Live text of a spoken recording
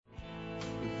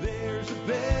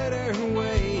better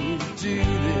way to do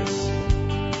this.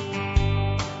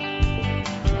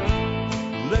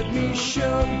 Let me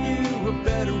show you a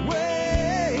better way.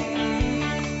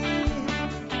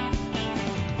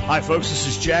 Hi, folks. This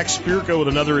is Jack Spirko with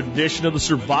another edition of the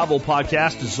Survival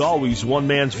Podcast. As always, one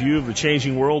man's view of the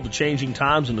changing world, the changing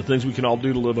times, and the things we can all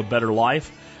do to live a better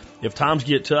life if times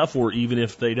get tough or even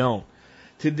if they don't.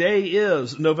 Today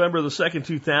is November the 2nd,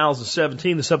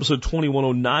 2017. This episode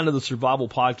 2109 of the Survival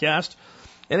Podcast.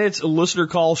 And it's a listener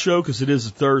call show because it is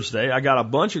a Thursday. I got a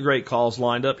bunch of great calls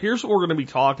lined up. Here's what we're going to be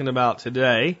talking about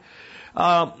today.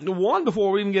 One,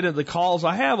 before we even get into the calls,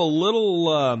 I have a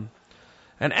little...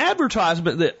 an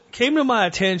advertisement that came to my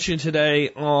attention today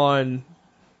on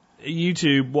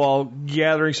YouTube while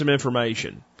gathering some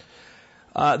information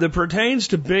that pertains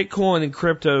to Bitcoin and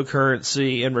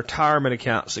cryptocurrency and retirement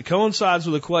accounts. It coincides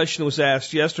with a question that was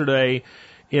asked yesterday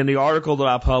in the article that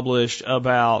I published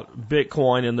about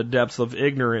Bitcoin and the depth of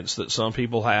ignorance that some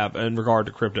people have in regard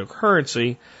to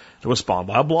cryptocurrency that was spawned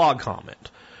by a blog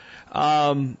comment.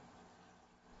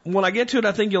 When I get to it,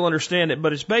 I think you'll understand it,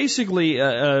 but it's basically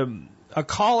a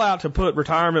call out to put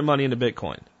retirement money into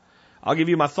Bitcoin. I'll give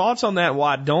you my thoughts on that and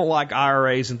why I don't like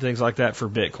IRAs and things like that for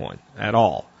Bitcoin at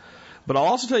all. But I'll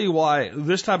also tell you why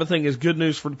this type of thing is good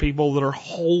news for the people that are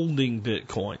holding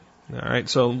Bitcoin. All right,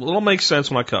 so it'll make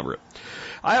sense when I cover it.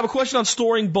 I have a question on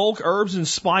storing bulk herbs and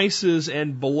spices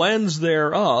and blends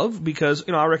thereof because,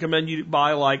 I recommend you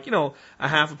buy a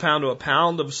half a pound to a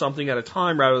pound of something at a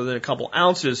time rather than a couple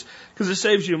ounces because it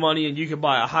saves you money and you can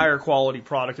buy a higher quality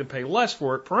product and pay less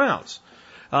for it per ounce.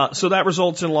 So that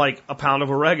results in a pound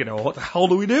of oregano. What the hell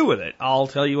do we do with it? I'll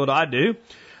tell you what I do.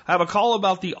 I have a call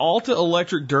about the Alta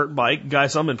electric dirt bike.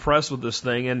 Guys, I'm impressed with this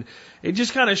thing, and it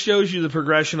just kind of shows you the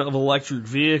progression of electric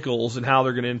vehicles and how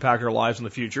they're going to impact our lives in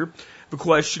the future. I have a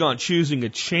question on choosing a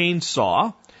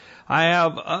chainsaw. I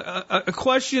have a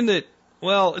question that,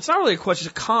 it's not really a question,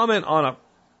 it's a comment on a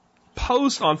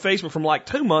post on Facebook from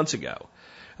 2 months ago.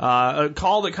 A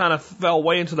call that kind of fell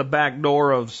way into the back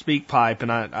door of SpeakPipe,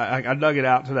 and I dug it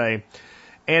out today.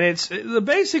 And the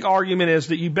basic argument is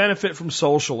that you benefit from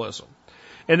socialism.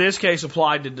 In this case,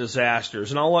 applied to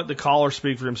disasters. And I'll let the caller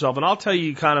speak for himself. And I'll tell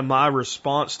you kind of my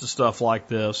response to stuff like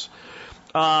this.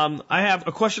 I have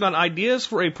a question on ideas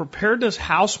for a preparedness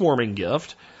housewarming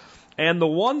gift. And the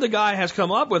one the guy has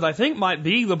come up with, I think, might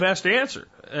be the best answer.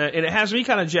 And it has me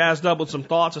kind of jazzed up with some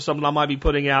thoughts of something I might be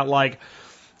putting out,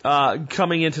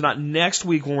 coming into not next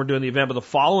week when we're doing the event, but the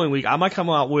following week. I might come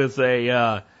out with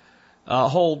a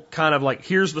whole kind of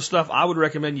here's the stuff I would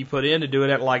recommend you put in to do it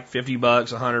at $50,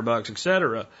 $100,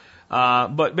 etc.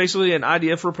 But basically an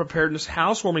idea for a preparedness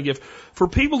housewarming gift for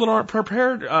people that aren't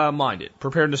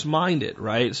preparedness minded,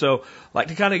 right? So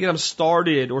to kind of get them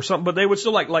started or something, but they would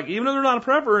still even though they're not a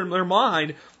prepper in their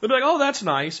mind, they'd be oh, that's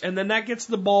nice. And then that gets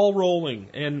the ball rolling.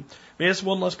 And it's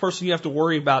one less person you have to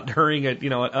worry about during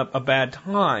a bad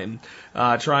time,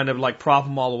 trying to prop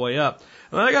them all the way up.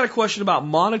 And then I got a question about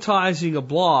monetizing a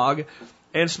blog,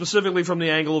 and specifically from the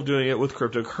angle of doing it with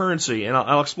cryptocurrency. And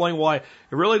I'll explain why it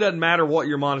really doesn't matter what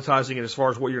you're monetizing it as far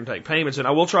as what you're going to take payments. And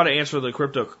I will try to answer the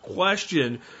crypto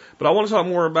question, but I want to talk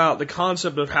more about the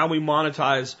concept of how we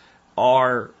monetize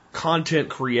our content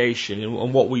creation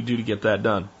and what we do to get that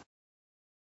done.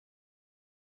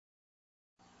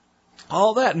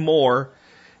 All that and more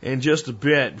in just a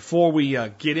bit. Before we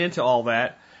get into all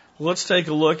that, let's take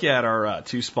a look at our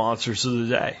two sponsors of the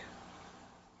day.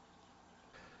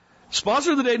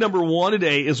 Sponsor of the day number one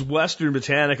today is Western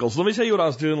Botanicals. Let me tell you what I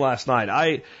was doing last night.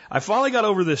 I finally got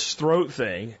over this throat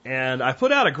thing, and I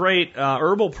put out a great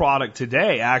herbal product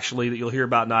today, actually, that you'll hear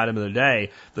about in Item of the Day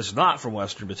that's not from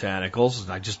Western Botanicals.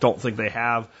 I just don't think they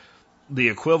have the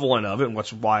equivalent of it, and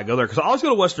that's why I go there. Because I always go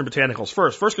to Western Botanicals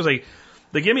first. First, because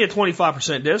they give me a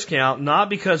 25% discount, not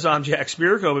because I'm Jack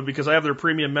Spirko, but because I have their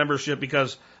premium membership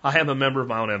because I am a member of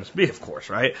my own MSB, of course,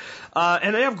 right?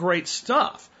 And they have great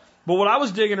stuff. But what I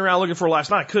was digging around looking for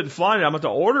last night, I couldn't find it. I'm going to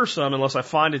order some unless I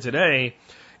find it today,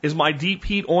 is my deep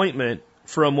heat ointment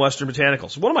from Western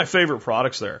Botanicals. One of my favorite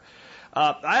products there.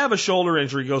 I have a shoulder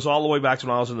injury, goes all the way back to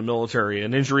when I was in the military,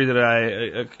 an injury that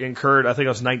I incurred, I think I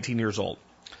was 19 years old.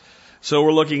 So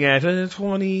we're looking at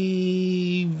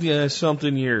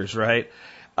 20-something years, right?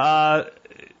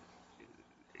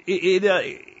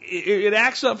 It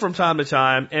acts up from time to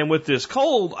time, and with this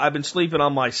cold, I've been sleeping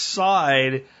on my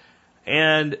side,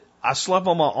 and I slept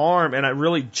on my arm, and I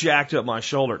really jacked up my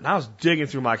shoulder. And I was digging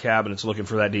through my cabinets looking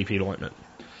for that deep heat ointment.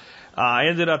 I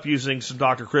ended up using some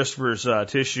Dr. Christopher's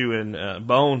tissue and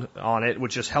bone on it,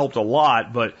 which has helped a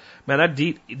lot. But, man, that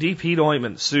deep heat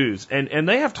ointment soothes. And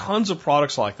they have tons of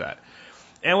products like that.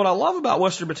 And what I love about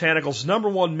Western Botanicals is, number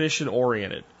one,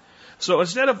 mission-oriented. So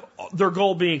instead of their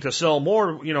goal being to sell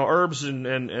more, herbs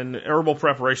and herbal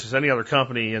preparations than any other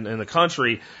company in the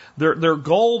country, their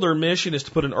goal, their mission is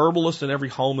to put an herbalist in every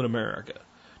home in America,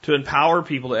 to empower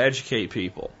people, to educate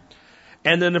people.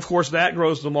 And then, of course, that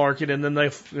grows the market, and then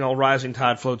rising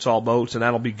tide floats all boats, and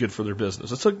that'll be good for their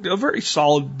business. It's a very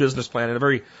solid business plan and a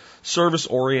very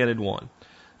service-oriented one.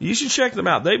 You should check them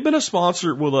out. They've been a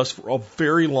sponsor with us for a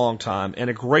very long time and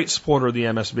a great supporter of the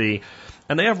MSB.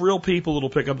 And they have real people that'll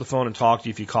pick up the phone and talk to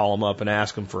you if you call them up and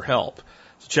ask them for help.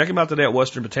 So check them out today at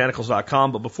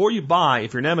westernbotanicals.com. But before you buy,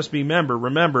 if you're an MSB member,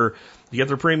 remember, you get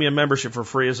their premium membership for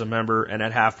free as a member and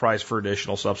at half price for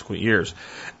additional subsequent years.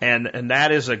 And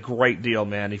that is a great deal,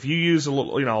 man. If you use a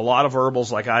lot of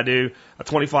herbals like I do, a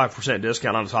 25%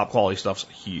 discount on the top quality stuff's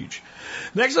huge.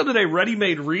 Next up today,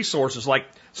 ready-made resources.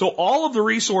 So all of the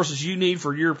resources you need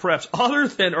for your preps, other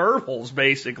than herbals,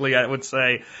 basically, I would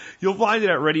say, you'll find it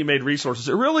at Ready-Made Resources.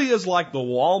 It really is like the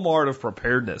Walmart of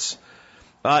preparedness.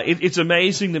 It's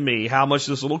amazing to me how much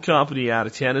this little company out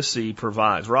of Tennessee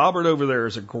provides. Robert over there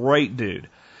is a great dude.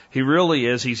 He really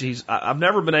is. I've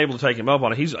never been able to take him up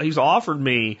on it. He's offered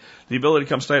me the ability to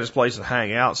come stay at his place and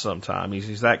hang out sometime.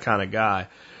 He's that kind of guy.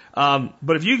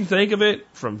 But if you can think of it,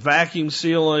 from vacuum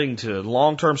sealing to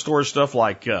long-term storage stuff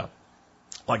like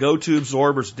O2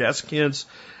 absorbers, desk kits,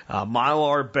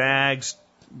 Mylar bags,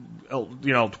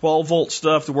 12-volt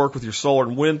stuff to work with your solar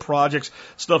and wind projects,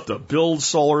 stuff to build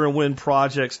solar and wind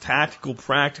projects, tactical,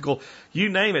 practical, you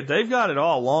name it. They've got it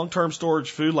all. Long-term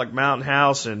storage food like Mountain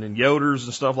House and Yoder's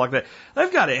and stuff like that.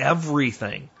 They've got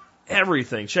everything.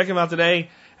 Everything. Check them out today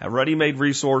at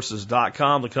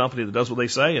ReadyMadeResources.com, the company that does what they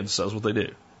say and says what they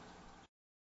do.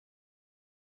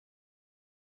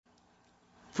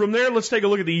 From there, let's take a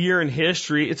look at the year in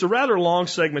history. It's a rather long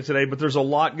segment today, but there's a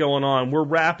lot going on. We're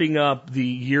wrapping up the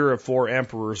year of 4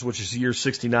 emperors, which is the year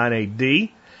 69 AD.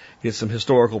 Get some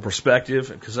historical perspective,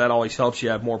 because that always helps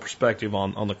you have more perspective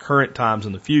on the current times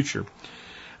and the future.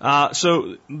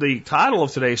 So the title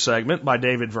of today's segment by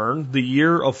David Verne, The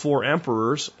Year of 4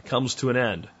 Emperors, comes to an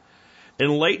end. In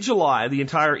late July, the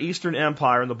entire Eastern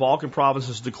Empire and the Balkan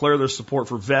provinces declare their support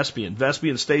for Vespasian.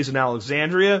 Vespasian stays in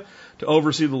Alexandria to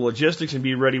oversee the logistics and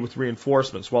be ready with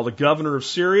reinforcements, while the governor of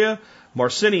Syria,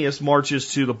 Marcinius,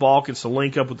 marches to the Balkans to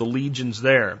link up with the legions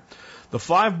there. The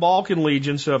 5 Balkan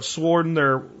legions who have sworn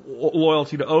their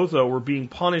loyalty to Otho were being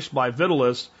punished by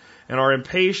Vitellius and are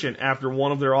impatient after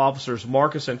one of their officers,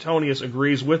 Marcus Antonius,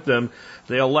 agrees with them.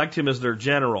 They elect him as their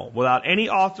general. Without any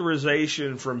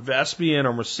authorization from Vespasian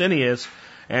or Marcinius,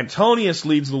 Antonius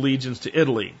leads the legions to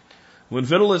Italy. When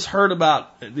Vitellius heard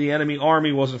about the enemy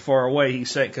army wasn't far away, he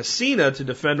sent Cassina to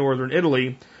defend northern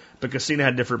Italy, but Cassina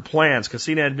had different plans.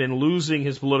 Cassina had been losing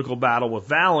his political battle with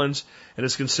Valens and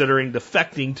is considering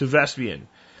defecting to Vespasian.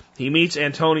 He meets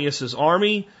Antonius's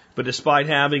army, but despite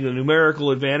having a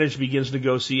numerical advantage, begins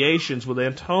negotiations with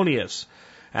Antonius.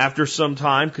 After some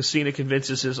time, Cassina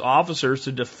convinces his officers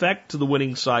to defect to the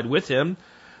winning side with him,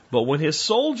 but when his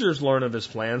soldiers learn of his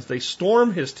plans, they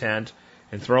storm his tent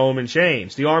and throw him in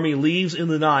chains. The army leaves in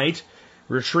the night,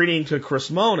 retreating to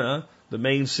Cremona, the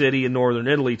main city in northern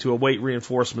Italy, to await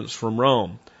reinforcements from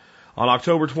Rome. On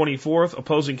October 24th,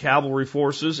 opposing cavalry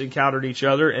forces encountered each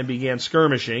other and began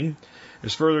skirmishing.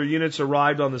 As further units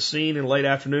arrived on the scene in late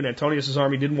afternoon, Antonius's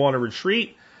army didn't want to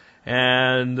retreat,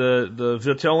 and the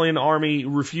Vitellian army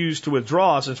refused to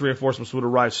withdraw since reinforcements would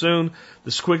arrive soon.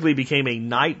 This quickly became a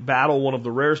night battle, one of the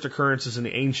rarest occurrences in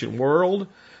the ancient world.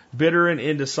 Bitter and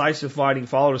indecisive fighting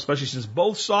followed, especially since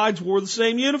both sides wore the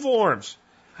same uniforms.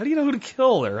 How do you know who to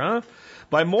kill there, huh?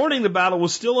 By morning, the battle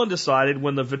was still undecided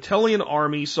when the Vitellian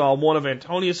army saw one of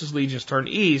Antonius's legions turn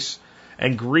east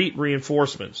and greet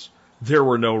reinforcements. There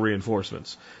were no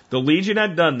reinforcements. The legion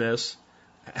had done this,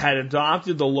 had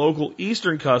adopted the local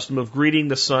Eastern custom of greeting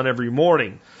the sun every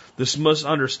morning. This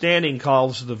misunderstanding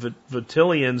caused the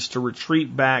Vitellians to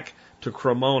retreat back to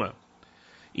Cremona.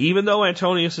 Even though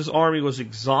Antonius's army was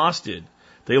exhausted,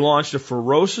 they launched a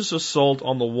ferocious assault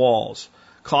on the walls,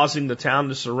 causing the town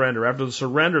to surrender. After the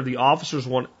surrender, the officers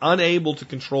were unable to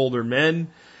control their men,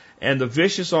 and the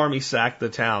vicious army sacked the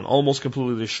town, almost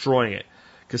completely destroying it.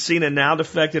 Cassina now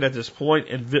defected at this point,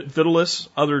 and Vitellius,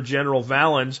 other General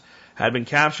Valens, had been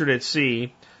captured at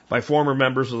sea by former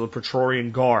members of the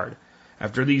Praetorian Guard.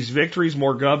 After these victories,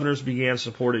 more governors began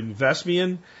supporting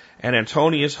Vespasian, and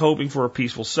Antonius, hoping for a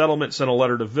peaceful settlement, sent a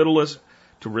letter to Vitellius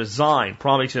to resign,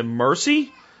 promising him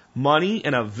mercy, money,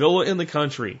 and a villa in the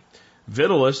country.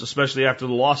 Vitellius, especially after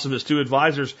the loss of his 2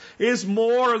 advisors, is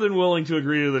more than willing to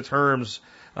agree to the terms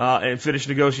and finish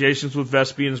negotiations with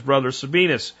Vespasian's brother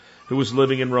Sabinus, who was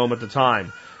living in Rome at the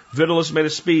time. Vitellius made a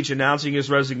speech announcing his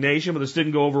resignation, but this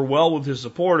didn't go over well with his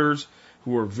supporters.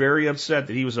 who were very upset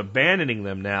that he was abandoning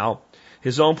them now.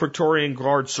 His own Praetorian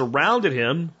guard surrounded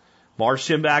him, marched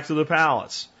him back to the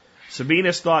palace.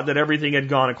 Sabinus thought that everything had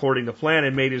gone according to plan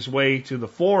and made his way to the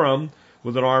forum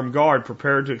with an armed guard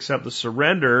prepared to accept the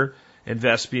surrender in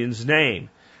Vespasian's name.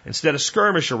 Instead, a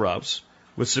skirmish erupts,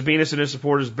 with Sabinus and his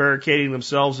supporters barricading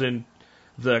themselves in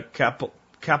the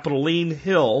Capitoline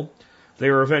Hill. They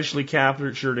were eventually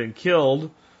captured and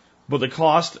killed, but at the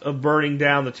cost of burning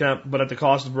down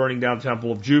the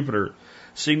temple of Jupiter.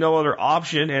 Seeing no other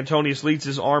option, Antonius leads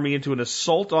his army into an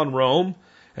assault on Rome,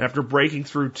 and after breaking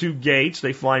through 2 gates,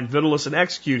 they find Vitellius and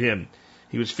execute him.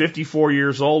 He was 54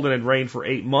 years old and had reigned for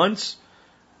 8 months.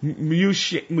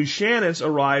 Mucianus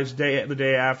arrives the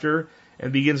day after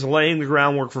and begins laying the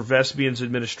groundwork for Vespasian's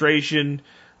administration.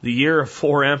 The year of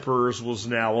 4 emperors was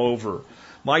now over.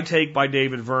 My take by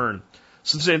David Verne.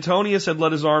 Since Antonius had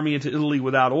led his army into Italy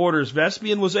without orders,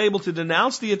 Vespasian was able to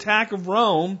denounce the attack of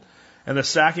Rome and the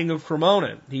sacking of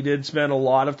Cremona. He did spend a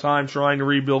lot of time trying to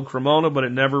rebuild Cremona, but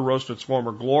it never rose to its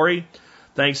former glory.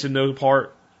 Thanks in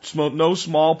no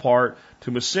small part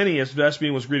to Massinius,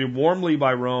 Vespasian was greeted warmly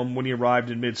by Rome when he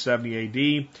arrived in mid-70 AD.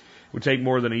 It would take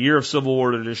more than a year of civil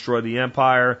war to destroy the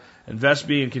empire, and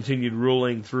Vespasian continued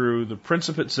ruling through the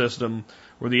Principate system,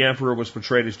 where the emperor was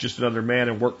portrayed as just another man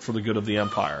and worked for the good of the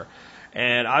empire.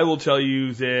 And I will tell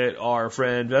you that our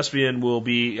friend Vespasian will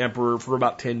be emperor for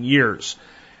about 10 years.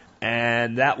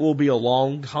 And that will be a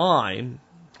long time,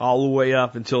 all the way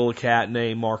up until a cat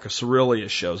named Marcus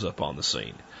Aurelius shows up on the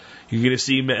scene. You're going to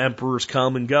see emperors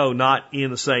come and go, not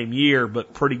in the same year,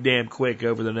 but pretty damn quick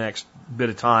over the next bit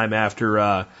of time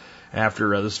after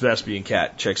this Vespasian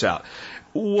cat checks out.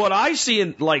 What I see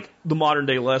in, like, the modern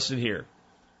day lesson here,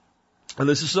 and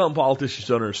this is something politicians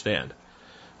don't understand,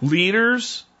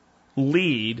 leaders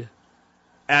lead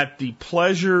at the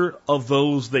pleasure of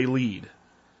those they lead.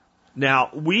 Now,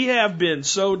 we have been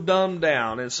so dumbed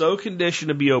down and so conditioned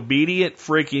to be obedient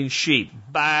freaking sheep.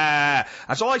 Bah!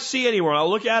 That's all I see anywhere. I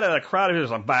look at it, a crowd of it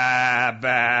is like, bah,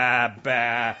 bah,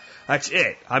 bah. That's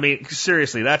it. I mean,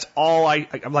 seriously, that's all I'm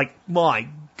like, my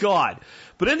God.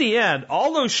 But in the end,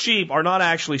 all those sheep are not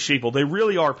actually sheeple. They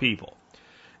really are people.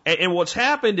 And what's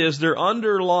happened is their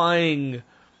underlying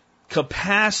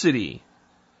capacity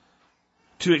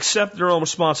to accept their own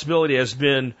responsibility has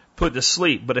been put to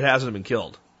sleep, but it hasn't been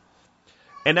killed.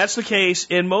 And that's the case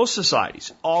in most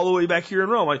societies, all the way back here in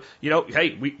Rome. Like, you know,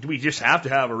 hey, we just have to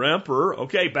have an emperor.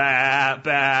 Okay, bah,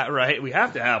 bah, right? We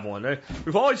have to have one.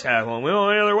 We've always had one. We don't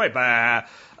know any other way, bah.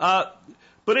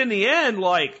 But in the end,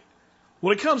 like,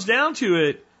 when it comes down to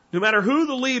it, no matter who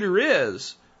the leader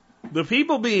is, the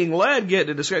people being led get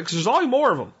to discuss, because there's only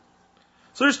more of them.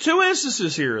 So there's 2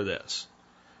 instances here of this.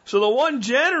 So the one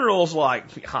general's like,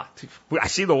 I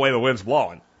see the way the wind's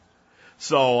blowing.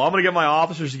 So I'm going to get my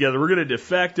officers together. We're going to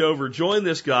defect over, join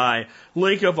this guy,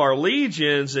 link up our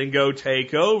legions, and go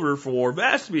take over for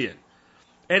Vespasian.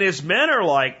 And his men are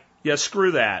like, yeah,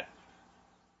 screw that.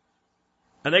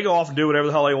 And they go off and do whatever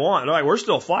the hell they want. They're like, we're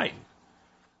still fighting.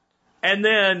 And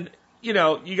then, you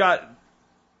know, you got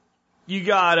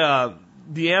there's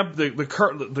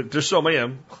so many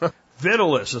of them.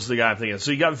 Vitellius is the guy I'm thinking. So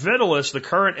you got Vitellius, the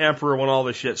current emperor when all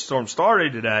this shit storm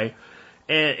started today.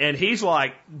 And he's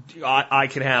like, I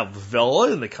can have a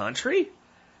villa in the country?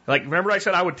 Like, remember I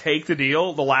said I would take the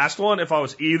deal, the last one, if I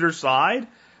was either side?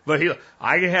 But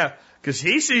I can have, because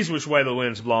he sees which way the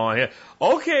wind's blowing.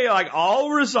 Okay, like, I'll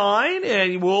resign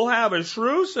and we'll have a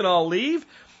truce and I'll leave.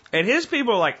 And his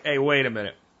people are like, hey, wait a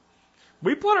minute.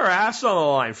 We put our ass on the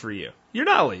line for you. You're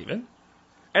not leaving.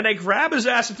 And they grab his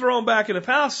ass and throw him back in the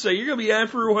palace and say, you're going to be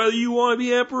emperor whether you want to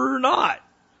be emperor or not.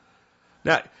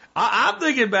 Now, I'm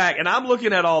thinking back, and I'm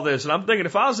looking at all this, and I'm thinking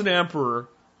if I was an emperor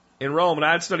in Rome and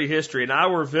I'd studied history and I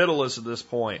were Vitellius at this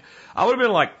point, I would have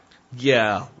been like,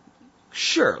 yeah,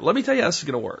 sure, let me tell you how this is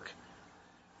going to work.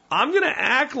 I'm going to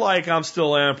act like I'm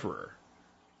still emperor.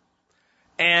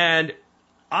 And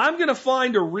I'm going to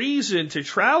find a reason to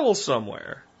travel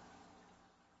somewhere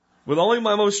with only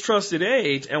my most trusted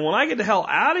aides, and when I get the hell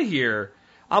out of here,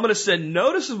 I'm going to send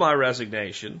notice of my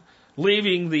resignation,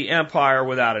 leaving the empire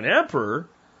without an emperor,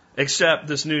 except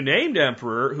this new named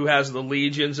emperor who has the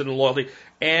legions and the loyalty,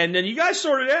 and then you guys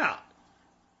sort it out.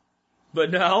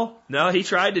 But no, he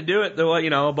tried to do it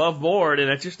above board, and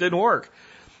it just didn't work.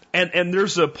 And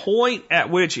there's a point at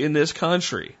which in this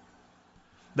country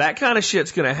that kind of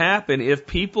shit's going to happen if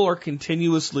people are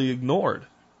continuously ignored.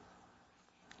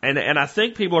 And I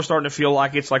think people are starting to feel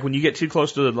like it's like when you get too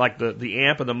close to the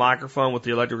amp and the microphone with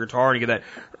the electric guitar and you get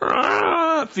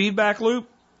that feedback loop.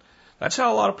 That's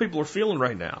how a lot of people are feeling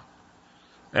right now.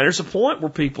 And there's a point where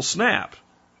people snap.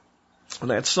 And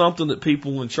that's something that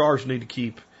people in charge need to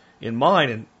keep in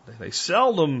mind, and they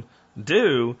seldom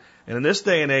do. And in this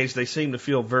day and age, they seem to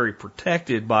feel very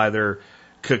protected by their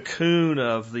cocoon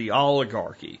of the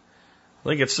oligarchy. I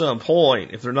think at some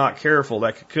point, if they're not careful,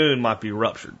 that cocoon might be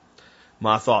ruptured.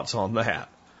 My thoughts on that.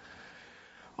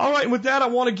 All right, and with that, I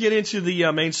want to get into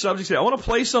the main subject today. I want to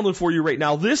play something for you right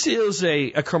now. This is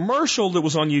a commercial that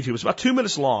was on YouTube. It's about 2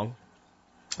 minutes long,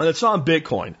 and it's on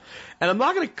Bitcoin. And I'm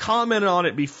not going to comment on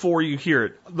it before you hear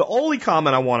it. The only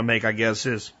comment I want to make, I guess,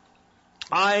 is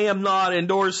I am not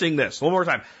endorsing this. One more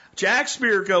time. Jack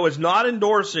Spirko is not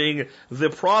endorsing the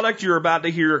product you're about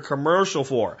to hear a commercial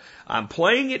for. I'm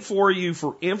playing it for you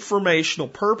for informational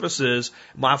purposes.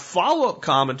 My follow-up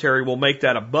commentary will make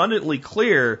that abundantly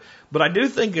clear, but I do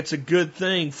think it's a good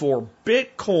thing for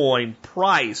Bitcoin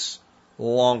price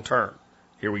long term.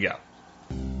 Here we go.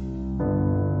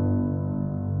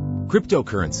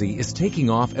 Cryptocurrency is taking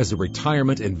off as a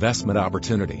retirement investment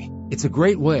opportunity. It's a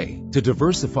great way to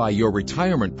diversify your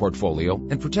retirement portfolio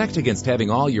and protect against having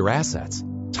all your assets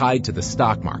tied to the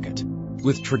stock market.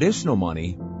 With traditional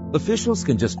money, officials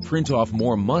can just print off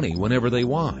more money whenever they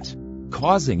want,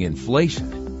 causing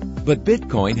inflation. But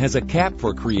Bitcoin has a cap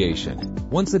for creation.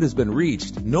 Once it has been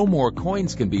reached, no more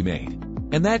coins can be made.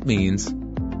 And that means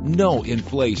no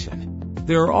inflation.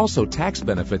 There are also tax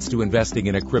benefits to investing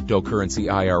in a cryptocurrency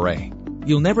IRA.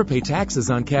 You'll never pay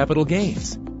taxes on capital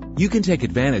gains. You can take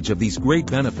advantage of these great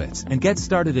benefits and get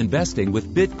started investing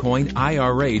with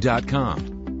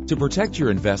BitcoinIRA.com. To protect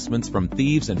your investments from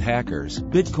thieves and hackers,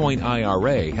 Bitcoin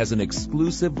IRA has an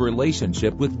exclusive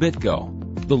relationship with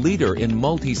BitGo, the leader in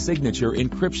multi-signature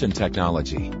encryption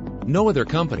technology. No other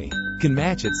company can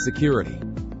match its security.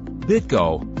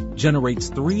 BitGo generates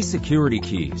 3 security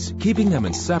keys, keeping them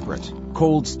in separate,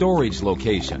 cold storage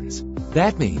locations.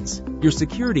 That means your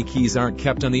security keys aren't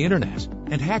kept on the internet,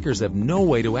 and hackers have no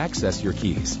way to access your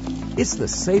keys. It's the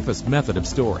safest method of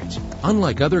storage,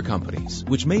 unlike other companies,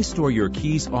 which may store your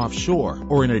keys offshore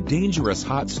or in a dangerous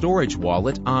hot storage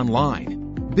wallet online.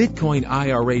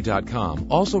 BitcoinIRA.com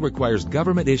also requires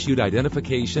government-issued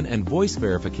identification and voice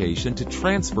verification to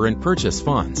transfer and purchase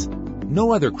funds.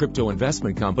 No other crypto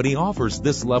investment company offers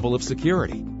this level of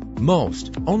security.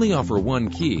 Most only offer one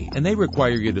key, and they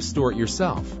require you to store it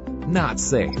yourself. Not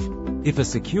safe. If a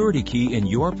security key in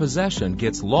your possession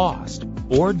gets lost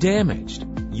or damaged,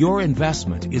 your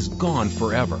investment is gone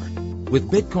forever. With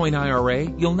Bitcoin IRA,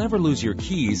 you'll never lose your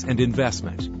keys and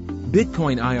investment.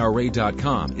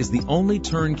 BitcoinIRA.com is the only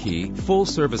turnkey,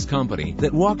 full-service company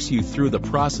that walks you through the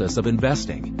process of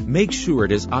investing, makes sure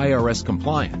it is IRS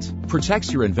compliant,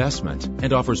 protects your investment,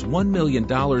 and offers $1 million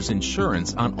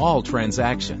insurance on all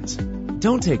transactions.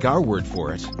 Don't take our word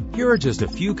for it. Here are just a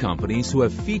few companies who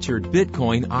have featured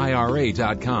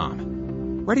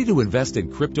BitcoinIRA.com. Ready to invest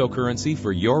in cryptocurrency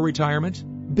for your retirement?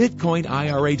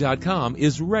 BitcoinIRA.com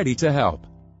is ready to help.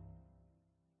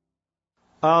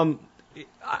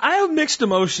 I have mixed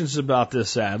emotions about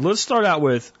this ad. Let's start out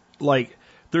with,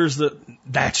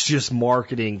 that's just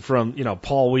marketing from,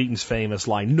 Paul Wheaton's famous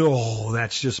line, no,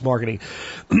 that's just marketing.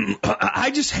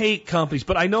 I just hate companies,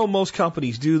 but I know most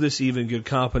companies do this, even good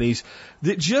companies,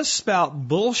 that just spout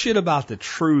bullshit about the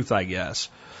truth, I guess.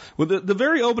 With the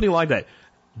very opening line that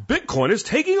Bitcoin is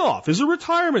taking off as a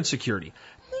retirement security.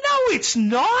 No, it's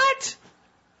not.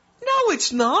 No,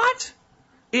 it's not.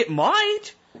 It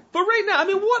might. But right now,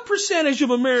 what percentage of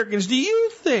Americans do you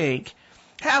think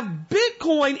have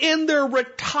Bitcoin in their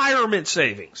retirement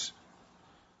savings?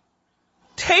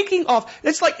 Taking off.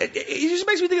 It's like, it just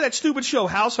makes me think of that stupid show,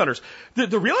 House Hunters.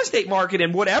 The real estate market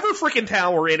in whatever freaking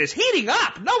town we're in is heating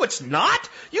up. No, it's not.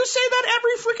 You say that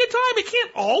every freaking time. It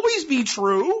can't always be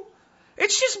true.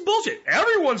 It's just bullshit.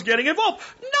 Everyone's getting involved.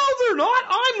 No, they're not.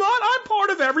 I'm not. I'm part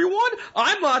of everyone.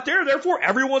 I'm not there. Therefore,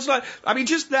 everyone's not.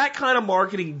 Just that kind of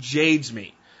marketing jades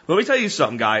me. Let me tell you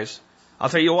something, guys. I'll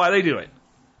tell you why they do it.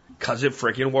 Because it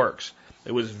freaking works.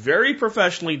 It was very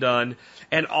professionally done,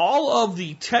 and all of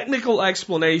the technical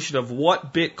explanation of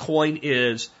what Bitcoin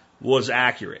is was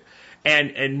accurate.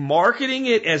 And marketing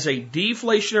it as a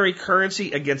deflationary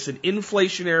currency against an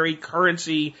inflationary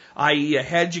currency, i.e. a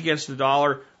hedge against the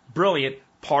dollar, brilliant,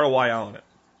 part of why I own it.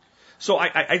 So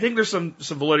I think there's some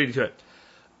validity to it.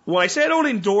 When I say I don't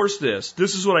endorse this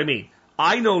is what I mean.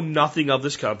 I know nothing of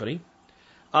this company.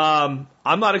 I'm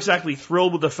not exactly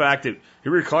thrilled with the fact that it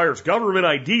requires government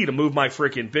ID to move my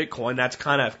freaking Bitcoin. That's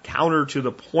kind of counter to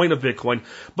the point of Bitcoin,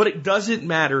 but it doesn't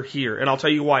matter here. And I'll tell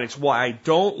you why. It's why I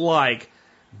don't like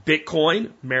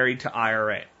Bitcoin married to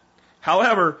IRA.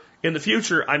 However, in the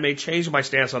future, I may change my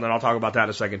stance on that. I'll talk about that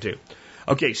in a second too.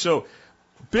 Okay. So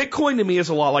Bitcoin to me is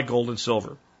a lot like gold and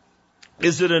silver.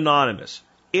 Is it anonymous?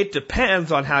 It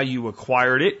depends on how you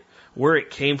acquired it, where it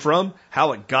came from,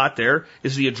 how it got there.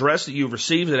 Is the address that you've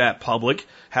received it at public?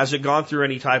 Has it gone through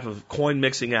any type of coin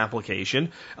mixing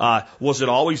application? Was it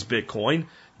always Bitcoin?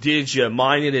 Did you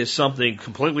mine it as something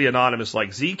completely anonymous like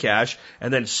Zcash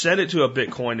and then send it to a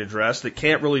Bitcoin address that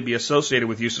can't really be associated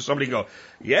with you? So somebody go,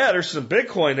 yeah, there's some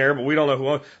Bitcoin there, but we don't know who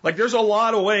owns it. Like, there's a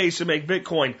lot of ways to make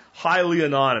Bitcoin highly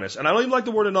anonymous. And I don't even like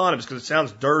the word anonymous because it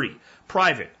sounds dirty.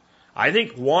 Private. I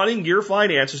think wanting your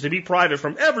finances to be private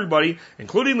from everybody,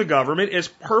 including the government, is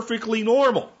perfectly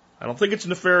normal. I don't think it's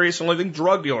nefarious, the only thing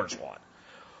drug dealers want.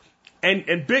 And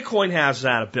Bitcoin has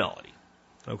that ability.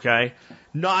 Okay?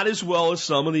 Not as well as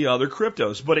some of the other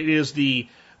cryptos, but it is the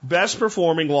best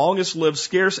performing, longest lived,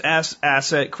 scarce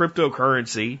asset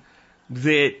cryptocurrency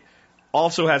that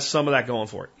also has some of that going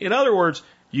for it. In other words,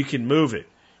 you can move it.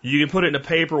 You can put it in a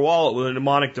paper wallet with a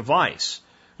mnemonic device.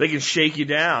 They can shake you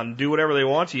down, do whatever they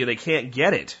want to you. They can't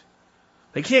get it.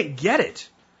 They can't get it.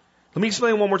 Let me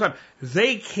explain one more time.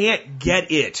 They can't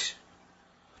get it.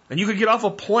 And you could get off a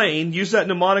plane, use that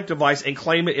mnemonic device, and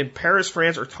claim it in Paris,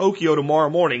 France, or Tokyo tomorrow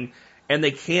morning, and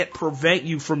they can't prevent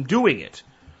you from doing it.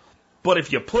 But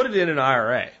if you put it in an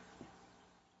IRA,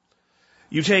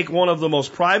 you take one of the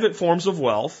most private forms of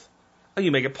wealth, and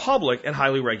you make it public and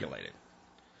highly regulated.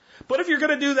 But if you're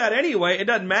going to do that anyway, it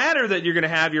doesn't matter that you're going to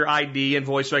have your ID and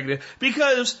voice recognition,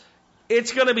 because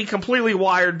it's going to be completely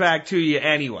wired back to you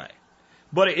anyway.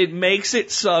 But it makes it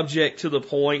subject to the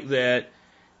point that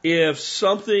if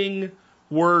something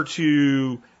were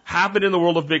to happen in the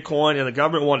world of Bitcoin and the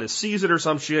government wanted to seize it or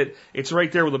some shit, it's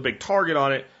right there with a big target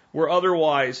on it, where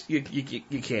otherwise you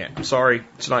can't. I'm sorry,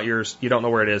 it's not yours. You don't know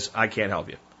where it is. I can't help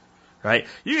you. Right?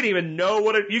 You can even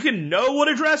know you can know what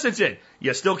address it's in.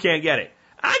 You still can't get it.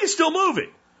 I can still move it.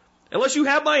 Unless you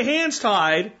have my hands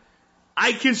tied,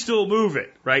 I can still move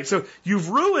it. Right? So you've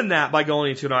ruined that by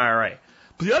going into an IRA.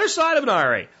 But the other side of an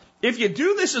IRA, if you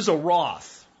do this as a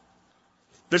Roth,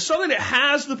 there's something that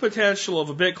has the potential of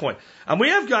a Bitcoin. And we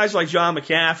have guys like John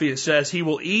McAfee that says he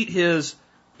will eat his,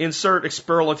 insert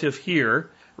expurlative here,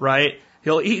 right?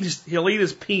 He'll eat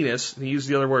his penis, and he used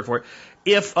the other word for it,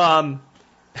 if, and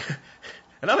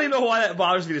I don't even know why that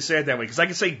bothers me to say it that way, because I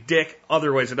can say dick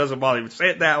other ways, it doesn't bother me. But say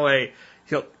it that way,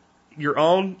 your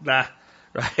own, nah,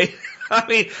 right? I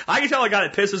mean, I can tell a guy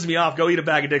that pisses me off, go eat a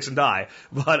bag of dicks and die,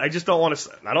 but I just don't want to,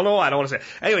 I don't know why I don't want to say it.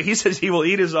 Anyway, he says he will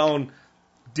eat his own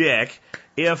dick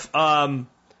if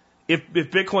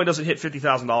Bitcoin doesn't hit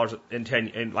 $50,000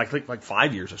 in like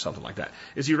 5 years or something like that.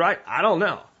 Is he right? I don't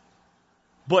know.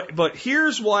 But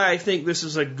here's why I think this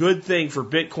is a good thing for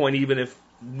Bitcoin, even if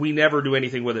we never do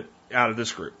anything with it out of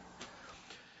this group.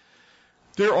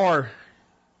 There are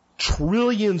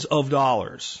trillions of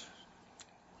dollars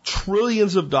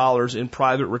in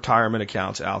private retirement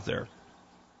accounts out there.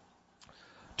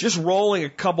 Just rolling a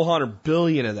couple $100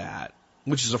 billion of that,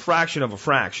 which is a fraction of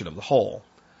the whole,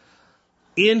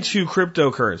 into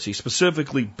cryptocurrency,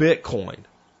 specifically Bitcoin,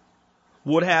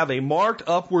 would have a marked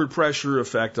upward pressure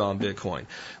effect on Bitcoin.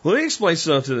 Let me explain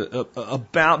something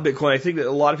about Bitcoin I think that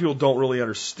a lot of people don't really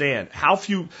understand. How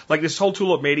few, like this whole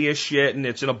tulip mania shit, and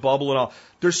it's in a bubble and all.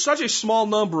 There's such a small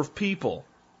number of people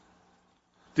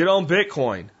that own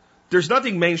Bitcoin. There's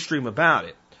nothing mainstream about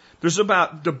it. There's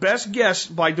about the best guess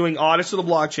by doing audits of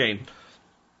the blockchain,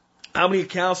 how many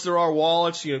accounts there are,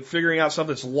 wallets, figuring out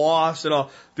something that's lost and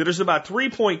all. There's about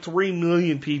 3.3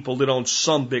 million people that own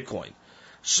some Bitcoin.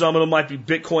 Some of them might be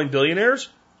Bitcoin billionaires,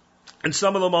 and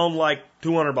some of them own like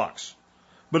 $200.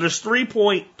 But there's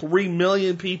 3.3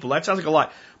 million people. That sounds like a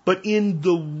lot. But in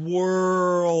the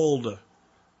world,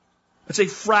 that's a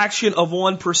fraction of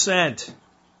 1%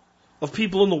 of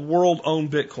people in the world own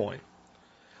Bitcoin.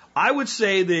 I would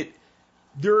say that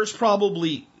there's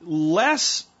probably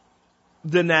less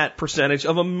than that percentage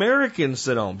of Americans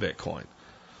that own Bitcoin.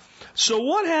 So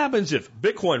what happens if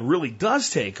Bitcoin really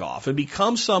does take off and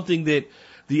becomes something that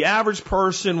the average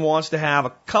person wants to have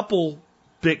a couple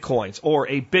Bitcoins or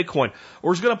a Bitcoin,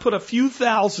 or is going to put a few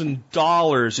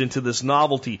 $1,000s into this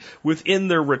novelty within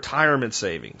their retirement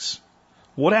savings?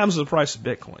 What happens to the price of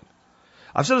Bitcoin?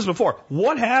 I've said this before.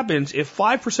 What happens if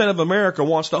 5% of America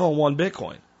wants to own one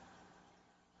Bitcoin?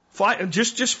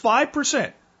 Just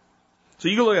 5%. So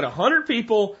you can look at 100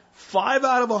 people, 5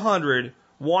 out of 100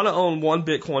 want to own one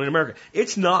Bitcoin in America.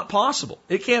 It's not possible.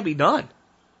 It can't be done.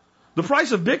 The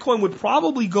price of Bitcoin would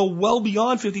probably go well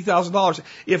beyond $50,000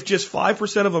 if just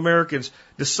 5% of Americans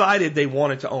decided they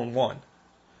wanted to own one.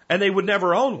 And they would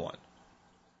never own one.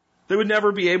 They would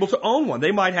never be able to own one.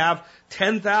 They might have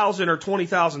 $10,000 or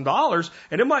 $20,000,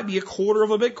 and it might be a quarter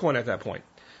of a Bitcoin at that point.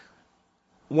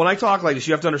 When I talk like this,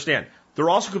 you have to understand, there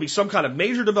also could be some kind of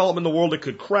major development in the world that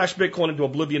could crash Bitcoin into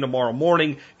oblivion tomorrow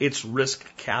morning. It's risk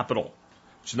capital.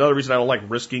 It's another reason I don't like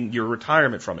risking your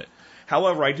retirement from it.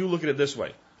 However, I do look at it this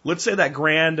way. Let's say that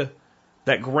grand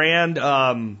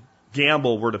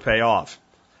gamble were to pay off.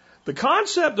 The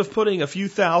concept of putting a few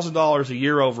 $1,000s a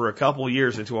year over a couple of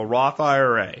years into a Roth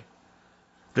IRA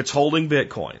that's holding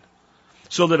Bitcoin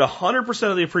so that 100%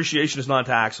 of the appreciation is not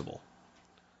taxable.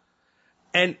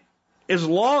 And this is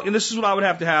what I would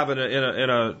have to have in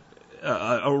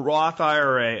a Roth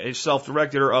IRA, a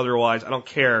self-directed or otherwise, I don't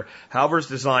care, however it's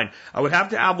designed. I would have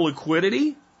to have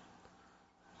liquidity.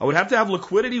 I would have to have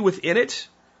liquidity within it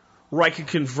where I could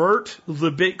convert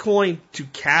the Bitcoin to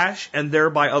cash and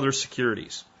thereby other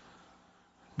securities.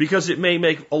 Because it may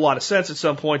make a lot of sense at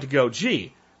some point to go,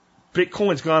 gee,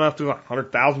 Bitcoin's gone up to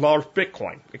 $100,000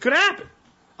 Bitcoin. It could happen.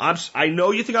 I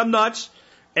know you think I'm nuts,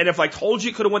 and if I told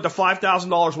you it could have went to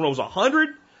 $5,000 when it was 100,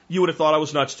 you would have thought I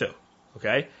was nuts too.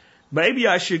 Okay? Maybe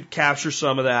I should capture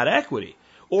some of that equity.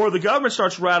 Or the government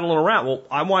starts rattling around. Well,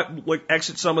 I might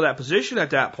exit some of that position at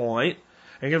that point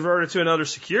and convert it to another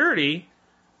security.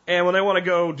 And when they want to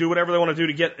go do whatever they want to do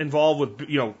to get involved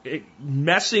with,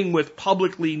 messing with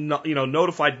publicly,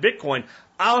 notified Bitcoin,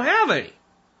 I don't have any.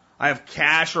 I have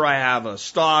cash or I have a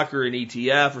stock or an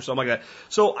ETF or something like that.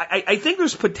 So I think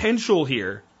there's potential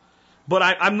here, but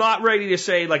I'm not ready to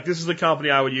say, like, this is the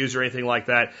company I would use or anything like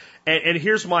that. And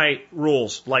here's my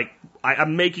rules. Like,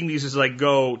 I'm making these as I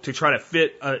go to try to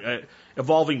fit a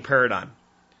evolving paradigm.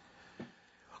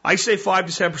 I say 5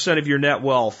 to 10% of your net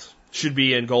wealth should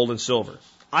be in gold and silver.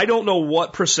 I don't know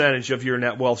what percentage of your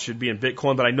net wealth should be in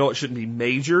Bitcoin, but I know it shouldn't be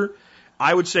major.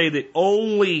 I would say that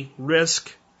only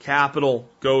risk capital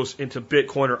goes into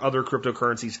Bitcoin or other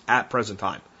cryptocurrencies at present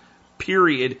time.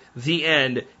 Period. The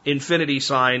end. Infinity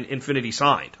sign,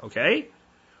 okay?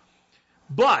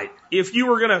 But if you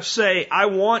were going to say, I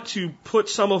want to put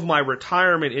some of my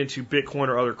retirement into Bitcoin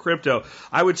or other crypto,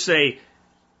 I would say,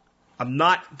 I'm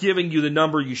not giving you the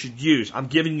number you should use. I'm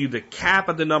giving you the cap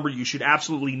of the number you should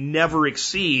absolutely never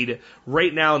exceed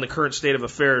right now in the current state of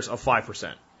affairs of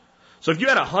 5%. So if you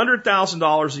had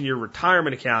 $100,000 in your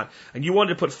retirement account and you wanted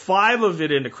to put 5 of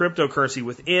it into cryptocurrency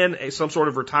within some sort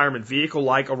of retirement vehicle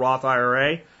like a Roth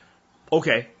IRA,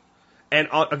 okay. And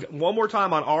one more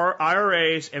time on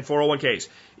IRAs and 401ks.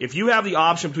 If you have the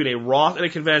option between a Roth and a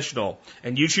conventional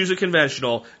and you choose a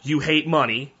conventional, you hate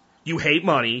money. You hate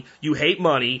money, you hate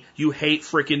money, you hate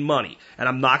frickin' money. And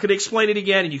I'm not going to explain it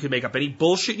again, and you can make up any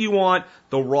bullshit you want.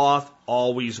 The Roth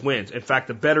always wins. In fact,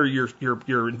 the better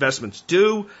your investments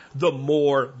do, the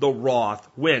more the Roth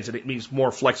wins. And it means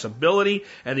more flexibility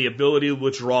and the ability to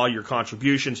withdraw your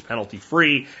contributions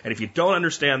penalty-free. And if you don't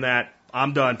understand that,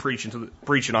 I'm done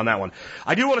preaching on that one.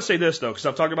 I do want to say this, though, because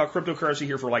I've talked about cryptocurrency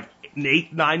here for like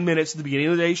 8-9 minutes at the beginning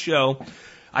of the day's show.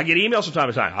 I get emails from time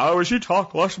to time. Oh, we should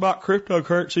talk less about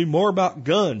cryptocurrency, more about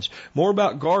guns, more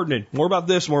about gardening, more about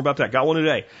this, more about that. Got one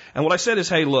today. And what I said is,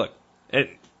 hey, look,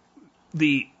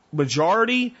 the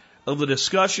majority of the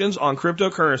discussions on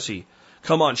cryptocurrency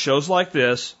come on shows like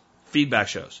this, feedback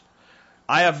shows.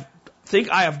 I think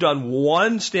I have done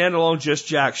one standalone Just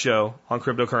Jack show on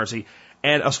cryptocurrency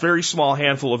and a very small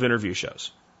handful of interview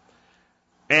shows.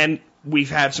 And we've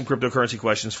had some cryptocurrency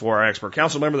questions for our expert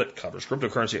council member that covers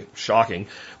cryptocurrency. Shocking.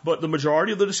 But the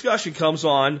majority of the discussion comes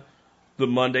on the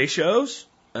Monday shows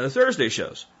and the Thursday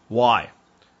shows. Why?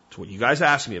 It's what you guys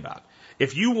asked me about.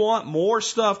 If you want more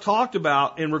stuff talked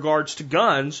about in regards to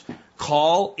guns,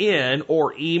 call in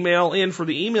or email in for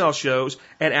the email shows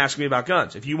and ask me about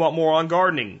guns. If you want more on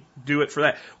gardening, do it for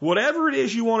that. Whatever it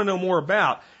is you want to know more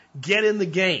about, get in the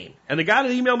game. And the guy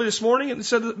that emailed me this morning and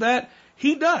said that,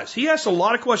 he does. He asks a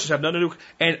lot of questions, have nothing to do.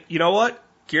 And you know what?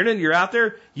 Kieran, you're out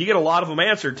there. You get a lot of them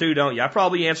answered too, don't you? I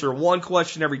probably answer one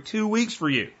question every 2 weeks for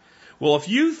you. Well, if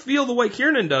you feel the way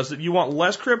Kieran does, that you want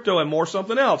less crypto and more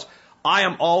something else, I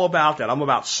am all about that. I'm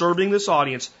about serving this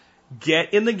audience.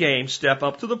 Get in the game, step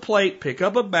up to the plate, pick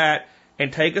up a bat,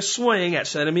 and take a swing at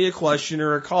sending me a question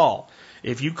or a call.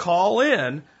 If you call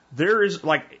in, there is,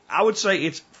 I would say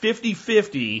it's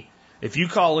 50-50. If you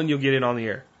call in, you'll get in on the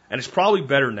air. And it's probably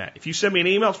better than that. If you send me an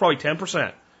email, it's probably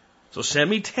 10%. So send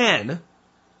me 10,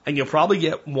 and you'll probably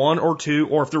get 1 or 2,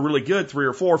 or if they're really good, 3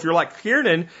 or 4. If you're like Kieran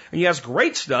and you ask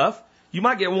great stuff, you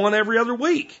might get 1 every other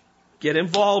week. Get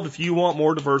involved if you want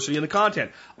more diversity in the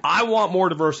content. I want more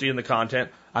diversity in the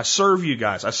content. I serve you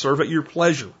guys. I serve at your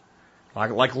pleasure,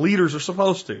 like leaders are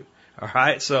supposed to. All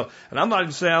right? So, and I'm not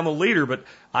even saying I'm a leader, but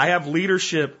I have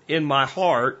leadership in my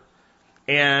heart,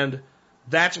 and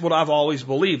that's what I've always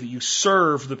believed, that you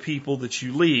serve the people that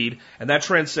you lead, and that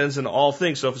transcends into all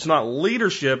things. So if it's not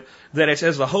leadership, then it's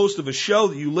as the host of a show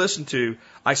that you listen to,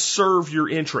 I serve your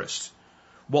interest.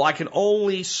 Well, I can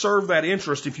only serve that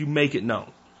interest if you make it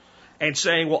known. and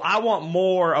saying, well, I want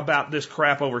more about this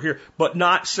crap over here, but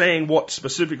not saying what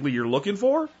specifically you're looking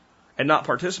for and not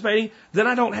participating, then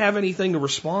I don't have anything to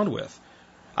respond with.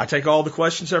 I take all the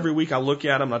questions every week, I look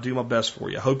at them, and I do my best for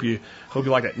you. I hope you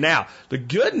like that. Now, the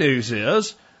good news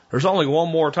is there's only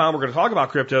one more time we're going to talk about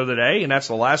crypto today, and that's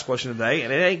the last question of the day,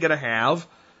 and it ain't going to have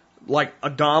like a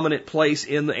dominant place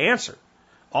in the answer.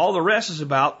 All the rest is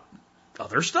about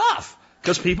other stuff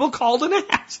because people called and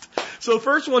asked. So the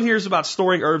first one here is about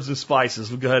storing herbs and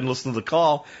spices. We'll go ahead and listen to the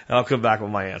call, and I'll come back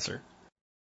with my answer.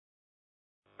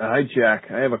 Hi, Jack.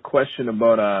 I have a question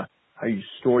about how you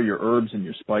store your herbs and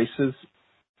your spices.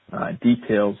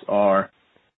 Details are,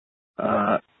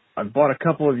 I bought a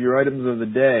couple of your items of the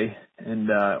day, and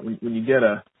when you get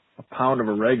a pound of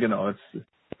oregano, it's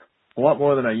a lot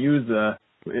more than I use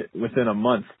within a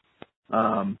month.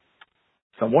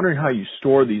 So I'm wondering how you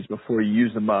store these before you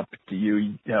use them up. Do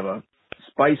you have a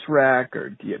spice rack, or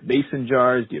do you have mason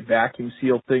jars? Do you vacuum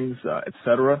seal things,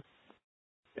 etc.?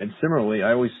 And similarly,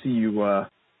 I always see you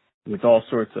with all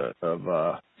sorts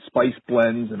of spice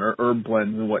blends and herb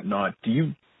blends and whatnot. Do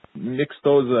you mix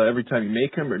those every time you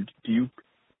make them, or do you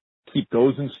keep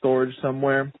those in storage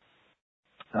somewhere?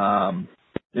 And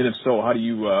if so, how do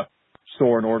you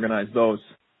store and organize those?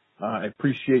 I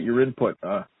appreciate your input.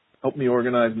 Help me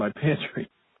organize my pantry.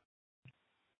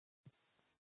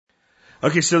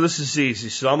 Okay, so this is easy.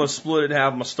 So I'm going to split it in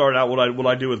half. I'm going to start out what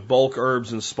I do with bulk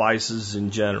herbs and spices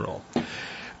in general.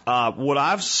 What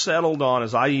I've settled on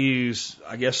is I use,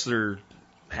 I guess they're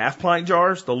half-pint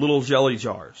jars, the little jelly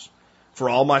jars,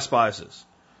 for all my spices,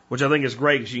 which I think is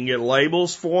great because you can get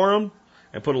labels for them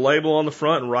and put a label on the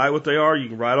front and write what they are. You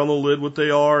can write on the lid what they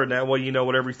are, and that way you know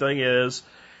what everything is.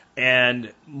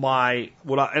 And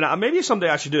maybe someday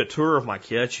I should do a tour of my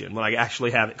kitchen when I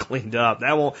actually have it cleaned up.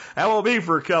 That won't be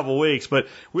for a couple of weeks, but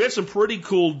we had some pretty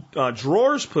cool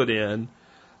drawers put in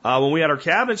when we had our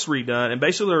cabinets redone, and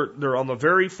basically they're on the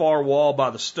very far wall by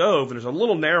the stove, and there's a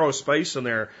little narrow space in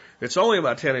there. It's only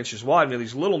about 10 inches wide, and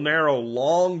these little narrow,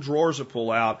 long drawers that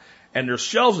pull out, and there's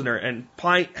shelves in there, and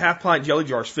half-pint jelly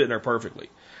jars fit in there perfectly.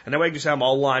 And that way you just have them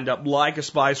all lined up like a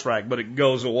spice rack, but it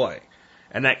goes away.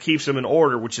 And that keeps them in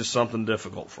order, which is something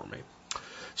difficult for me.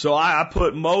 So I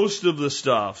put most of the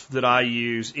stuff that I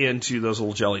use into those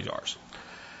little jelly jars.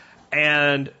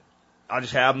 And I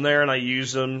just have them there, and I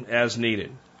use them as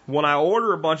needed. When I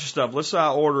order a bunch of stuff, let's say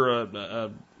I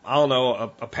order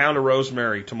a pound of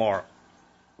rosemary tomorrow.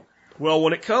 Well,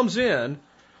 when it comes in,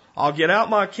 I'll get out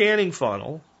my canning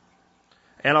funnel,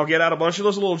 and I'll get out a bunch of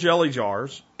those little jelly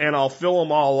jars, and I'll fill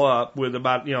them all up with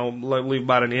leave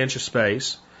about an inch of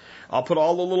space. I'll put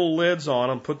all the little lids on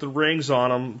them, put the rings on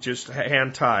them, just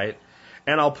hand tight,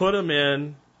 and I'll put them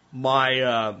in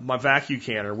my vacuum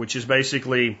canner, which is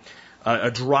basically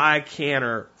a dry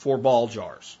canner for ball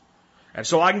jars. And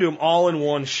so I can do them all in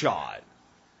one shot.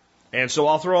 And so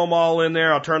I'll throw them all in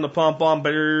there. I'll turn the pump on,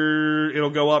 it'll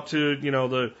go up to,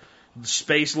 the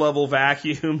space level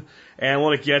vacuum. And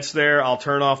when it gets there, I'll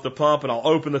turn off the pump and I'll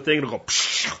open the thing and it'll go,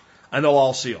 and they'll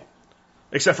all seal.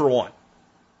 Except for one.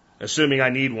 Assuming I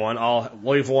need one, I'll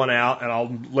leave one out and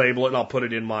I'll label it and I'll put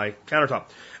it in my countertop.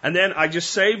 And then I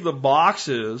just save the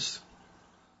boxes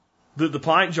that the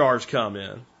pint jars come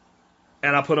in,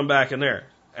 and I put them back in there.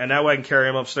 And that way I can carry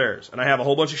them upstairs. And I have a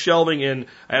whole bunch of shelving, and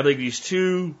I have these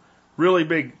two really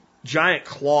big giant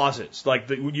closets. Like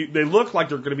they look like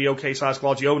they're going to be okay sized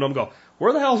closets. You open them and go,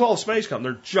 where the hell is all the space come?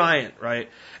 They're giant, right?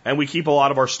 And we keep a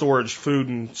lot of our storage, food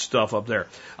and stuff up there.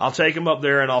 I'll take them up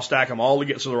there and I'll stack them all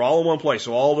together. So they're all in one place.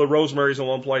 So all the rosemary's in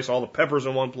one place, all the peppers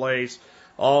in one place,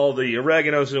 all the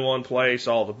oregano's in one place,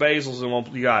 all the basil's in one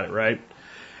place. You got it, right?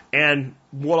 And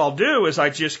what I'll do is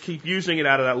I just keep using it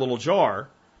out of that little jar.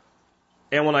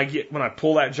 And when I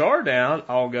pull that jar down,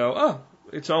 I'll go, oh,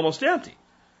 it's almost empty.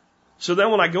 So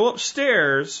then when I go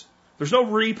upstairs, there's no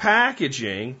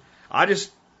repackaging. I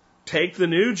just take the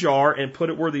new jar and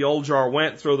put it where the old jar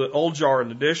went, throw the old jar in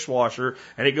the dishwasher,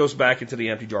 and it goes back into the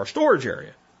empty jar storage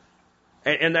area.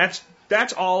 And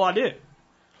that's all I do.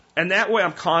 And that way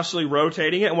I'm constantly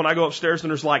rotating it. And when I go upstairs, then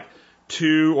there's like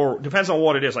two, or depends on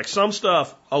what it is. Like some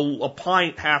stuff, a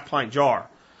pint, half pint jar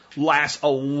lasts a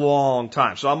long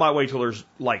time. So I might wait till there's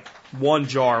like one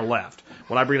jar left.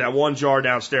 When I bring that one jar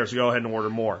downstairs, go ahead and order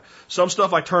more. Some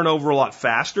stuff I turn over a lot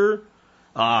faster.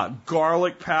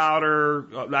 Garlic powder.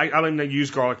 I don't even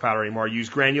use garlic powder anymore. I use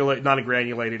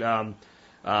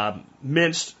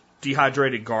minced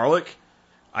dehydrated garlic.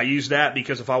 I use that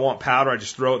because if I want powder, I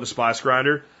just throw it in the spice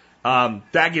grinder.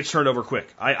 That gets turned over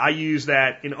quick. I use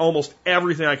that in almost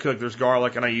everything I cook. There's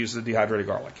garlic, and I use the dehydrated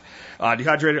garlic.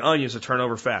 Dehydrated onions that turn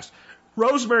over fast.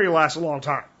 Rosemary lasts a long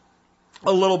time.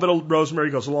 A little bit of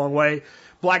rosemary goes a long way,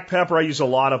 Black pepper I use a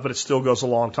lot of, but it still goes a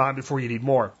long time before you need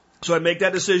more. So I make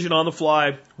that decision on the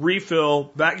fly,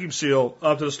 refill, vacuum seal,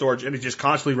 up to the storage, and it just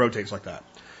constantly rotates like that.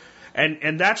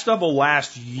 And that stuff will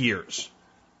last years.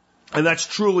 And that's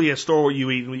truly a store what you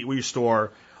eat, we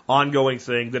store, ongoing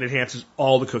thing that enhances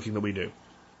all the cooking that we do.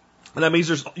 And that means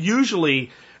there's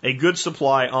usually a good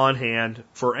supply on hand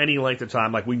for any length of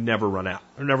time, like we never run out.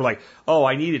 We're never like, oh,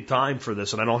 I needed time for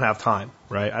this and I don't have time,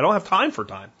 right? I don't have time for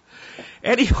time.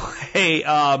 Anyway,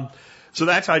 so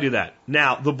that's how I do that.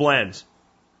 Now, the blends.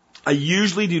 I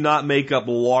usually do not make up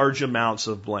large amounts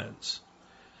of blends.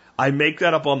 I make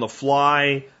that up on the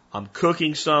fly. I'm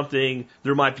cooking something.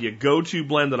 There might be a go-to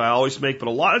blend that I always make, but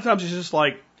a lot of times it's just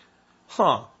like,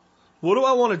 what do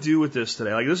I want to do with this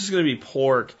today? Like, this is going to be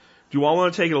pork. Do I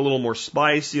want to take it a little more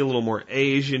spicy, a little more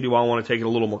Asian? Do I want to take it a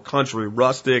little more country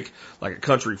rustic, like a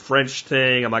country French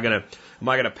thing? Am I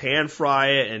gonna pan fry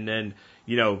it and then,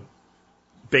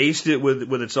 baste it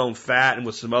with its own fat and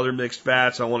with some other mixed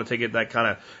fats? I want to take it that kind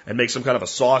of and make some kind of a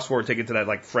sauce for it, take it to that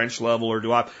like French level, or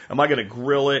am I going to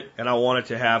grill it and I want it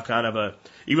to have kind of a,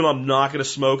 even though I'm not going to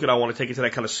smoke it, I want to take it to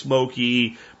that kind of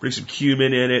smoky, bring some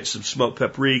cumin in it, some smoked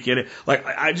paprika in it. Like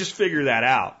I just figure that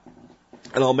out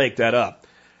and I'll make that up.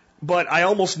 But I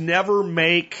almost never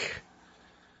make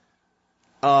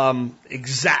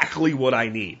exactly what I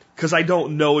need, because I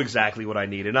don't know exactly what I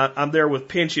need. And I'm there with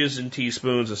pinches and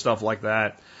teaspoons and stuff like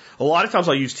that. A lot of times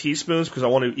I'll use teaspoons because I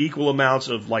want to equal amounts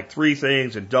of like 3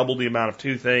 things and double the amount of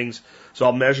 2 things. So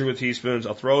I'll measure with teaspoons.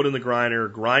 I'll throw it in the grinder,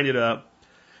 grind it up,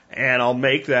 and I'll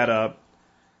make that up.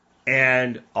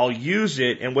 And I'll use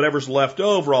it, and whatever's left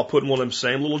over, I'll put in one of them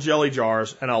same little jelly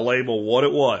jars, and I'll label what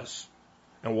it was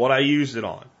and what I used it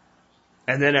on.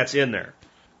 And then that's in there.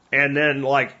 And then,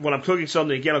 like, when I'm cooking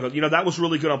something again, I'll go, that was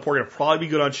really good on pork. It'll probably be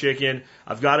good on chicken.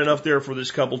 I've got enough there for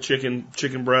this couple chicken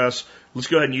breasts. Let's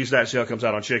go ahead and use that and see how it comes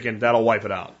out on chicken. That'll wipe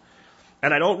it out.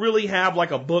 And I don't really have,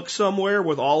 like, a book somewhere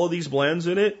with all of these blends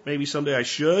in it. Maybe someday I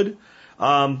should.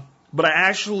 But I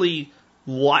actually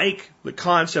like the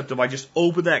concept of I just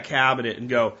open that cabinet and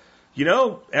go,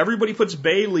 everybody puts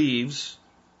bay leaves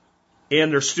in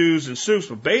their stews and soups,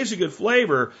 but bay's a good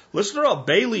flavor. Let's throw a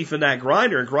bay leaf in that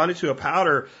grinder and grind it to a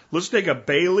powder. Let's take a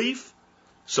bay leaf,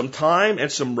 some thyme, and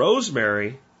some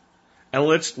rosemary, and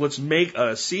let's make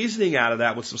a seasoning out of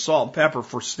that with some salt and pepper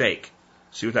for steak.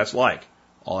 See what that's like.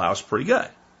 All that was pretty good.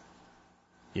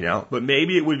 But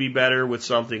maybe it would be better with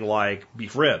something like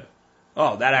beef rib.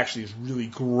 Oh, that actually is really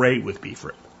great with beef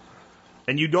rib.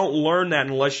 And you don't learn that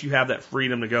unless you have that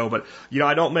freedom to go. But,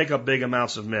 I don't make up big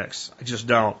amounts of mix. I just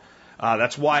don't.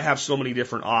 That's why I have so many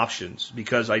different options,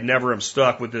 because I never am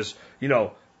stuck with this,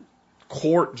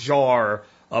 quart jar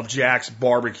of Jack's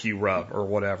barbecue rub or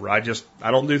whatever. I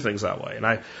don't do things that way. And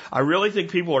I really think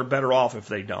people are better off if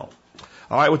they don't.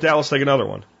 All right, with that, let's take another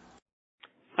one.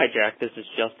 Hi, Jack. This is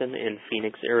Justin in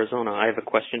Phoenix, Arizona. I have a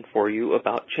question for you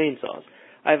about chainsaws.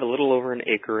 I have a little over an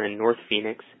acre in North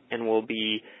Phoenix and will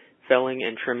be felling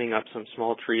and trimming up some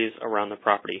small trees around the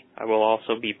property. I will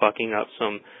also be bucking up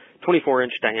some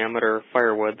 24-inch diameter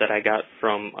firewood that I got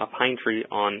from a pine tree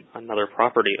on another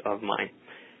property of mine.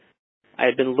 I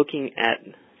had been looking at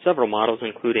several models,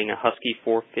 including a Husky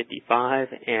 455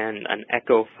 and an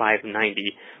Echo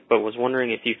 590, but was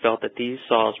wondering if you felt that these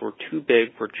saws were too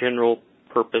big for general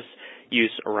purpose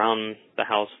use around the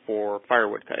house for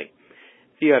firewood cutting.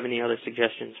 If you have any other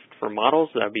suggestions for models,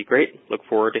 that would be great. Look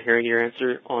forward to hearing your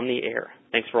answer on the air.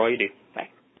 Thanks for all you do. Bye.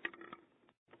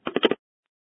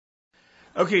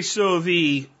 Okay, so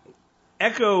the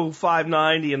Echo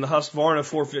 590 and the Husqvarna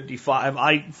 455,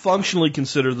 I functionally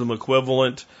consider them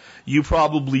equivalent. You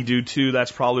probably do too.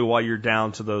 That's probably why you're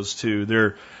down to those two.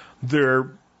 They're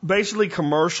basically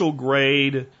commercial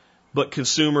grade, but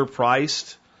consumer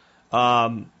priced.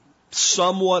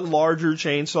 Somewhat larger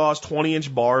chainsaws,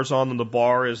 20-inch bars on them. The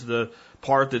bar is the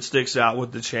part that sticks out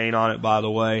with the chain on it, by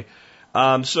the way.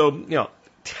 So,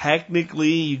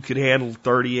 technically you could handle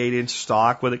 38-inch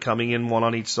stock with it coming in one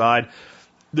on each side.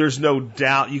 There's no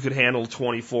doubt you could handle a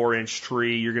 24-inch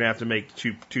tree. You're going to have to make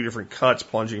two different cuts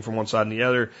plunging from one side and the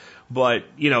other. But,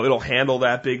 it'll handle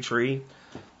that big tree.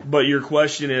 But your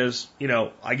question is,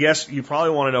 I guess you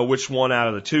probably want to know which one out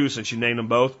of the two, since you named them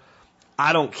both.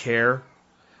 I don't care.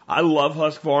 I love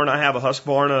Husqvarna. I have a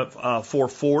Husqvarna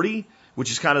 440,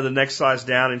 which is kind of the next size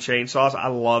down in chainsaws. I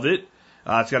love it.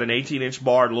 It's got an 18-inch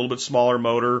bar, a little bit smaller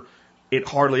motor. It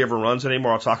hardly ever runs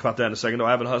anymore. I'll talk about that in a second.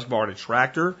 I have a Husqvarna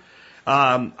tractor.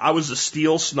 I was a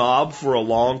steel snob for a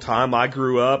long time. I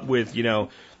grew up with,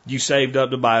 you saved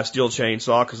up to buy a steel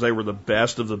chainsaw because they were the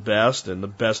best of the best and the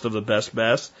best of the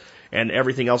best, and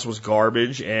everything else was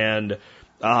garbage. And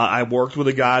I worked with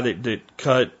a guy that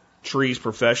cut trees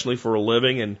professionally for a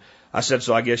living, and I said,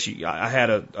 so I guess I had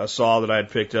a saw that I had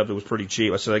picked up that was pretty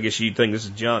cheap. I said, I guess you'd think this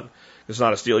is junk. It's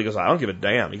not a steal. He goes, I don't give a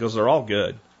damn. He goes, they're all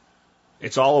good.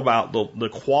 It's all about the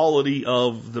quality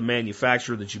of the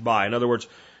manufacturer that you buy. In other words,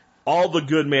 all the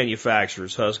good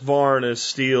manufacturers, Husqvarna,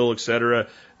 Steel, etc.,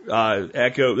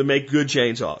 Echo, they make good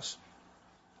chainsaws.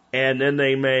 And then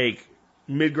they make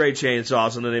mid-grade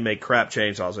chainsaws, and then they make crap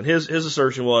chainsaws. And his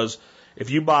assertion was, if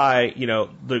you buy,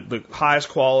 the highest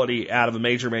quality out of a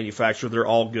major manufacturer, they're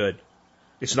all good.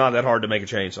 It's not that hard to make a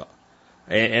chainsaw.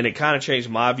 And it kind of changed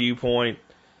my viewpoint.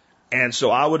 And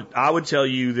so I would tell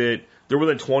you that they're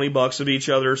within $20 of each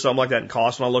other or something like that in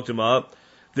cost when I looked them up,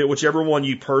 that whichever one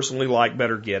you personally like,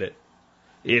 better get it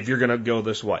if you're going to go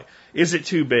this way. Is it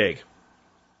too big?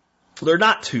 They're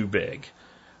not too big.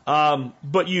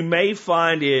 But you may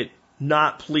find it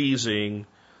not pleasing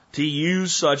to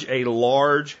use such a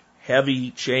large,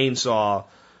 heavy chainsaw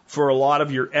for a lot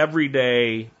of your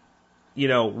everyday,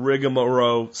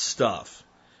 rigmarole stuff.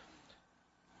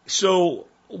 So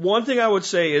one thing I would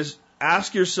say is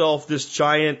ask yourself, this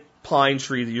giant pine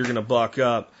tree that you're going to buck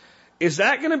up, is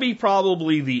that going to be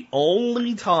probably the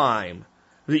only time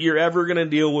that you're ever going to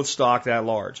deal with stock that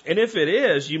large? And if it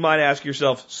is, you might ask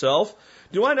yourself,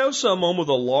 do I know someone with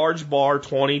a large bar,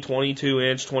 20, 22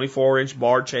 inch, 24 inch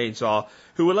bar chainsaw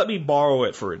who would let me borrow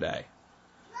it for a day?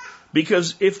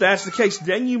 Because if that's the case,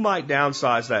 then you might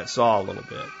downsize that saw a little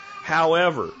bit.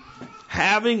 However,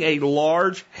 having a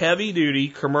large, heavy duty,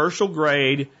 commercial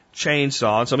grade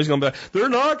chainsaw, and somebody's going to be like, they're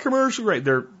not commercial grade.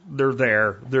 They're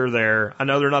there. I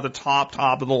know they're not the top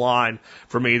of the line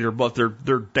from either, but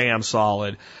they're damn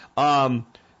solid.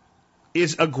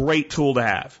 Is a great tool to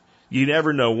have. You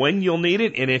never know when you'll need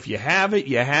it, and if you have it,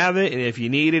 you have it, and if you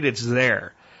need it, it's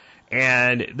there.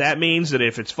 And that means that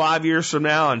if it's 5 years from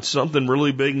now and something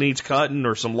really big needs cutting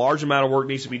or some large amount of work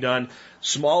needs to be done,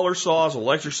 smaller saws,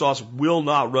 electric saws will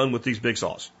not run with these big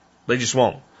saws. They just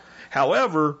won't.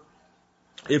 However,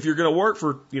 if you're going to work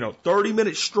for, 30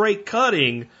 minutes straight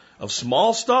cutting of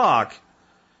small stock,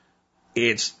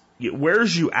 it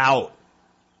wears you out.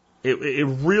 It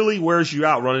really wears you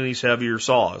out running these heavier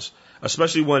saws,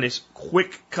 especially when it's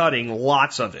quick cutting,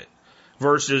 lots of it,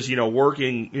 versus,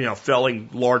 working, felling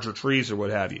larger trees or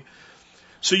what have you.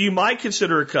 So you might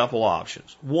consider a couple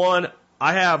options. One,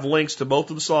 I have links to both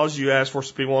of the saws you asked for,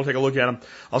 so people want to take a look at them.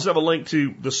 I also have a link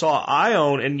to the saw I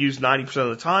own and use 90% of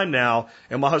the time now,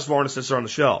 and my Husqvarna sits there on the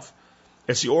shelf.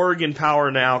 It's the Oregon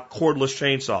Power Now cordless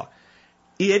chainsaw.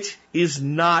 It is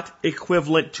not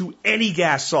equivalent to any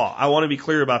gas saw. I want to be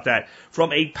clear about that.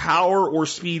 From a power or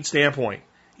speed standpoint,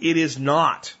 it is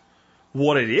not.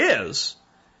 What it is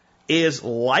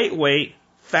lightweight,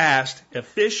 fast,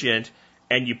 efficient,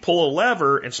 and you pull a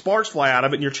lever and sparks fly out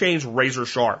of it and your chain's razor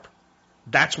sharp.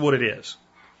 That's what it is.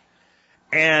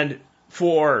 And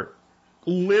for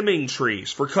limbing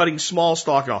trees, for cutting small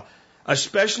stock and all,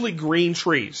 especially green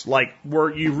trees, like where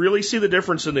you really see the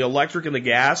difference in the electric and the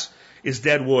gas, is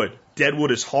dead wood. Dead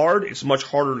wood is hard. It's much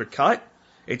harder to cut.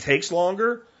 It takes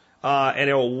longer, and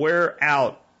it will wear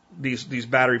out these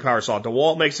battery power saws.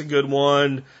 DeWalt makes a good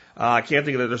one. I can't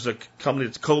think of it. There's a company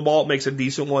that's Cobalt makes a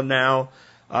decent one now.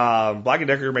 Black &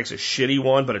 Decker makes a shitty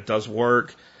one, but it does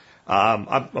work.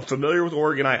 I'm familiar with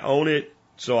Oregon. I own it,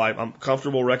 so I'm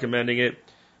comfortable recommending it.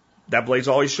 That blade's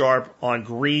always sharp. On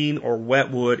green or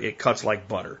wet wood, it cuts like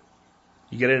butter.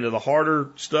 You get into the harder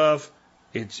stuff,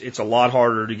 it's a lot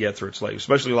harder to get through its legs,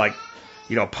 especially like,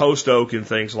 post oak and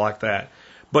things like that.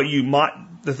 But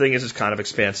the thing is, it's kind of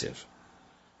expensive.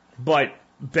 But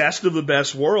best of the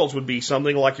best worlds would be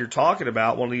something like you're talking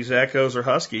about, one of these Echoes or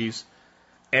Huskies,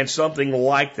 and something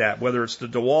like that, whether it's the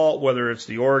DeWalt, whether it's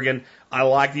the Oregon. I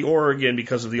like the Oregon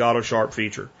because of the auto sharp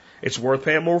feature. It's worth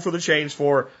paying more for the chains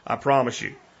for, I promise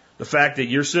you. The fact that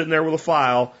you're sitting there with a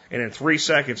file and in 3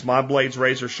 seconds my blade's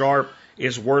razor sharp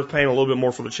is worth paying a little bit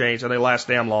more for the chains, and they last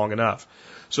damn long enough.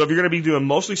 So if you're going to be doing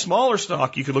mostly smaller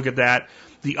stock, you could look at that.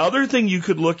 The other thing you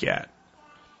could look at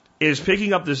is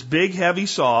picking up this big heavy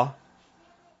saw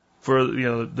for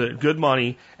the good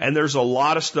money, and there's a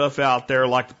lot of stuff out there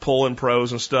like the Pull-In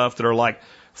Pros and stuff that are like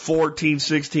 14,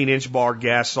 16 inch bar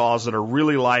gas saws that are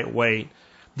really lightweight.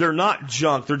 They're not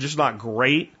junk, they're just not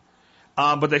great,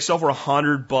 but they sell for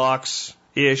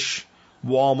 $100-ish,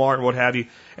 Walmart and what have you.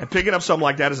 And picking up something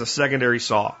like that as a secondary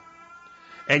saw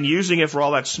and using it for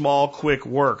all that small, quick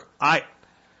work, I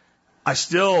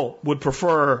still would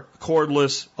prefer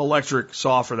cordless electric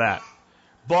saw for that,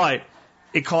 but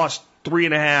it costs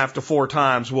 3.5 to 4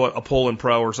 times what a Pull-In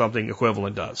Pro or something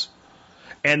equivalent does.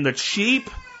 And the cheap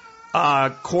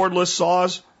cordless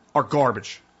saws are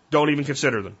garbage. Don't even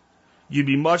consider them. you'd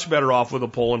be much better off with a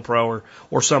Pull-In Pro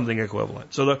or something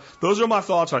equivalent. So those are my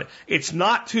thoughts on it. It's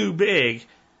not too big.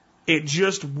 It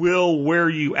just will wear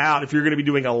you out if you're going to be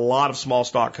doing a lot of small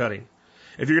stock cutting.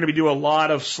 If you're going to be doing a lot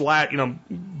of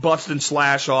bust and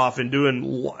slash off and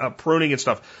doing pruning and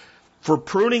stuff. For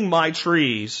pruning my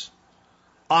trees,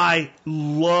 I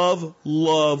love,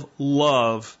 love,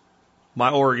 love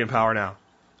my Oregon Power Now.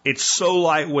 It's so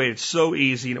lightweight, it's so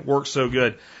easy, and it works so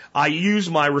good. I use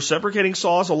my reciprocating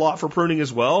saws a lot for pruning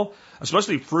as well,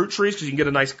 especially fruit trees because you can get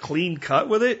a nice clean cut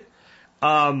with it.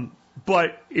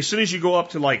 But as soon as you go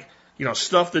up to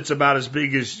stuff that's about as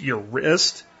big as your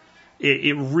wrist,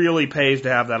 it really pays to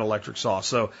have that electric saw.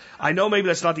 So I know maybe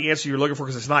that's not the answer you're looking for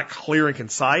because it's not clear and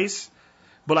concise,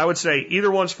 but I would say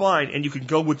either one's fine and you can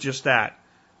go with just that.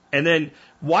 And then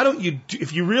why don't you,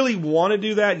 if you really want to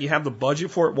do that and you have the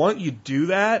budget for it, why don't you do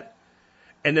that?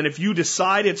 And then if you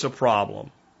decide it's a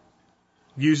problem,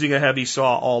 using a heavy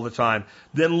saw all the time,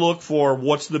 then look for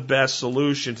what's the best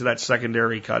solution to that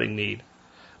secondary cutting need.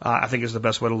 I think is the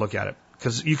best way to look at it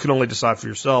because you can only decide for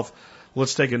yourself.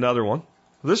 Let's take another one.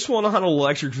 This one on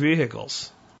electric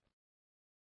vehicles.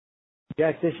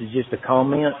 Jack, this is just a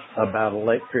comment about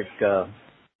electric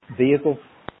vehicles.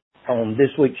 On this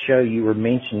week's show, you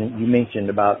mentioned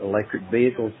about electric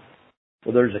vehicles.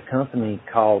 Well, there's a company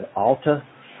called Alta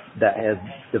that has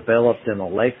developed an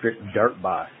electric dirt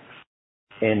bike,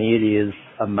 and it is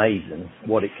amazing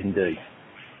what it can do.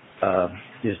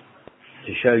 Just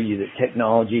to show you the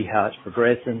technology, how it's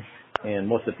progressing, and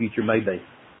what the future may be.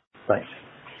 Thanks.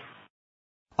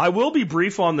 I will be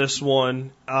brief on this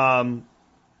one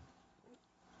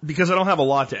because I don't have a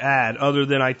lot to add other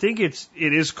than I think it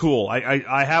is cool.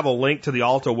 I have a link to the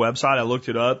Alta website. I looked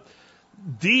it up.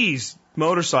 These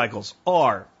motorcycles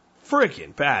are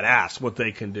freaking badass what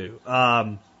they can do.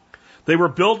 They were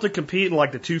built to compete in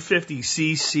like the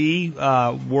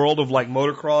 250cc world of like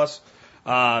motocross,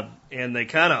 and they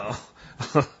kind of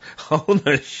own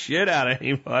the shit out of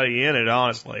anybody in it,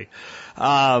 honestly.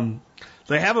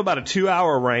 They have about a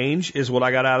 2-hour range is what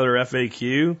I got out of their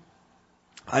FAQ.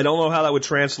 I don't know how that would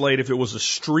translate if it was a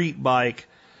street bike.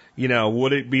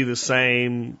 Would it be the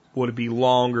same? Would it be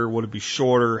longer? Would it be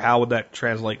shorter? How would that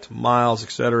translate to miles,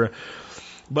 et cetera?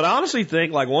 But I honestly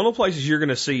think like one of the places you're going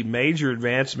to see major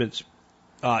advancements,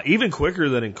 even quicker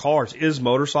than in cars, is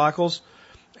motorcycles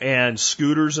and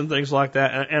scooters and things like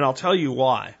that. And I'll tell you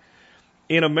why.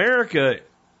 In America,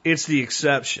 it's the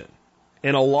exception.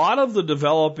 In a lot of the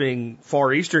developing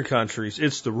Far Eastern countries,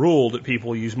 it's the rule that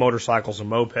people use motorcycles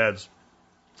and mopeds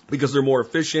because they're more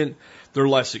efficient, they're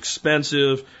less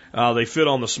expensive, they fit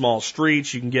on the small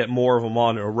streets, you can get more of them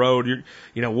on a road.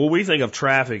 What we think of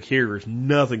traffic here is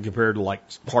nothing compared to like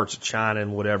parts of China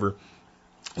and whatever.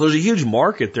 There's a huge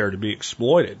market there to be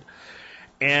exploited.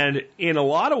 And in a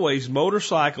lot of ways,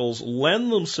 motorcycles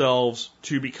lend themselves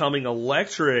to becoming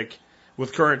electric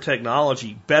with current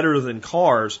technology better than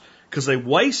cars because they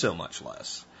weigh so much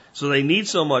less. So they need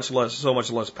so much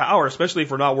less power, especially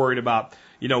if we're not worried about,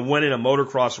 winning a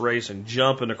motocross race and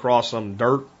jumping across some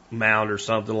dirt mound or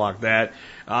something like that.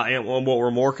 And what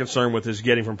we're more concerned with is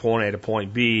getting from point A to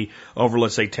point B over,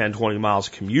 let's say, 10, 20 miles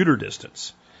commuter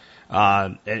distance.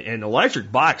 And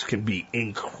electric bikes can be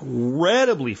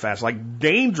incredibly fast, like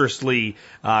dangerously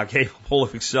capable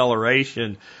of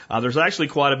acceleration. There's actually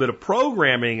quite a bit of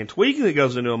programming and tweaking that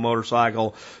goes into a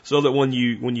motorcycle so that when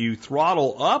you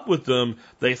throttle up with them,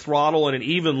 they throttle in an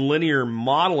even linear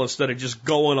model instead of just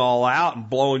going all out and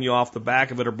blowing you off the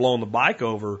back of it or blowing the bike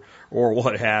over or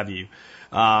what have you.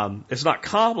 It's not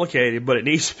complicated, but it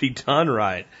needs to be done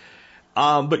right.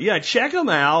 But yeah, check them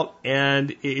out,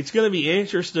 and it's going to be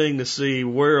interesting to see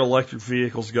where electric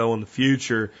vehicles go in the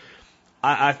future.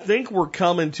 I think we're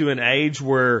coming to an age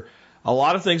where a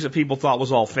lot of things that people thought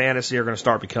was all fantasy are going to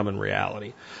start becoming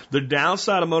reality. The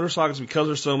downside of motorcycles, because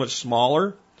they're so much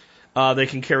smaller, they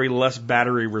can carry less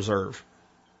battery reserve.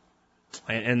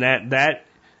 And that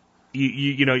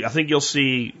I think you'll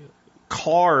see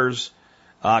cars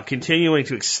continuing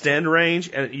to extend range,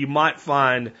 and you might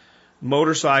find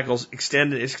motorcycles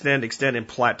extend and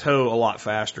plateau a lot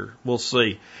faster. We'll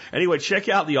see. Anyway, check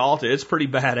out the Alta. It's pretty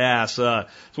badass.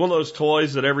 It's one of those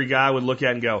toys that every guy would look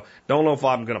at and go, don't know if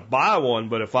I'm going to buy one,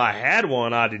 but if I had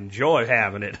one, I'd enjoy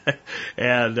having it.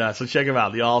 And so check them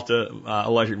out, the Alta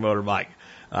electric motorbike.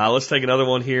 Let's take another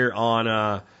one here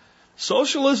on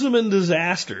socialism and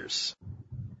disasters.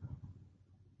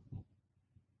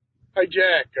 Hey,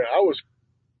 Jack, I was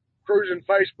cruising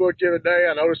Facebook the other day.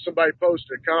 I noticed somebody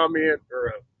posted a comment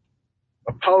or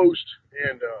a post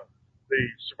in the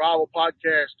Survival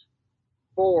Podcast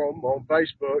forum on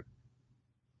Facebook,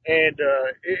 and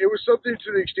it was something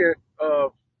to the extent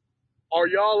of are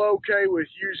y'all okay with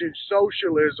using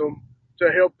socialism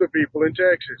to help the people in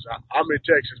Texas? I'm in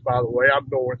Texas, by the way. I'm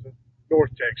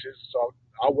North Texas, so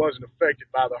I wasn't affected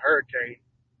by the hurricane.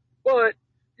 But,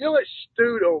 you know, it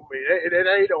stewed on me. It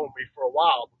ate on me for a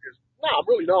while because, no, I'm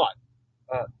really not.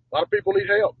 A lot of people need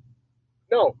help.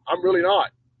 No, I'm really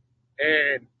not.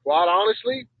 And quite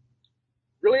honestly,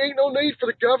 really ain't no need for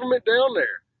the government down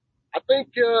there. I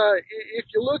think if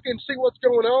you look and see what's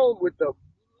going on with the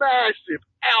massive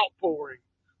outpouring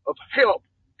of help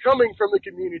coming from the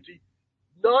community,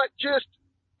 not just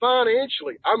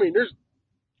financially. I mean,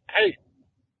 hey,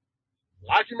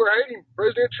 like him or hate him,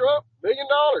 President Trump, $1 million,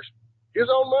 his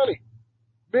own money,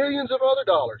 millions of other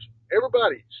dollars.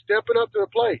 Everybody stepping up to the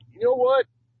plate. You know what?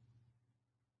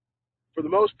 For the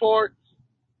most part,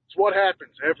 it's what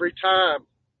happens every time.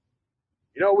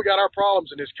 You know, we got our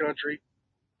problems in this country,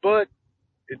 but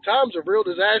in times of real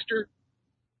disaster,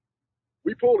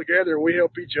 we pull together and we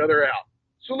help each other out.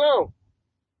 So no,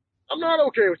 I'm not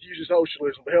okay with using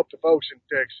socialism to help the folks in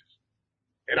Texas.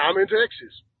 And I'm in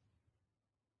Texas.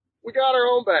 We got our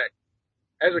own back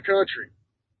as a country.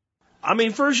 I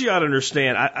mean, first you got to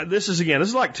understand, this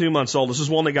is like 2 months old. This is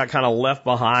one that got kind of left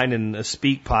behind in a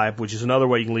speak pipe, which is another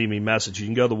way you can leave me a message. You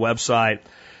can go to the website,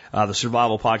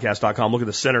 thesurvivalpodcast.com, look at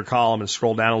the center column and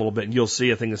scroll down a little bit, and you'll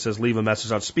see a thing that says leave a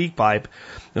message on SpeakPipe.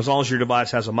 As long as your device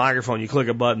has a microphone, you click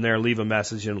a button there, leave a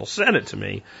message, and it'll send it to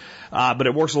me. But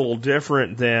it works a little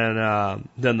different than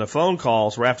the phone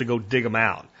calls where I have to go dig them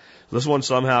out. This one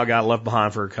somehow got left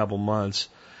behind for a couple months.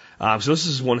 So this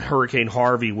is when Hurricane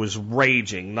Harvey was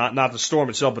raging, not the storm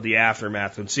itself, but the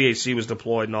aftermath, when CAC was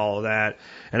deployed and all of that,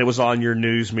 and it was on your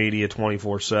news media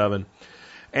 24/7.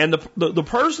 And the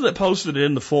person that posted it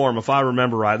in the forum, if I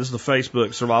remember right, this is the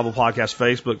Facebook Survival Podcast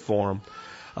Facebook forum,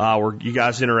 where you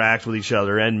guys interact with each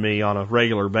other and me on a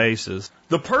regular basis.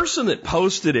 The person that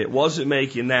posted it wasn't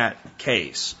making that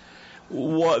case.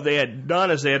 What they had done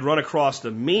is they had run across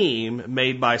the meme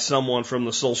made by someone from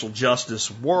the social justice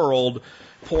world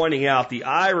pointing out the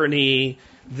irony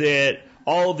that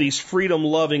all of these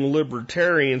freedom-loving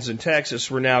libertarians in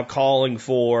Texas were now calling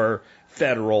for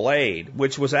federal aid,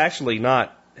 which was actually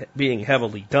not being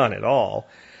heavily done at all.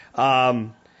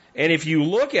 And if you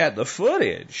look at the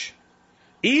footage,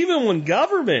 even when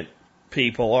government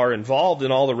people are involved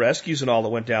in all the rescues and all that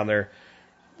went down there,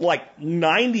 like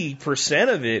 90%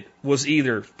 of it was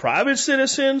either private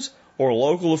citizens or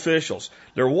local officials.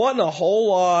 There wasn't a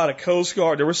whole lot of Coast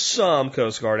Guard. There was some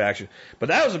Coast Guard action, but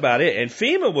that was about it. And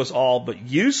FEMA was all but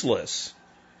useless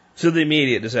to the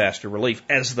immediate disaster relief,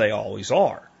 as they always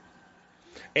are.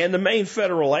 And the main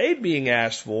federal aid being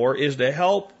asked for is to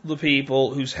help the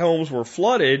people whose homes were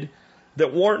flooded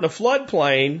that weren't in a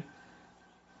floodplain,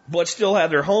 but still had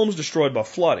their homes destroyed by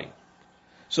flooding.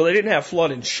 So they didn't have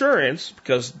flood insurance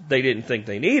because they didn't think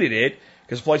they needed it,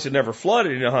 because the place had never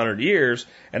flooded in 100 years,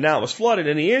 and now it was flooded,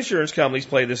 and the insurance companies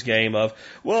play this game of,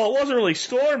 well, it wasn't really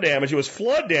storm damage, it was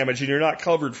flood damage, and you're not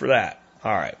covered for that.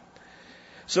 All right.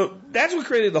 So that's what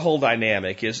created the whole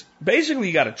dynamic, is basically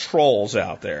you got a trolls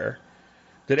out there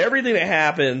that everything that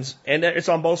happens, and it's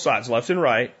on both sides, left and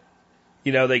right,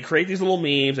 you know, they create these little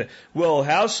memes, and, well,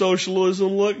 how's socialism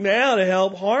look now to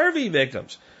help Harvey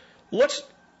victims? Let's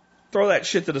throw that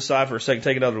shit to the side for a second,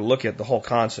 take another look at the whole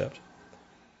concept.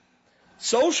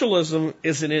 Socialism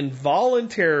is an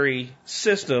involuntary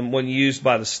system when used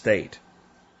by the state.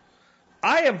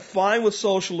 I am fine with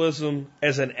socialism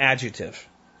as an adjective.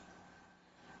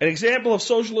 An example of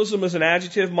socialism as an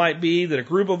adjective might be that a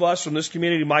group of us from this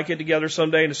community might get together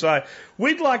someday and decide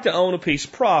we'd like to own a piece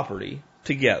of property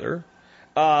together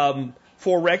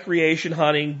for recreation,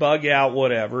 hunting, bug out,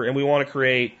 whatever, and we want to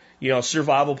create,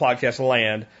 survival podcast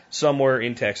land somewhere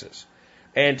in Texas.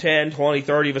 And 10, 20,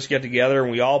 30 of us get together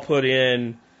and we all put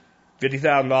in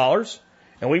 $50,000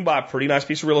 and we can buy a pretty nice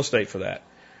piece of real estate for that.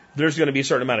 There's going to be a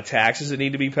certain amount of taxes that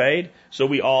need to be paid, so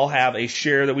we all have a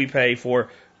share that we pay for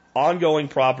ongoing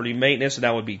property maintenance, and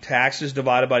that would be taxes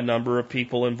divided by number of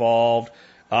people involved,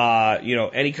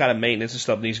 any kind of maintenance and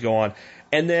stuff needs to go on.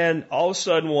 And then all of a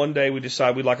sudden one day we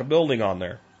decide we'd like a building on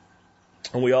there.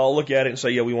 And we all look at it and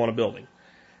say, yeah, we want a building.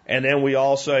 And then we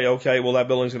all say, okay, well, that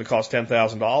building's going to cost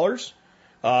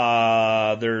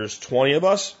 $10,000. There's 20 of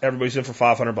us, everybody's in for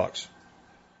 $500.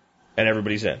 And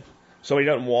everybody's in. Somebody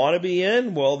doesn't want to be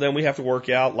in, well, then we have to work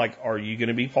out, are you going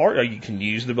to be part, or you can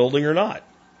use the building or not?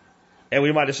 And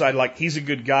we might decide, he's a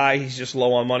good guy, he's just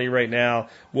low on money right now,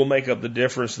 we'll make up the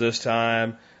difference this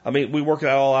time. I mean, we work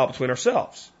that all out between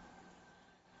ourselves.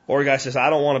 Or a guy says, I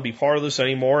don't want to be part of this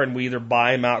anymore, and we either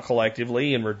buy him out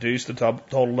collectively and reduce the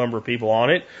total number of people on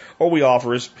it, or we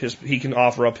offer he can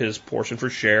offer up his portion for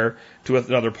share to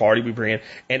another party we bring in.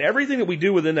 And everything that we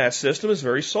do within that system is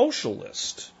very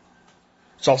socialist.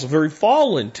 It's also very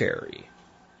voluntary.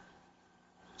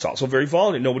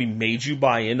 Nobody made you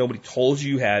buy in. Nobody told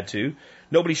you had to.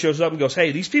 Nobody shows up and goes,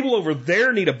 hey, these people over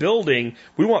there need a building.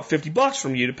 We want $50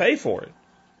 from you to pay for it.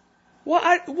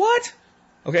 What?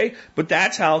 Okay, but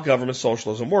that's how government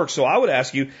socialism works. So I would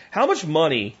ask you, how much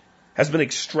money has been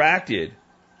extracted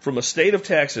from the state of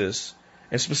Texas,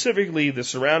 and specifically the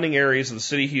surrounding areas of the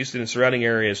city of Houston and surrounding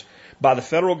areas, by the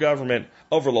federal government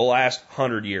over the last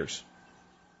 100 years?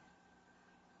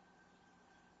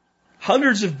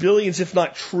 Hundreds of billions, if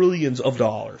not trillions of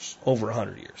dollars over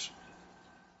 100 years.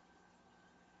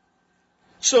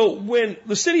 So when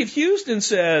the city of Houston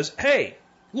says, hey,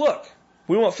 look,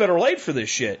 we want federal aid for this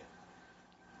shit,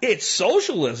 it's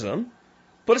socialism,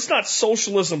 but it's not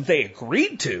socialism they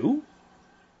agreed to.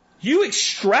 You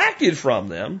extracted from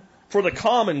them for the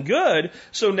common good,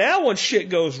 so now when shit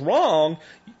goes wrong,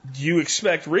 you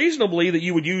expect reasonably that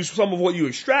you would use some of what you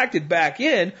extracted back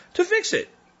in to fix it.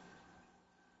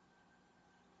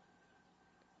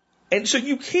 And so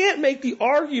you can't make the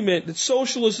argument that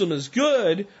socialism is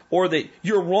good or that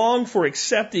you're wrong for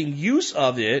accepting use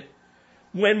of it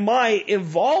when my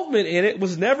involvement in it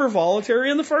was never voluntary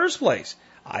in the first place.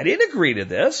 I didn't agree to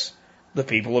this. The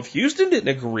people of Houston didn't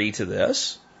agree to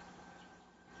this.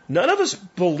 None of us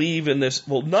believe in this.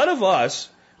 Well, none of us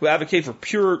who advocate for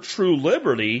pure, true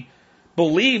liberty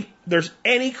believe there's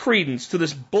any credence to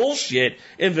this bullshit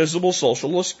invisible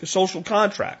social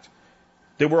contract.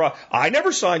 I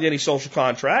never signed any social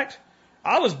contract.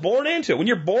 I was born into it. When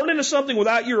you're born into something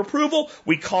without your approval,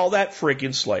 we call that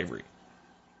freaking slavery.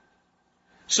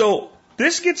 So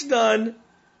this gets done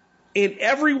in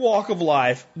every walk of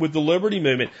life with the liberty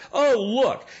movement. Oh,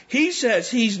 look, he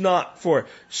says he's not for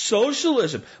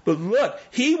socialism, but look,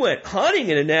 he went hunting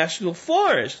in a national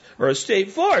forest or a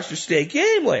state forest or state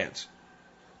game lands.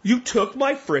 You took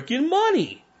my freaking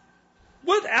money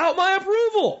without my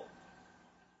approval.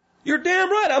 You're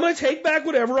damn right. I'm going to take back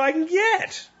whatever I can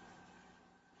get.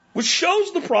 Which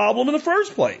shows the problem in the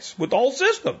first place with the whole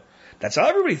system. That's how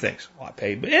everybody thinks. Well, I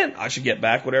paid in. I should get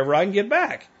back whatever I can get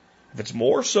back. If it's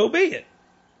more, so be it.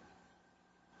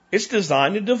 It's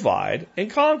designed to divide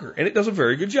and conquer, and it does a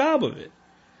very good job of it.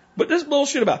 But this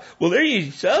bullshit about, well, they're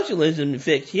using socialism to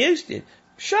fix Houston.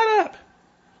 Shut up.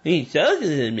 They're using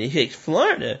socialism to fix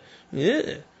Florida.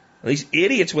 Yeah. These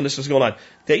idiots, when this was going on,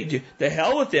 the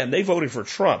hell with them. They voted for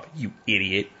Trump, you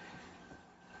idiot.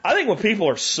 I think when people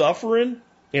are suffering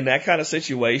in that kind of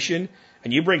situation,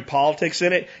 and you bring politics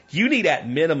in it, you need at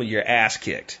minimum your ass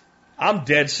kicked. I'm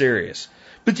dead serious.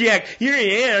 But Jack, you're an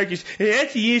anarchist, and you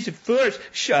have to use it first.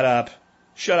 Shut up.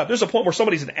 Shut up. There's a point where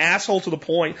somebody's an asshole to the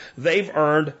point they've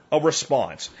earned a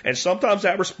response. And sometimes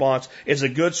that response is a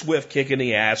good swift kick in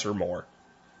the ass or more.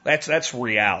 That's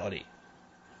reality.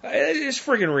 It's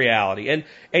friggin' reality.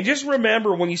 And just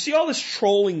remember, when you see all this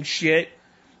trolling shit,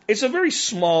 it's a very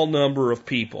small number of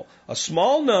people, a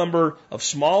small number of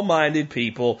small-minded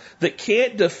people that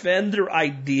can't defend their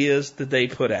ideas that they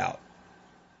put out.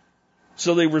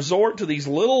 So they resort to these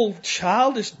little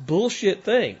childish bullshit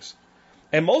things.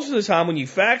 And most of the time when you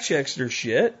fact check their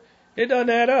shit, it doesn't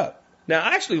add up. Now,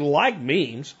 I actually like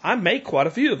memes. I make quite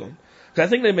a few of them because I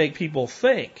think they make people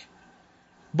think.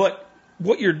 But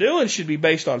what you're doing should be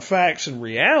based on facts and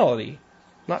reality,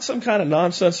 not some kind of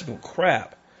nonsensical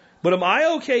crap. But am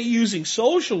I okay using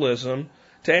socialism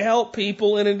to help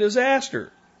people in a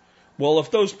disaster? Well,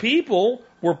 if those people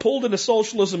were pulled into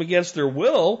socialism against their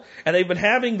will, and they've been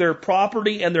having their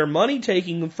property and their money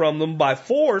taken from them by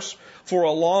force for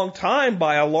a long time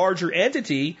by a larger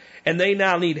entity, and they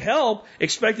now need help,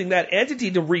 expecting that entity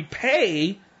to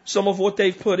repay some of what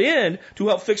they've put in to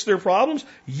help fix their problems,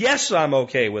 yes, I'm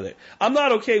okay with it. I'm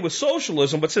not okay with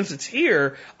socialism, but since it's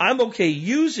here, I'm okay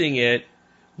using it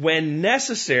when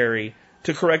necessary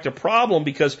to correct a problem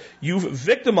because you've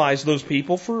victimized those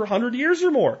people for 100 years or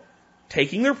more,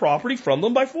 taking their property from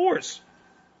them by force.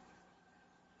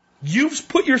 You've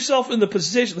put yourself in the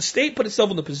position, the state put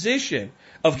itself in the position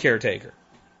of caretaker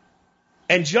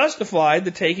and justified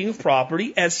the taking of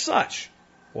property as such.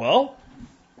 Well,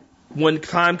 when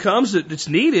time comes that it's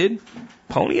needed,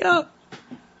 pony up.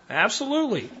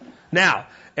 Absolutely. Now,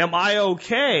 am I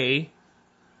okay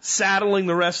saddling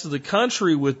the rest of the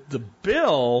country with the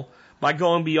bill by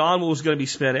going beyond what was going to be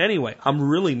spent anyway? I'm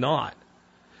really not.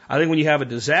 I think when you have a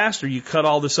disaster, you cut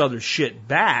all this other shit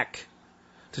back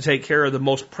to take care of the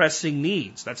most pressing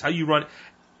needs. That's how you run.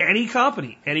 any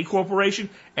company, any corporation,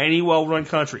 any well-run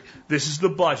country. This is the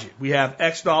budget. We have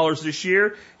X dollars this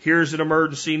year. Here's an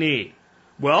emergency need.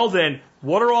 Well, then,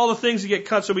 what are all the things that get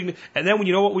cut so we can, and then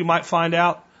you know what we might find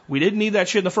out? We didn't need that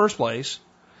shit in the first place.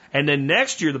 And then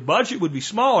next year, the budget would be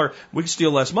smaller. We could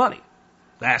steal less money.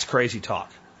 That's crazy talk.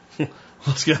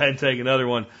 Let's go ahead and take another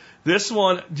one. This is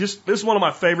one of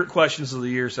my favorite questions of the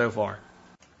year so far.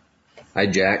 Hi,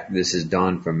 Jack. This is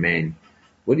Don from Maine.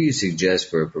 What do you suggest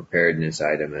for a preparedness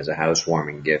item as a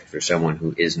housewarming gift for someone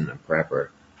who isn't a prepper?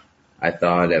 I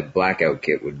thought a blackout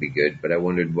kit would be good, but I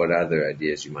wondered what other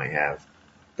ideas you might have.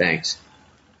 Thanks.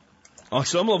 On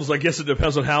some levels, I guess it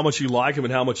depends on how much you like them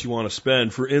and how much you want to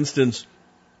spend. For instance,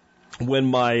 when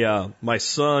my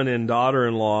son and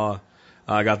daughter-in-law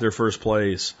got their first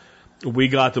place, we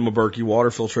got them a Berkey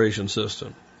water filtration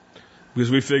system. Because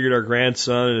we figured our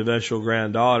grandson and eventual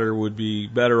granddaughter would be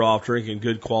better off drinking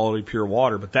good quality pure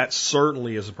water. But that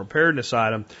certainly is a preparedness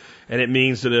item, and it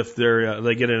means that if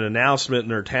they get an announcement in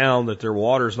their town that their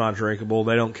water is not drinkable,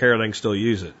 they don't care, they can still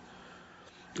use it.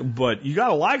 But you got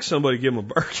to like somebody to give them a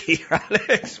Berkey, right?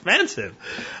 They're expensive.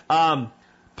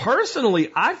 Personally,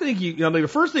 I think the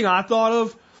first thing I thought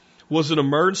of was an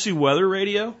emergency weather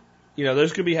radio.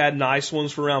 Those could be had nice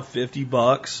ones for around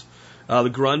 $50. The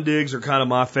Grundigs are kind of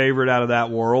my favorite out of that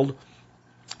world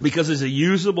because it's a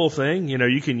usable thing.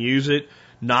 You can use it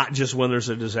not just when there's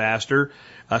a disaster,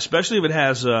 especially if it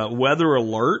has a weather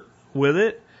alert with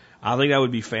it. I think that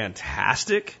would be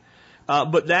fantastic.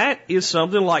 But that is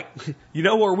something like,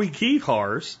 where we keep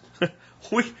ours.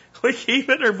 we keep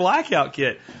it in our blackout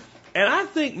kit. And I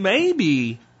think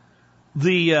maybe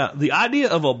the idea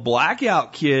of a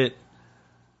blackout kit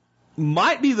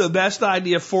might be the best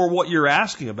idea for what you're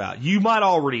asking about. You might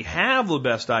already have the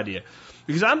best idea.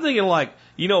 Because I'm thinking like,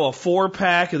 a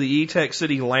 4-pack of the E-Tech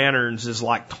City lanterns is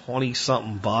like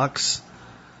 20-something bucks.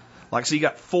 Like, so you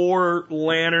got 4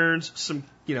 lanterns, some,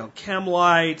 chem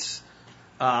lights,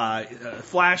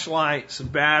 flashlights, some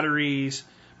batteries.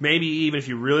 Maybe even if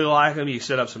you really like them, you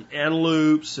set up some end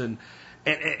loops and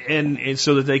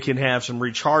so that they can have some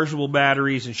rechargeable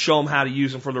batteries and show them how to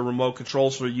use them for the remote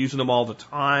control so they're using them all the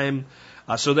time.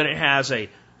 So then it has a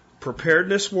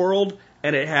preparedness world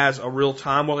and it has a real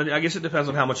time world. And I guess it depends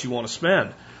on how much you want to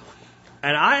spend.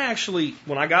 And I actually,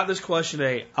 when I got this question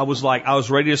today, I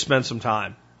was ready to spend some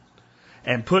time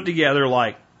and put together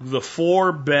like the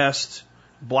 4 best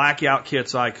blackout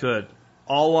kits I could,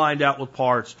 all lined out with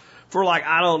parts for like,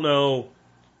 I don't know,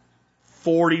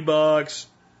 $40, $100,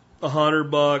 $150,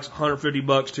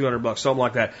 $200, something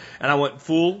like that. And I went,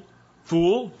 fool,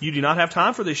 you do not have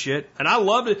time for this shit. And I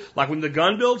loved it. Like when the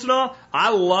gun builds and all,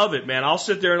 I love it, man. I'll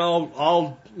sit there and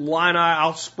I'll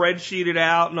spreadsheet it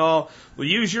out and I'll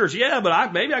use yours. Yeah,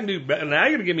 but maybe I can do better. Now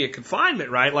you're going to give me a confinement,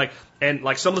 right? Like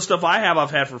some of the stuff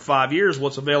I've had for 5 years,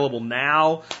 what's available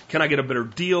now? Can I get a better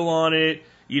deal on it?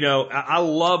 I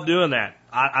love doing that.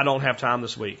 I don't have time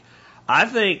this week. I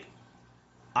think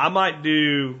I might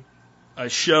do a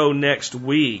show next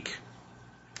week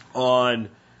on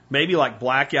maybe like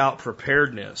blackout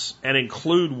preparedness and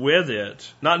include with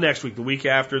it, not next week, the week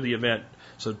after the event,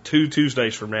 so 2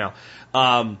 Tuesdays from now,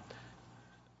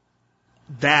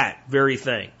 that very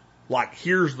thing. Like,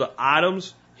 here's the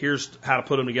items, here's how to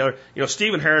put them together.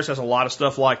 Stephen Harris has a lot of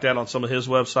stuff like that on some of his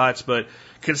websites, but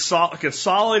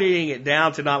consolidating it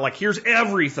down to not like, here's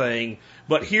everything,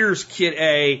 but here's kit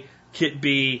A, kit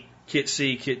B, kit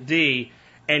C, kit D,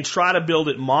 and try to build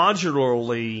it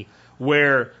modularly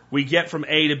where we get from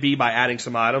A to B by adding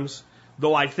some items,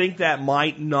 though I think that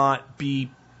might not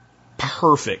be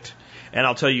perfect. And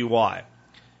I'll tell you why.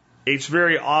 It's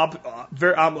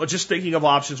I'm just thinking of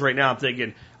options right now. I'm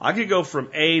thinking I could go from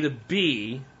A to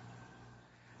B,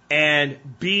 and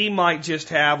B might just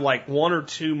have like 1 or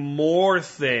 2 more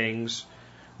things,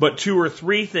 but 2 or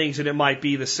 3 things, and it might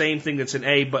be the same thing that's in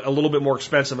A, but a little bit more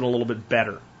expensive and a little bit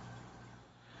better.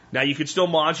 Now, you could still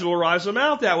modularize them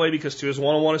out that way because 2 is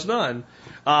 1 and 1 is none.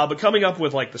 But coming up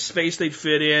with like the space they'd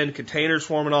fit in, containers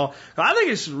for them and all, I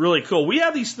think it's really cool. We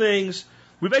have these things.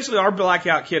 Our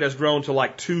blackout kit has grown to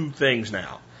like 2 things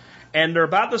now. And they're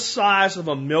about the size of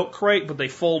a milk crate, but they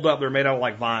fold up. They're made out of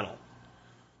like vinyl.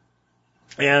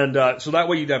 And so that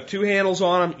way you'd have 2 handles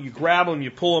on them. You grab them,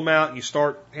 you pull them out, and you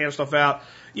start handing stuff out.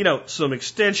 Some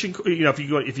extension. If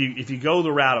you go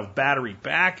the route of battery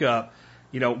backup,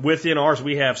 within ours,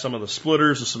 we have some of the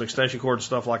splitters and some extension cord and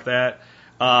stuff like that.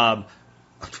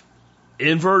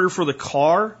 Inverter for the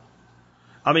car.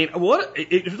 I mean,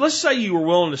 let's say you were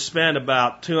willing to spend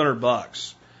about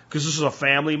 $200 because this is a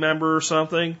family member or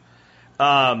something.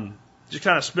 Just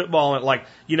kind of spitballing it, like,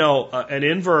 an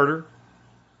inverter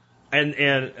and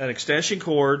an extension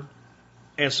cord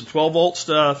and some 12-volt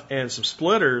stuff and some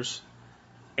splitters.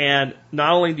 And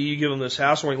not only do you give them this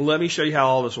housewarming, let me show you how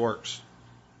all this works.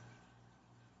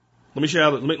 Let me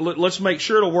show you how. Let's make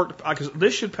sure it'll work, because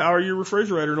this should power your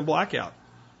refrigerator in a blackout.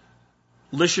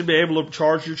 This should be able to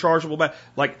charge your chargeable battery.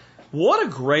 Like, what a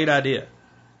great idea.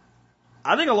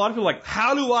 I think a lot of people are like,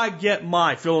 how do I get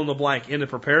my fill in the blank into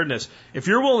preparedness? If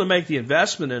you're willing to make the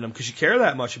investment in them because you care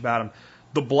that much about them,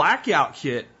 the blackout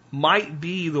kit might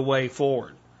be the way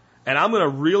forward. And I'm going to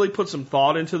really put some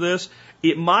thought into this.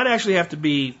 It might actually have to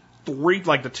be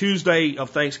like the Tuesday of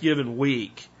Thanksgiving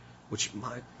week,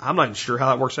 I'm not even sure how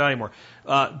that works out anymore,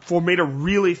 for me to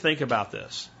really think about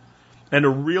this. And to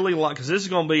really because this is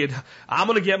going to be, I'm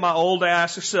going to get my old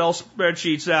ass Excel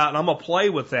spreadsheets out and I'm going to play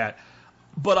with that.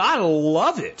 But I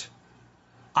love it.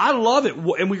 I love it.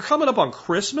 And we're coming up on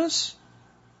Christmas.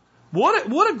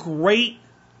 What a great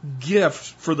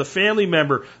gift for the family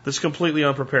member that's completely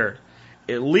unprepared.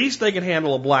 At least they can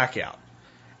handle a blackout.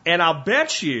 And I'll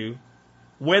bet you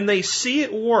when they see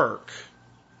it work,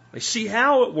 they see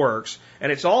how it works,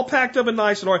 and it's all packed up and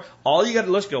nice and all you got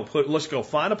to, let's go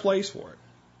find a place for it.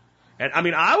 And I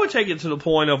mean, I would take it to the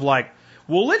point of like,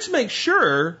 well, let's make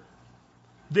sure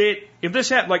that if this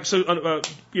happened,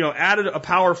 like, added a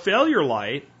power failure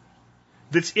light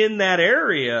that's in that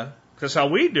area, that's how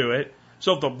we do it.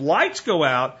 So if the lights go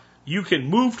out, you can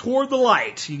move toward the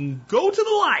light. You can go to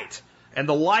the light, and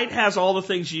the light has all the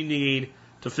things you need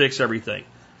to fix everything.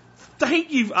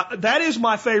 Thank you. That is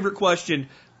my favorite question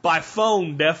by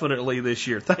phone, definitely this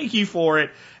year. Thank you for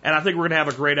it. And I think we're going to have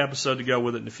a great episode to go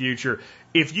with it in the future.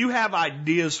 If you have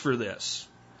ideas for this,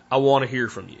 I want to hear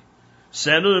from you.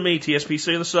 Send them to me,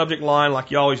 TSPC, the subject line,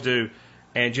 like you always do,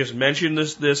 and just mention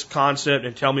this concept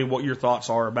and tell me what your thoughts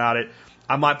are about it.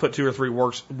 I might put 2 or 3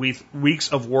 weeks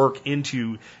of work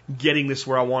into getting this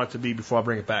where I want it to be before I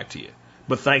bring it back to you.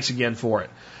 But thanks again for it.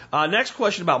 Next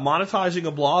question about monetizing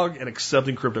a blog and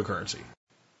accepting cryptocurrency.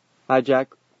 Hi, Jack.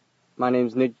 My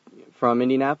name's Nick from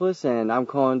Indianapolis, and I'm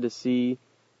calling to see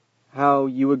how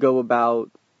you would go about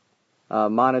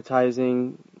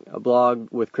monetizing a blog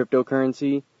with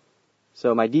cryptocurrency.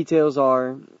 So my details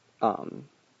are,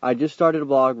 I just started a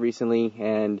blog recently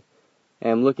and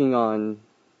am looking on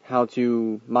how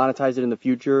to monetize it in the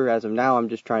future. As of now, I'm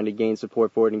just trying to gain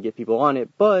support for it and get people on it,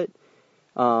 but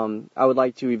I would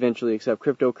like to eventually accept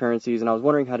cryptocurrencies, and I was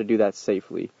wondering how to do that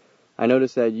safely. I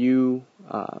noticed that you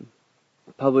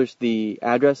published the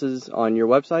addresses on your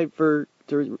website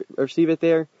to receive it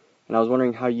there, and I was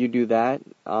wondering how you do that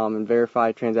and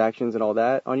verify transactions and all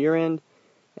that on your end,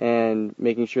 and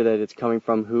making sure that it's coming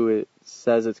from who it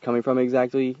says it's coming from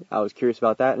exactly. I was curious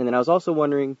about that. And then I was also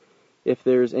wondering if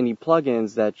there's any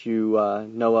plugins that you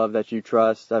know of that you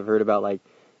trust. I've heard about like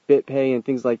BitPay and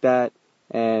things like that,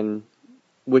 and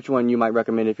which one you might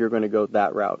recommend if you're going to go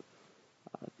that route.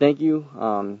 Thank you.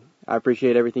 I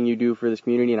appreciate everything you do for this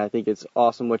community, and I think it's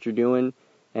awesome what you're doing,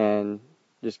 and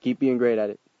just keep being great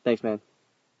at it. Thanks, man.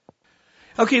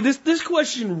 Okay, this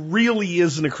question really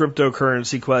isn't a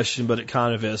cryptocurrency question, but it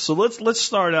kind of is. So let's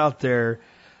start out there.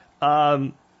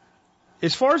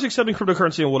 As far as accepting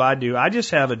cryptocurrency and what I do, I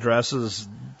just have addresses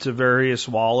to various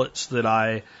wallets that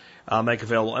I make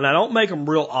available, and I don't make them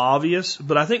real obvious.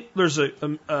 But I think there's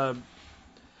a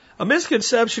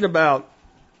misconception about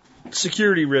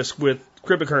security risk with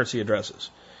cryptocurrency addresses.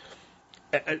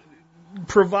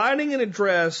 Providing an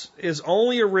address is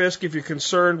only a risk if you're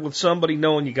concerned with somebody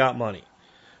knowing you got money.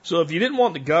 So if you didn't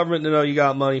want the government to know you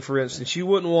got money, for instance, you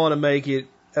wouldn't want to make it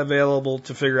available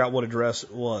to figure out what address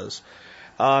it was.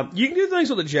 You can do things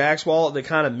with a Jax wallet that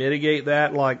kind of mitigate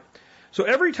that. So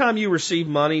every time you receive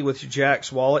money with your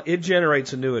Jax wallet, it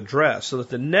generates a new address so that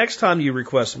the next time you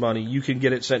request money, you can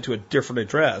get it sent to a different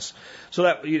address. So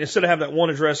that instead of having that one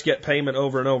address get payment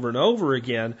over and over and over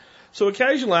again, so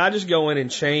occasionally I just go in and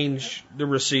change the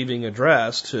receiving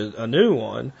address to a new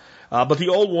one. But the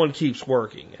old one keeps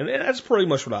working. And that's pretty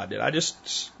much what I did. I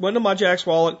just went to my Jax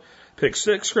wallet, picked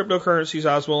 6 cryptocurrencies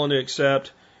I was willing to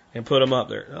accept, and put them up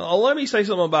there. Now, let me say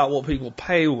something about what people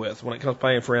pay with when it comes to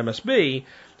paying for MSB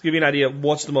to give you an idea of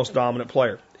what's the most dominant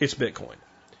player. It's Bitcoin.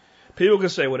 People can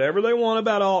say whatever they want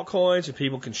about altcoins, and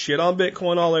people can shit on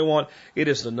Bitcoin all they want. It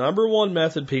is the number one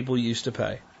method people use to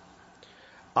pay.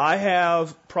 I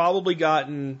have probably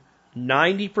gotten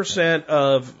 90%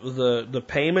 of the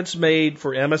payments made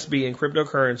for MSB and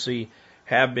cryptocurrency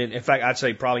have been, in fact, I'd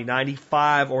say probably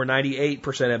 95 or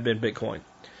 98% have been Bitcoin.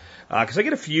 Because I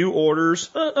get a few orders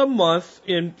a month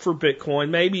in for Bitcoin,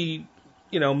 maybe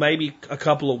a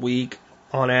couple a week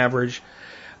on average.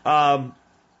 And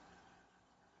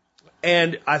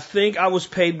I think I was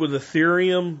paid with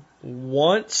Ethereum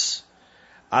once.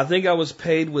 I think I was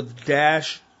paid with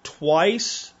Dash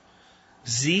twice,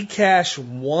 Zcash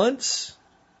once,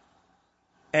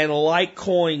 and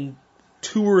Litecoin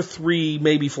 2 or 3,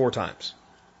 maybe 4 times.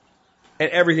 And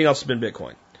everything else has been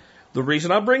Bitcoin. The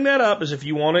reason I bring that up is if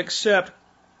you want to accept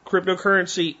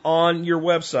cryptocurrency on your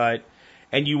website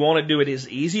and you want to do it as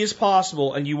easy as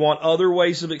possible and you want other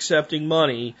ways of accepting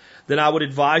money, then I would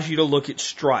advise you to look at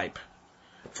Stripe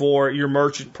for your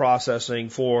merchant processing,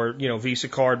 for, Visa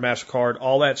card, MasterCard,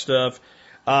 all that stuff.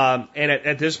 And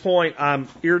at this point, I'm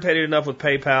irritated enough with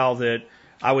PayPal that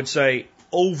I would say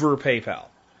over PayPal.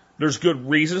 There's good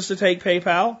reasons to take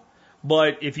PayPal,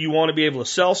 but if you want to be able to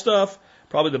sell stuff,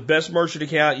 probably the best merchant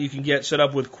account you can get set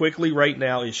up with quickly right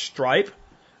now is Stripe,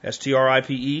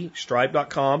 Stripe,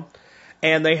 stripe.com.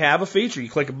 And they have a feature. You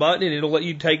click a button and it'll let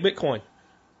you take Bitcoin.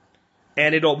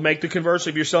 And it'll make the conversion.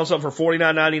 If you're selling something for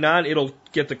 $49.99, it'll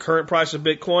get the current price of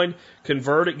Bitcoin,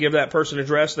 convert it, give that person an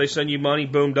address, they send you money,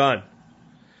 boom, done.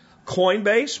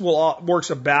 Coinbase works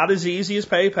about as easy as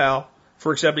PayPal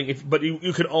for accepting, but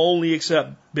you can only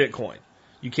accept Bitcoin.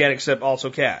 You can't accept also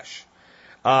cash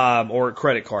or a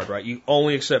credit card, right? You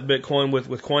only accept Bitcoin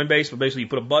with Coinbase, but basically you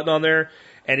put a button on there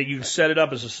and you can set it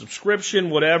up as a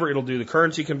subscription, whatever. It'll do the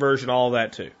currency conversion, all of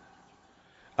that too.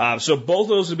 So both of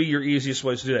those would be your easiest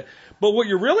ways to do that. But what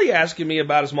you're really asking me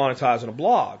about is monetizing a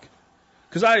blog.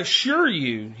 Because I assure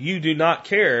you, you do not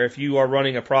care if you are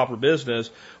running a proper business,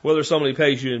 whether somebody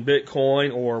pays you in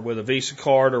Bitcoin or with a Visa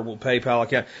card or with a PayPal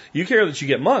account. You care that you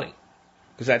get money.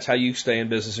 Because that's how you stay in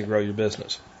business and grow your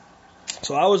business.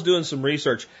 So I was doing some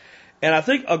research. And I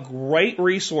think a great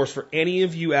resource for any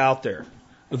of you out there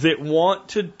that want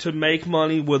to make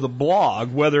money with a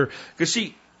blog, because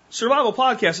see, Survival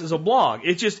Podcast is a blog.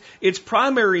 Its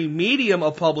primary medium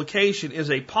of publication is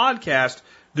a podcast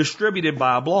distributed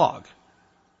by a blog.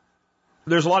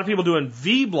 There's a lot of people doing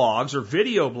vlogs or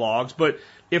video blogs, but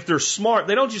if they're smart,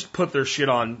 they don't just put their shit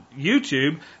on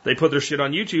YouTube. They put their shit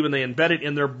on YouTube and they embed it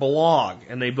in their blog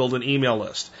and they build an email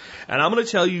list. And I'm going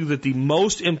to tell you that the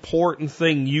most important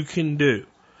thing you can do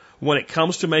when it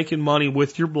comes to making money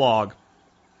with your blog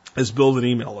is build an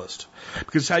email list.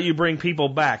 Because it's how you bring people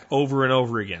back over and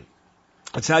over again.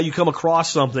 It's how you come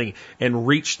across something and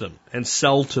reach them and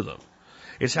sell to them.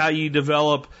 It's how you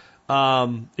develop,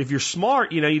 if you're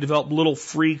smart, you develop little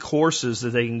free courses that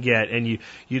they can get, and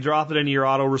you drop it into your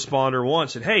autoresponder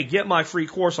once and, hey, get my free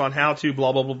course on how to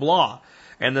blah, blah, blah, blah.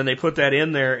 And then they put that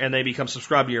in there and they become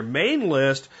subscribed to your main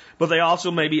list, but they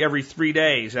also maybe every 3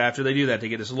 days after they do that, they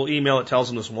get this little email that tells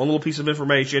them this one little piece of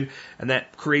information, and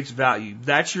that creates value.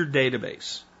 That's your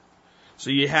database.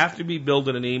 So you have to be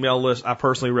building an email list. I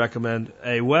personally recommend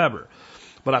Aweber.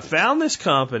 But I found this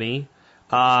company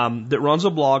that runs a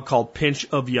blog called Pinch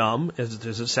of Yum, as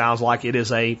it sounds like it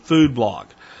is a food blog.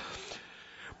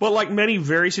 But like many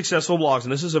very successful blogs,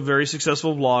 and this is a very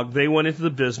successful blog, they went into the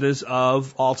business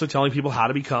of also telling people how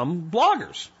to become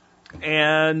bloggers.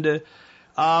 And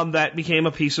that became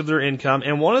a piece of their income.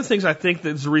 And one of the things I think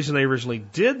that's the reason they originally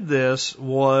did this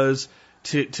was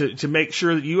to make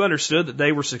sure that you understood that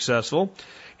they were successful.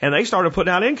 And they started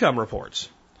putting out income reports.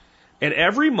 And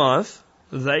every month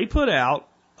they put out,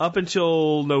 up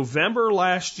until November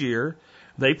last year,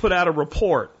 they put out a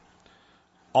report.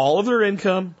 All of their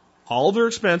income, all of their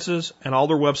expenses, and all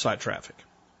their website traffic.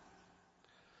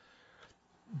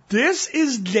 This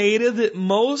is data that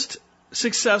most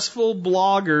successful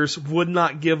bloggers would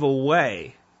not give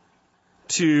away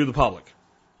to the public.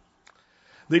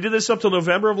 They did this up till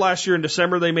November of last year. In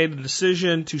December, they made a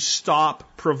decision to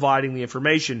stop providing the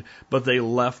information, but they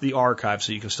left the archive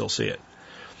so you can still see it.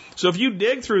 So if you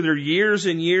dig through their years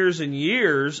and years and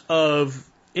years of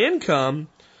income,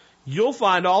 you'll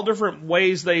find all different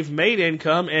ways they've made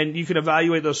income, and you can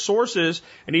evaluate those sources.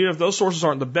 And even if those sources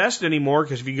aren't the best anymore,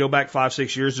 because if you go back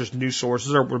 5-6 years, there's new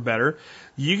sources that were better,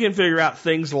 you can figure out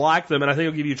things like them, and I think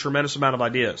it'll give you a tremendous amount of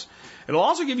ideas. It'll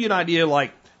also give you an idea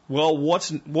like, well, what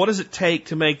does it take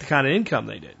to make the kind of income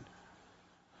they did?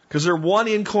 Because their one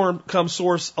income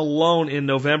source alone in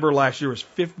November last year was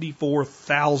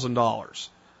 $54,000.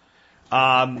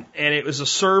 And it was a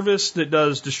service that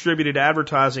does distributed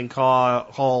advertising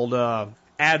called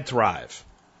AdThrive.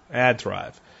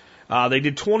 AdThrive. They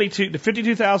did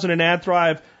 52,000 in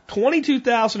AdThrive,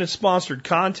 22,000 in sponsored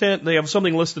content. They have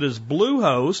something listed as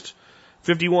Bluehost,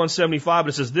 5175, but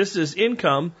it says this is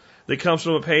income that comes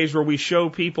from a page where we show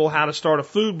people how to start a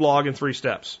food blog in 3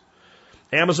 steps.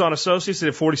 Amazon Associates, they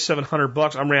did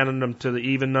 $4,700. I'm rounding them to the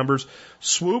even numbers.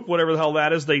 Swoop, whatever the hell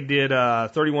that is, they did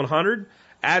 $3,100.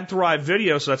 AdThrive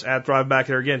Video, so that's AdThrive back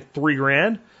there again,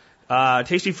 $3,000.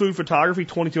 Tasty Food Photography,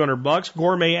 $2,200.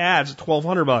 Gourmet Ads,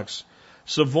 $1,200.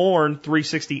 Savorn,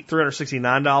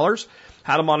 $369.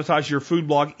 How to monetize your food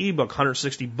blog ebook,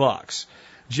 $160.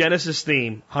 Genesis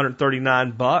theme,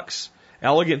 $139.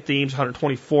 Elegant themes,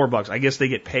 $124. I guess they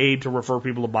get paid to refer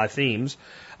people to buy themes.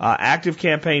 Active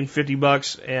campaign,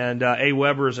 $50. And A.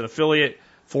 Weber is an affiliate,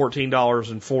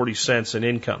 $14.40 in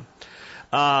income.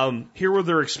 Here were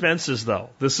their expenses, though.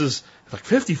 This is like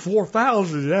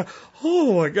 $54,000.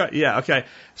 Oh my God. Yeah. Okay.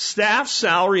 Staff,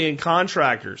 salary, and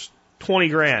contractors,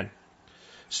 $20,000.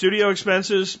 Studio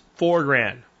expenses,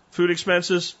 $4,000. Food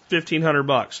expenses,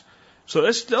 $1,500. So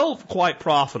it's still quite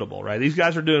profitable, right? These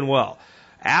guys are doing well.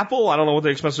 Apple, I don't know what the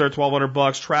expenses are,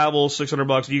 $1,200. Travel,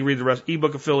 $600. You can read the rest.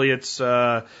 Ebook affiliates,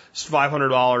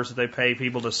 $500 that they pay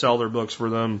people to sell their books for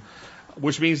them,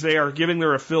 which means they are giving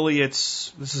their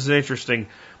affiliates. This is interesting.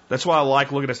 That's why I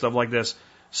like looking at stuff like this.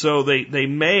 So they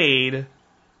made,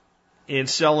 in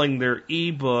selling their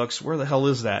ebooks, where the hell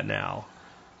is that now?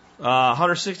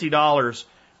 $160,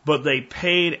 but they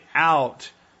paid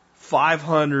out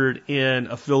 $500 in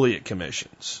affiliate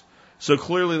commissions. So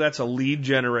clearly that's a lead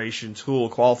generation tool, a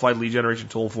qualified lead generation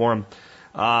tool for them.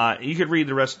 You could read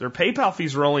the rest. Their PayPal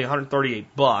fees are only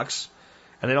 $138,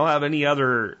 and they don't have any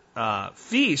other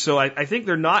fees. So I think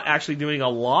they're not actually doing a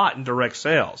lot in direct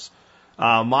sales.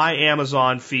 My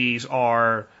Amazon fees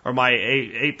are, or my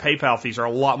PayPal fees are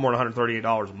a lot more than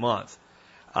 $138 a month.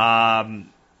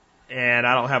 And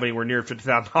I don't have anywhere near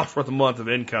 $50,000 worth a month of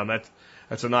income.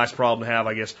 That's a nice problem to have,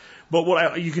 I guess.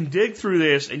 But you can dig through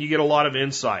this and you get a lot of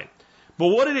insight. But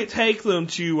what did it take them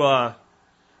to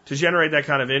generate that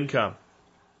kind of income?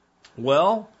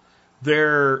 Well,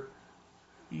 their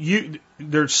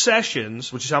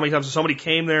sessions, which is how many times somebody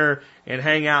came there and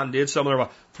hang out and did something,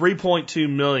 about 3.2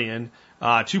 million.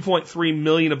 2.3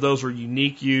 million of those were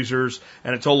unique users,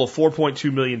 and a total of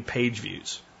 4.2 million page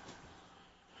views.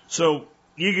 So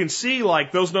you can see,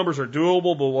 like, those numbers are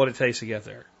doable, but what it takes to get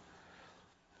there.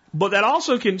 But that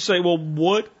also can say, well,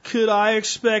 what could I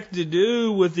expect to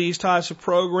do with these types of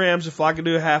programs if I could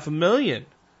do 500,000,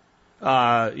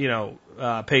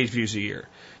 page views a year?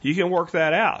 You can work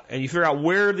that out, and you figure out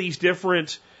where these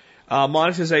different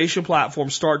monetization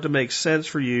platforms start to make sense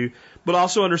for you, but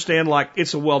also understand, like,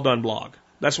 it's a well-done blog.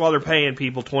 That's why they're paying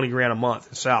people $20,000 a month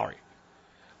in salary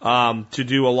to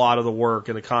do a lot of the work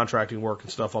and the contracting work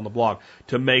and stuff on the blog,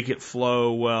 to make it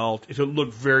flow well, to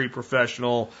look very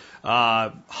professional,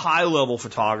 high-level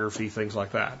photography, things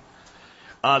like that.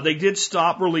 They did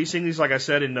stop releasing these, like I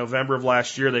said, in November of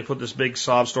last year. They put this big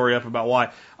sob story up about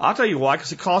why. I'll tell you why,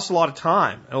 because it costs a lot of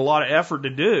time and a lot of effort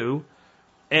to do,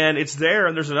 and it's there,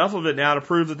 and there's enough of it now to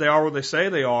prove that they are what they say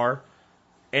they are.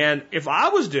 And if I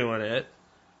was doing it,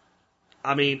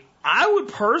 I mean, I would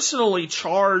personally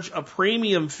charge a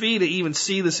premium fee to even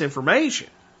see this information.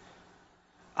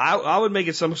 I would make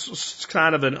it some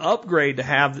kind of an upgrade to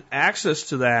have access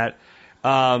to that,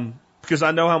 because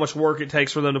I know how much work it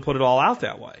takes for them to put it all out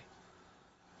that way.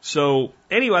 So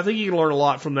anyway, I think you can learn a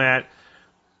lot from that.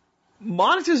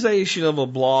 Monetization of a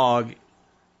blog,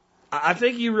 I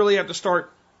think you really have to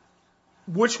start.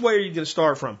 Which way are you going to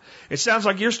start from? It sounds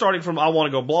like you're starting from, I want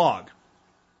to go blog.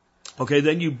 Okay,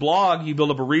 then you blog, you build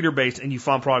up a reader base, and you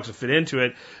find products that fit into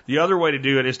it. The other way to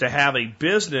do it is to have a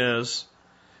business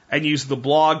and use the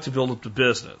blog to build up the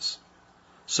business.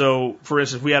 So, for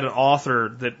instance, we had an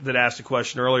author that asked a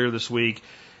question earlier this week,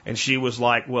 and she was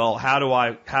like, well, how do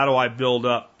I build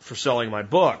up for selling my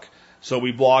book? So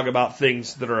we blog about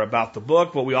things that are about the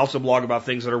book, but we also blog about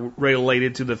things that are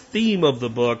related to the theme of the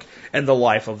book and the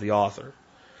life of the author.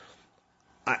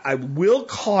 I will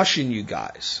caution you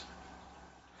guys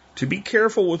to be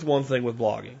careful with one thing with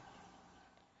blogging.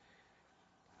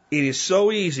 It is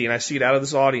so easy, and I see it out of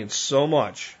this audience so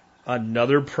much.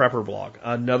 Another prepper blog,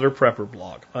 another prepper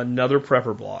blog, another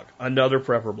prepper blog, another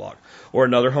prepper blog, or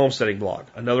another homesteading blog,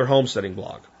 another homesteading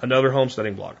blog, another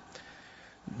homesteading blog.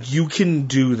 You can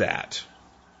do that.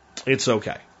 It's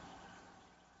okay.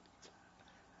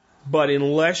 But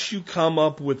unless you come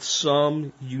up with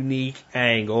some unique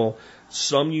angle,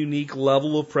 some unique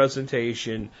level of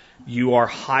presentation, you are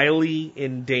highly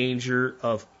in danger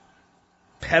of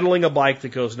pedaling a bike that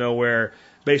goes nowhere,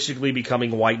 basically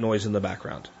becoming white noise in the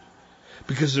background.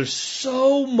 Because there's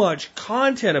so much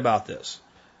content about this.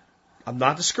 I'm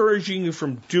not discouraging you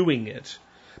from doing it,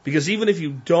 because even if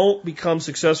you don't become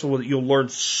successful with it, you'll learn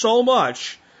so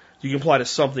much you can apply to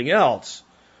something else.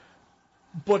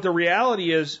 But the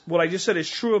reality is, what I just said is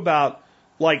true about,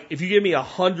 like, if you give me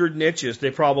 100 niches, they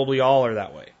probably all are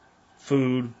that way.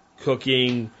 Food,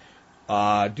 cooking,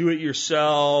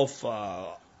 do-it-yourself,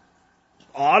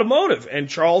 automotive. And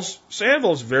Charles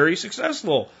Sandville is very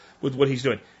successful with what he's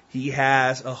doing. He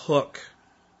has a hook.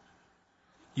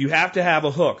 You have to have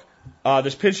a hook.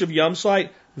 this Pinch of Yum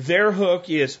site, their hook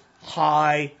is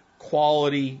high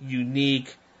quality,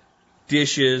 unique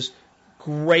dishes,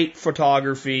 great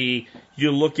photography.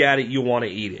 You look at it, you want to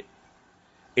eat it.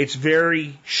 It's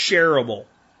very shareable.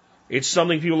 It's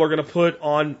something people are going to put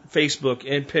on Facebook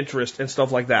and Pinterest and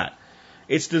stuff like that.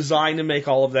 It's designed to make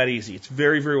all of that easy. It's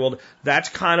very, very well done. That's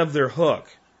kind of their hook.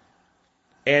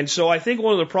 And so I think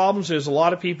one of the problems is a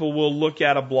lot of people will look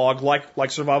at a blog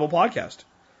like Survival Podcast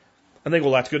and think,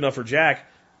 well, that's good enough for Jack.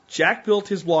 Jack built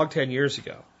his blog 10 years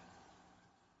ago.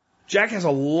 Jack has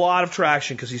a lot of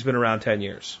traction because he's been around 10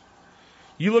 years.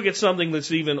 You look at something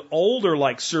that's even older,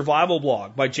 like Survival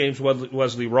Blog by James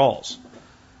Wesley Rawls.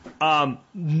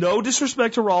 No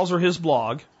disrespect to Rawls or his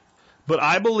blog, but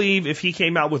I believe if he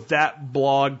came out with that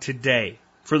blog today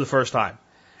for the first time,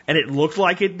 and it looked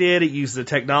like it did, it used the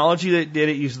technology that it did,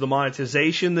 it used the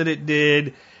monetization that it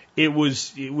did, it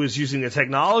was using the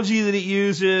technology that it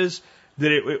uses,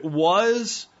 that it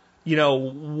was,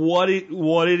 what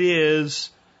it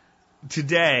is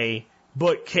today,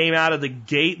 but came out of the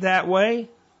gate that way,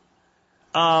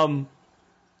 I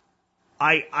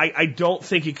don't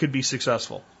think it could be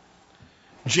successful.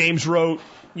 James wrote,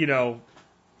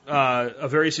 a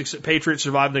very Patriot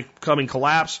Survived the Coming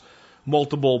Collapse,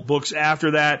 multiple books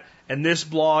after that, and this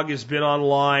blog has been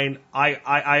online,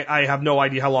 I have no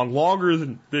idea how long, longer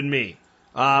than me.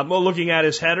 Well, looking at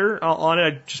his header on it,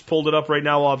 I just pulled it up right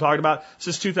now while I'm talking about it,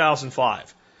 since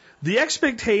 2005. The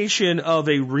expectation of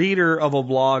a reader of a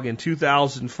blog in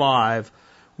 2005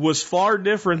 was far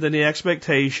different than the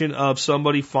expectation of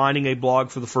somebody finding a blog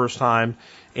for the first time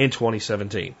in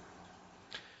 2017.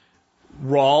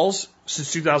 Rawls,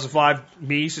 since 2005,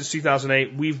 me since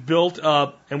 2008, we've built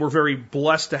up, and we're very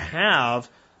blessed to have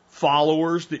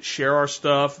followers that share our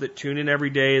stuff, that tune in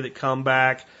every day, that come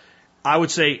back. I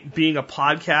would say being a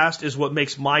podcast is what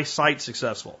makes my site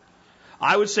successful.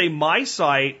 I would say my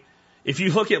site, if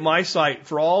you look at my site,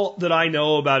 for all that I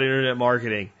know about internet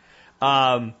marketing,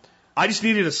 I just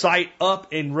needed a site up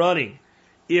and running.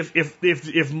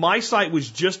 If my site was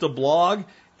just a blog,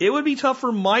 it would be tough for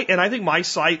and I think my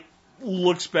site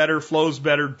looks better, flows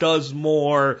better, does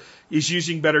more, is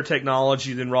using better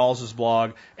technology than Rawls's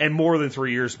blog, and more than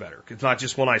 3 years better. It's not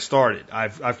just when I started.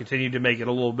 I've continued to make it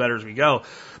a little better as we go.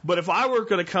 But if I were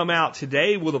going to come out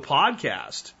today with a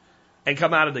podcast and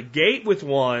come out of the gate with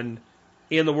one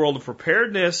in the world of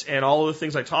preparedness and all of the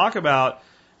things I talk about,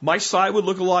 my site would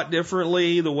look a lot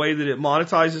differently. The way that it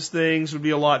monetizes things would be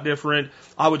a lot different.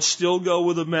 I would still go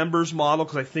with a members model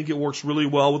because I think it works really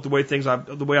well with the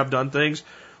way I've done things.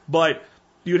 But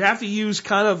you'd have to use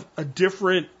kind of a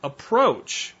different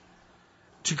approach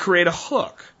to create a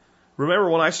hook. Remember,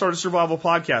 when I started Survival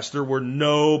Podcast, there were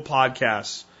no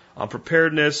podcasts on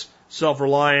preparedness,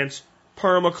 self-reliance,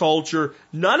 permaculture,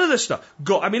 none of this stuff.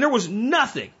 There was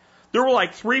nothing. There were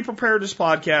like 3 preparedness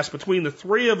podcasts. Between the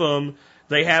 3 of them,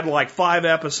 they had like 5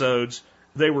 episodes.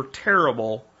 They were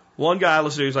terrible. One guy I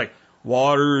listened to, he was like,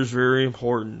 water is very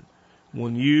important.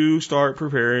 When you start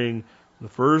preparing, the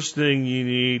first thing you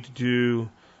need to do,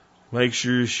 make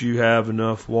sure you have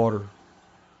enough water.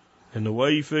 And the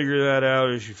way you figure that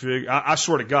out is I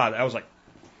swear to God, I was like,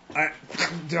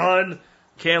 done,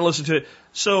 can't listen to it.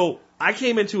 So I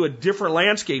came into a different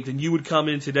landscape than you would come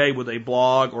in today with a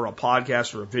blog or a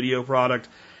podcast or a video product.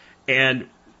 And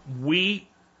we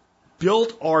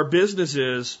built our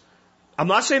businesses. I'm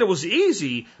not saying it was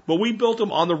easy, but we built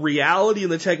them on the reality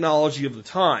and the technology of the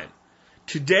time.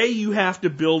 Today, you have to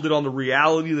build it on the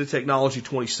reality of the technology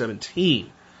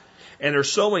 2017. And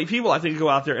there's so many people, I think, go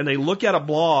out there and they look at a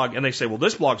blog and they say, well,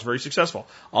 this blog's very successful.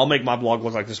 I'll make my blog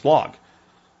look like this blog.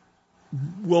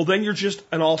 Well, then you're just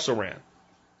an also-ran.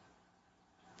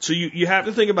 So you have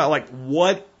to think about, like,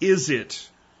 what is it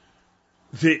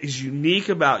that is unique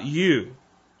about you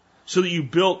so that you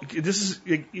built, it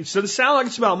doesn't sound like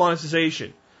it's about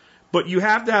monetization, but you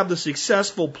have to have the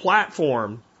successful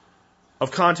platform of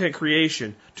content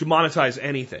creation to monetize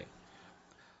anything.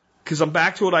 Because I'm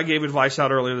back to what I gave advice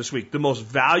out earlier this week. The most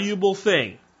valuable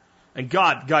thing, and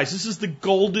God, guys, this is the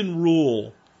golden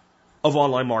rule of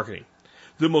online marketing.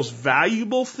 The most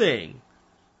valuable thing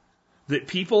that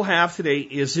people have today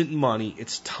isn't money,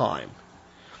 it's time.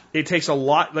 It takes a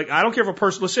lot, like, I don't care if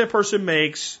let's say a person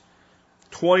makes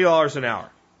 $20 an hour.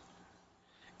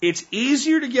 It's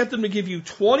easier to get them to give you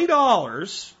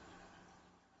 $20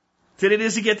 than it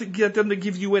is to get them to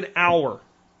give you an hour.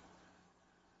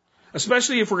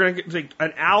 Especially if we're going to take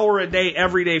an hour a day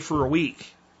every day for a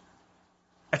week.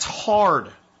 It's hard.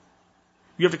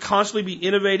 You have to constantly be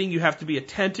innovating. You have to be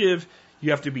attentive. You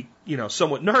have to be,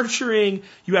 somewhat nurturing.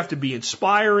 You have to be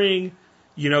inspiring.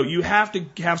 You have to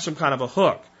have some kind of a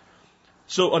hook.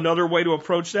 So another way to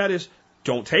approach that is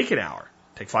don't take an hour.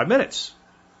 Take 5 minutes.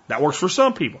 That works for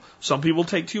some people. Some people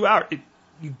take 2 hours.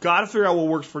 You got to figure out what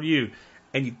works for you,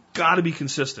 and you got to be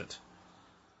consistent.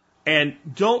 And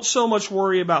don't so much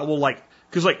worry about,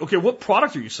 because okay, what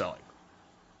product are you selling?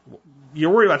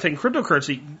 You're worried about taking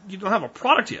cryptocurrency. You don't have a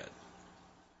product yet.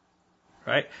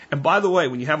 Right? And by the way,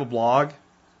 when you have a blog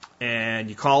and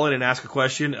you call in and ask a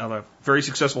question on a very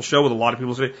successful show with a lot of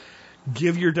people say,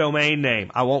 give your domain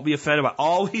name. I won't be offended by it.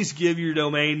 Always give your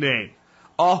domain name.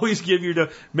 Always give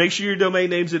make sure your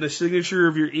domain name's in the signature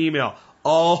of your email.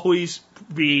 Always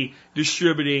be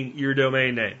distributing your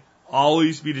domain name.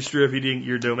 Always be distributing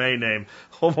your domain name.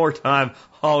 One more time.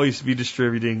 Always be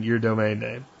distributing your domain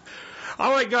name.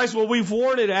 All right, guys. Well, we've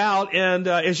worn it out. And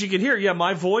as you can hear, yeah,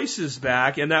 my voice is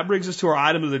back. And that brings us to our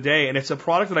item of the day. And it's a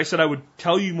product that I said I would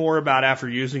tell you more about after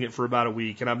using it for about a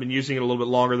week. And I've been using it a little bit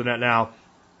longer than that now.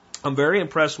 I'm very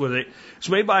impressed with it. It's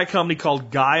made by a company called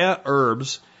Gaia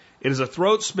Herbs. It is a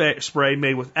throat spray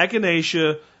made with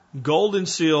echinacea, golden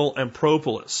seal, and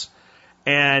propolis.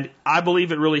 And I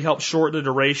believe it really helps shorten the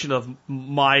duration of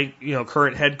my,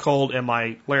 current head cold and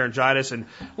my laryngitis. And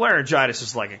laryngitis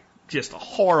is just a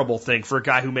horrible thing for a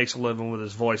guy who makes a living with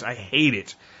his voice. I hate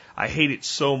it. I hate it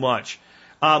so much.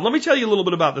 Let me tell you a little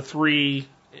bit about the 3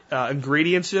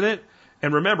 ingredients in it.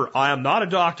 And remember, I am not a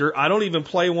doctor. I don't even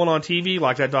play one on TV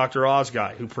like that Dr. Oz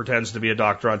guy who pretends to be a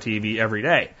doctor on TV every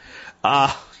day.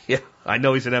 Yeah, I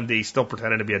know he's an MD, he's still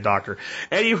pretending to be a doctor.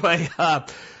 Anyway,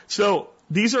 so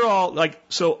these are all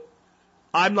so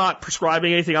I'm not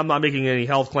prescribing anything. I'm not making any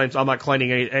health claims. I'm not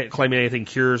claiming anything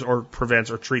cures or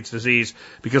prevents or treats disease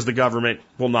because the government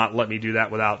will not let me do that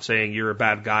without saying you're a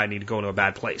bad guy, need to go into a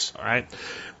bad place. All right.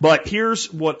 But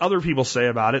here's what other people say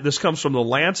about it. This comes from the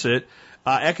Lancet.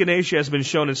 Echinacea has been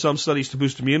shown in some studies to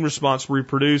boost immune response,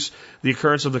 reduce the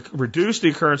occurrence of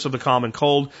the common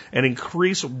cold, and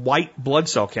increase white blood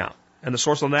cell count. And the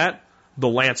source on that, the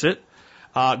Lancet.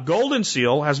 Golden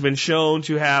seal has been shown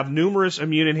to have numerous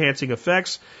immune-enhancing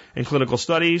effects in clinical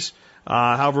studies.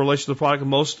 However, in relation to the product, the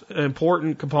most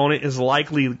important component is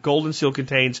likely golden seal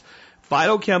contains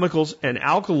phytochemicals and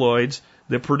alkaloids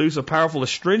that produce a powerful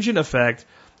astringent effect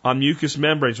on mucous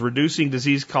membranes, reducing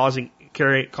disease-causing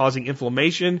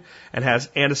inflammation, and has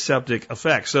antiseptic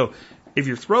effects. So if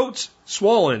your throat's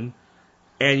swollen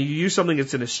and you use something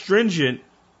that's an astringent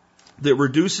that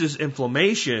reduces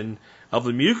inflammation of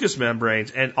the mucous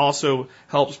membranes and also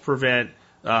helps prevent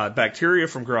bacteria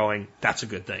from growing, that's a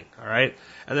good thing. All right.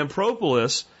 And then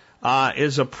propolis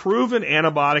is a proven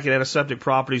antibiotic and antiseptic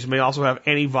properties. May also have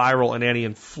antiviral and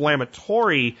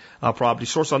anti-inflammatory properties.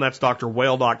 Source on that's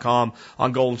drwhale.com.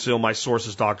 On Golden Seal, my source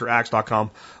is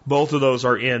draxe.com. Both of those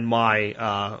are in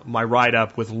my my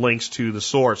write-up with links to the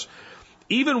source.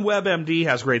 Even WebMD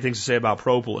has great things to say about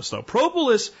propolis, though.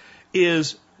 Propolis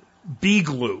is bee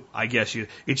glue, I guess.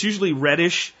 It's usually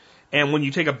reddish, and when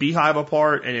you take a beehive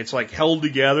apart and it's held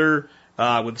together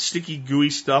with sticky,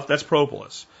 gooey stuff, that's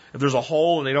propolis. If there's a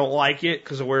hole and they don't like it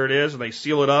because of where it is and they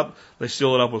seal it up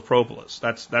with propolis.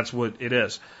 That's what it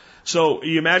is. So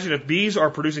you imagine if bees are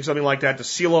producing something like that to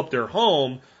seal up their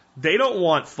home, they don't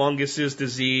want funguses,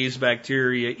 disease,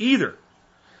 bacteria either.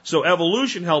 So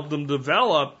evolution helped them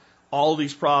develop all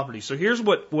these properties. So here's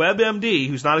what WebMD,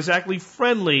 who's not exactly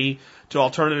friendly to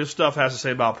alternative stuff, has to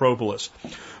say about propolis.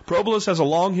 Propolis has a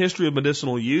long history of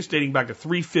medicinal use dating back to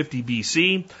 350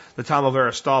 BC, the time of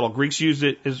Aristotle. Greeks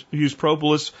used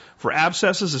propolis for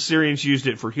abscesses. Assyrians used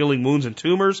it for healing wounds and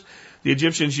tumors. The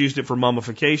Egyptians used it for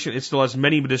mummification. It still has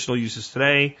many medicinal uses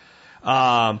today.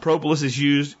 Propolis is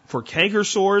used for canker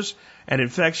sores and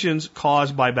infections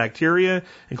caused by bacteria,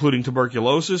 including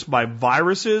tuberculosis, by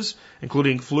viruses,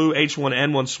 including flu,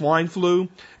 H1N1 swine flu,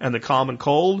 and the common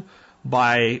cold,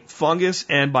 by fungus,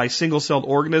 and by single-celled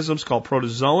organisms called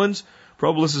protozoans.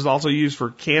 Propolis is also used for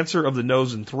cancer of the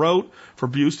nose and throat, for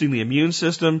boosting the immune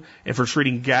system, and for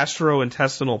treating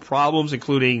gastrointestinal problems,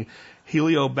 including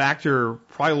Helicobacter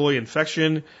pylori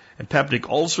infection and peptic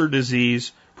ulcer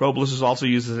disease. Propolis is also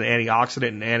used as an antioxidant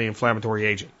and anti-inflammatory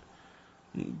agent.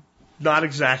 Not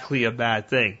exactly a bad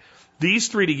thing. These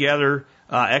three together,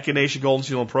 echinacea, golden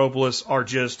seal, and propolis, are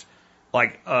just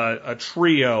like a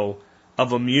trio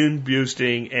of immune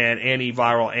boosting and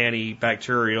antiviral,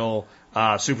 antibacterial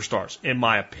superstars, in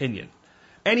my opinion.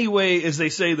 Anyway, as they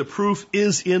say, the proof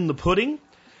is in the pudding.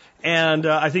 And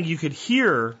I think you could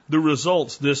hear the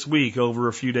results this week over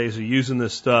a few days of using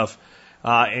this stuff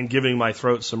and giving my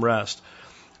throat some rest.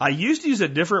 I used to use a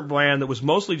different brand that was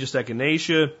mostly just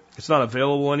echinacea. It's not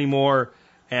available anymore,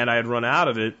 and I had run out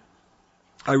of it.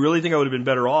 I really think I would have been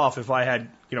better off if I had,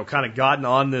 kind of gotten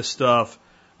on this stuff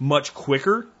much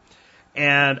quicker.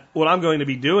 And what I'm going to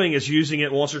be doing is using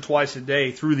it once or twice a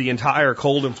day through the entire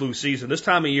cold and flu season. This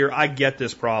time of year, I get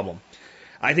this problem.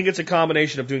 I think it's a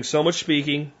combination of doing so much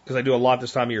speaking, because I do a lot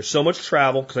this time of year, so much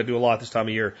travel, because I do a lot this time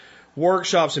of year,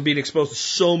 workshops, and being exposed to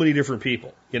so many different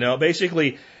people. You know,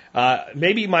 basically,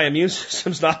 maybe my immune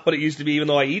system's not what it used to be, even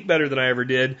though I eat better than I ever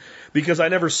did, because I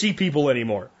never see people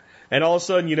anymore. And all of a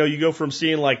sudden, you know, you go from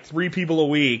seeing like 3 people a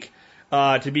week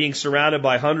to being surrounded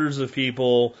by hundreds of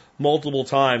people multiple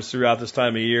times throughout this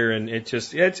time of year. And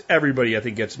it's everybody, I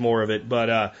think, gets more of it. But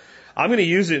I'm going to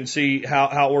use it and see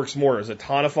how it works more. Is it a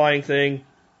tonifying thing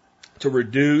to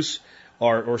reduce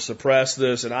or suppress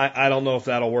this? And I don't know if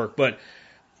that'll work. But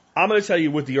I'm going to tell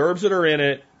you, with the herbs that are in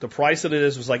it, the price that it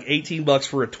is was like $18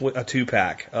 for a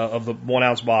 2-pack of the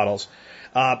 1-ounce bottles.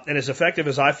 And as effective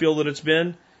as I feel that it's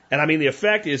been, and I mean, the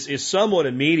effect is somewhat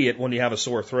immediate when you have a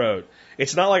sore throat.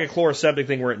 It's not like a chloroseptic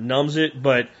thing where it numbs it,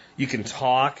 but you can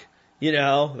talk, you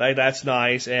know, that's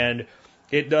nice. And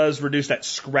it does reduce that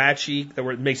scratchy,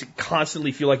 where it makes it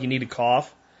constantly feel like you need to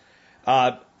cough.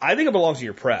 I think it belongs to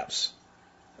your preps.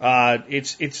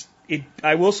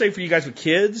 I will say for you guys with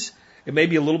kids, it may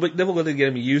be a little bit difficult to get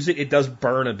them to use it. It does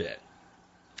burn a bit.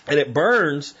 And it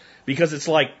burns because it's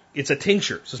a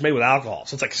tincture. So it's made with alcohol.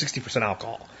 So it's like 60%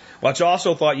 alcohol. Which I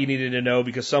also thought you needed to know,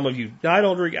 because some of you, I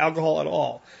don't drink alcohol at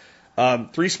all.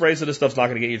 3 sprays of this stuff's not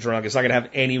going to get you drunk. It's not going to have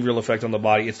any real effect on the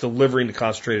body. It's delivering the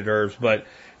concentrated herbs. But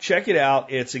check it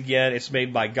out. It's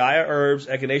made by Gaia Herbs,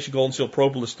 Echinacea Golden Seal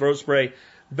Propolis Throat Spray.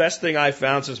 Best thing I've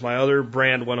found since my other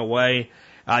brand went away.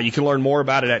 You can learn more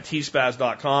about it at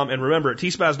tspaz.com. And remember, at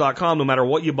tspaz.com, no matter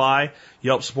what you buy, you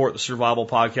help support the Survival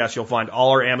Podcast. You'll find all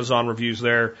our Amazon reviews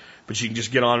there, but you can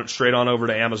just get on straight on over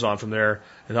to Amazon from there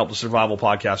and help the Survival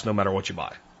Podcast no matter what you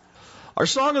buy. Our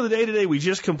song of the day today, we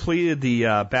just completed the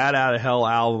Bad Out of Hell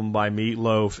album by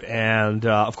Meatloaf. And,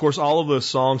 of course, all of those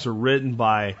songs are written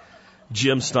by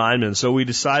Jim Steinman. So we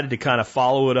decided to kind of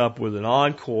follow it up with an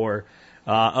encore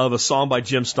of a song by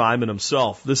Jim Steinman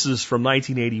himself. This is from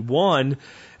 1981,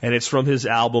 and it's from his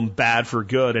album Bad for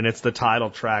Good, and it's the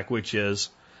title track, which is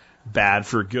Bad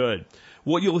for Good.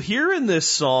 What you'll hear in this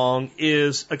song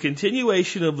is a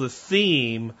continuation of the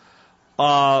theme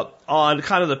on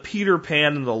kind of the Peter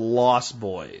Pan and the Lost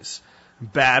Boys.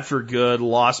 Bad for Good,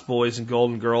 Lost Boys, and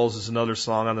Golden Girls is another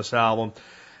song on this album.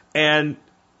 And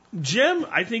Jim,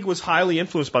 I think, was highly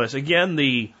influenced by this. Again,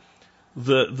 the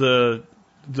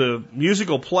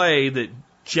musical play that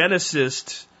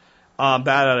Genesis Bad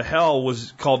Out of Hell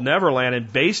was called Neverland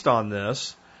and based on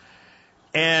this.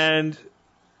 And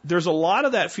there's a lot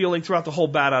of that feeling throughout the whole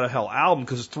Bad Out of Hell album,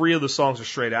 because 3 of the songs are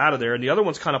straight out of there, and the other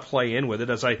ones kind of play in with it.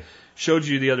 As I showed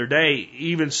you the other day,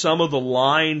 even some of the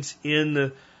lines in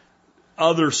the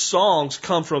other songs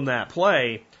come from that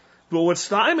play. But what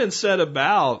Steinman said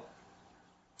about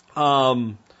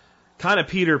kind of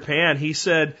Peter Pan, he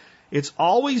said, it's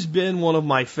always been one of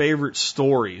my favorite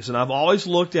stories, and I've always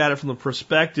looked at it from the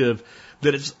perspective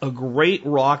that it's a great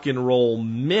rock and roll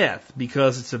myth,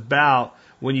 because it's about,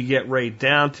 when you get right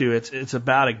down to it, it's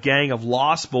about a gang of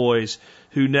lost boys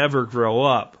who never grow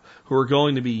up, who are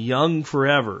going to be young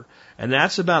forever. And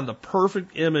that's about the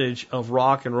perfect image of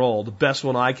rock and roll, the best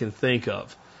one I can think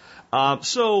of.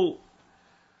 So,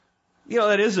 you know,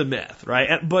 that is a myth,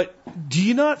 right? But do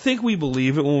you not think we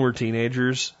believe it when we're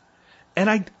teenagers? And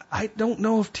I don't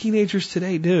know if teenagers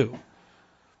today do.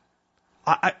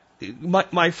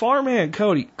 My farmhand,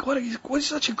 Cody, he's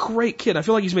such a great kid. I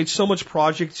feel like he's made so much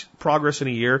progress in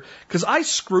a year, because I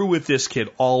screw with this kid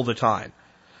all the time.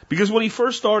 Because when he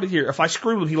first started here, if I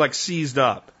screwed with him, he like seized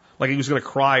up, like he was going to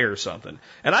cry or something.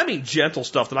 And I mean gentle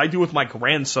stuff that I do with my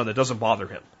grandson that doesn't bother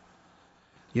him.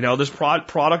 You know, this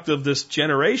product of this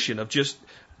generation of just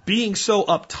being so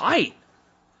uptight.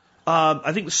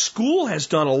 I think school has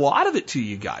done a lot of it to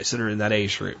you guys that are in that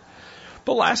age group.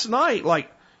 But last night,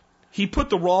 like, he put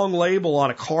the wrong label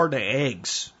on a carton of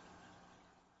eggs.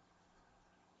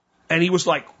 And he was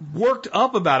like worked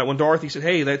up about it when Dorothy said,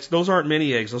 hey, those aren't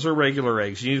mini eggs. Those are regular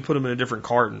eggs. You need to put them in a different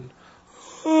carton.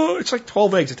 Oh, it's like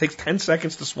 12 eggs. It takes 10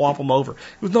 seconds to swap them over.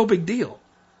 It was no big deal.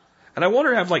 And I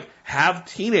wonder have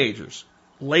teenagers,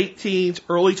 late teens,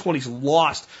 early 20s,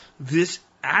 lost this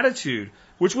attitude,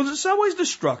 which was in some ways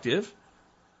destructive.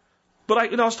 But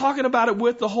I was talking about it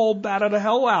with the whole Bad Out of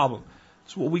Hell album.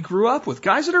 It's what we grew up with.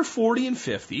 Guys that are 40 and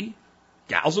 50,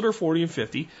 gals that are 40 and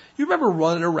 50, you remember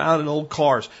running around in old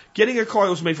cars, getting a car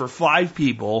that was made for 5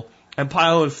 people and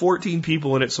piling 14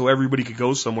 people in it so everybody could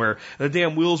go somewhere. And the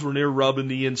damn wheels were near rubbing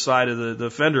the inside of the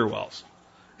fender wells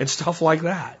and stuff like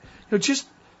that. You know, just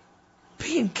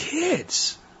being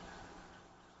kids.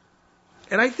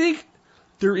 And I think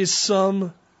there is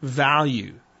some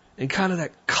value and kind of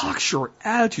that cocksure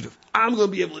attitude of, I'm going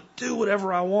to be able to do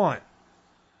whatever I want.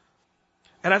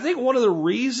 And I think one of the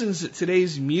reasons that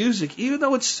today's music, even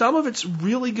though some of it's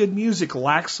really good music,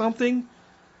 lacks something,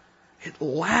 it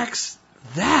lacks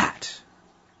that.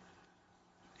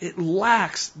 It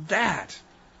lacks that.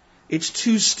 It's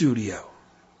too studio.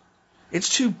 It's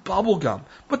too bubblegum.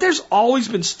 But there's always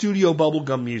been studio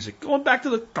bubblegum music, going back to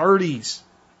the 30s.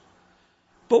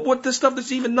 But what the stuff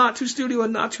that's even not too studio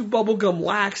and not too bubblegum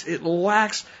lacks, it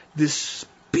lacks this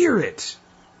spirit.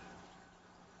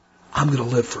 I'm going to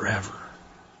live forever.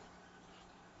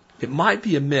 It might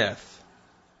be a myth,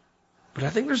 but I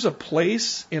think there's a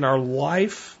place in our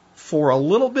life for a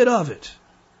little bit of it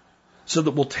so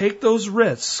that we'll take those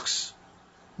risks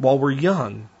while we're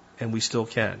young and we still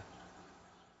can.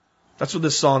 That's what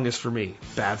this song is for me.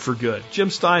 Bad for Good.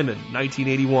 Jim Steinman,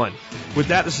 1981. With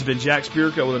that, this has been Jack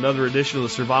Spirko with another edition of the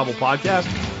Survival Podcast,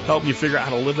 helping you figure out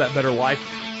how to live that better life.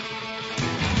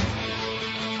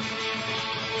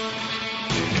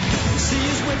 The sea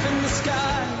is whipping the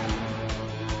sky.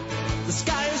 The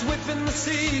sky is whipping the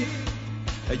sea.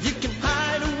 You can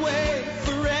hide away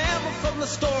forever from the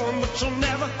storm, but you'll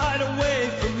never hide away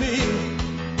from me.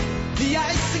 The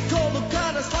icy cold will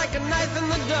cut us like a knife in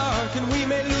the dark, and we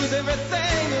may lose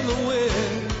everything in the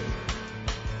wind.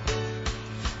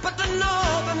 But the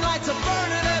northern lights are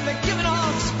burning and they're giving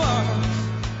off sparks.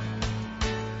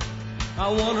 I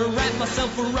want to wrap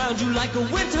myself around you like a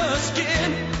winter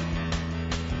skin.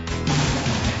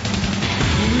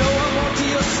 You know I want to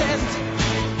your scent.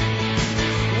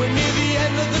 We're near the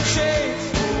end of the chase.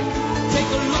 Take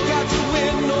a look out your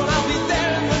window and I'll be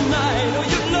there in the night. Oh,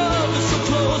 your love is so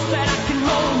close that I can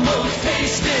almost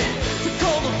taste it. The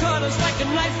cold will cut us like a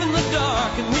knife in the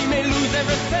dark, and we may lose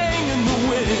everything in the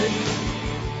wind.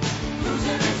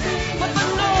 But the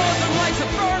northern lights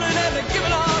are burning and they're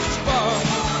giving off sparks.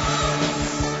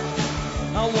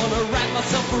 I want to wrap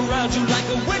myself around you like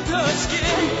a winter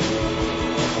skin.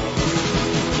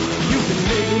 You've been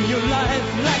living your life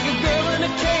like a girl in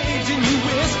a cage, and you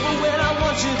whisper when I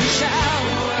want you to shout.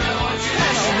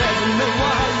 And I'll never know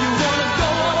why you want to go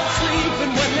on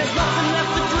sleeping when there's nothing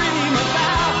left to dream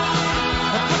about.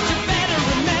 But you better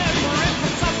remember, if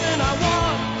it's something I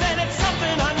want, then it's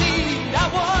something I need. I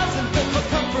wasn't built for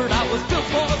comfort, I was built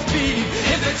for speed.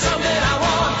 If it's something I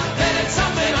want, then it's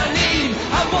something I need.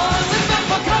 I wasn't built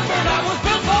for comfort, I was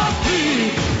built for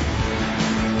speed.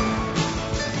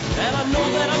 And I know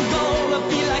that I'm gonna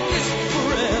be like this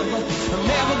forever. I'm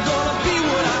never gonna be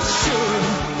what I should.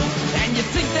 And you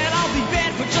think that I'll be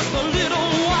bad for just a little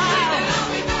while.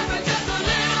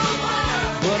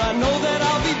 But I know that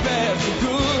I'll be bad for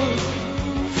good.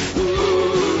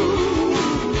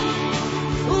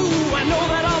 Ooh, I know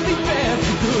that I'll be bad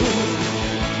for good.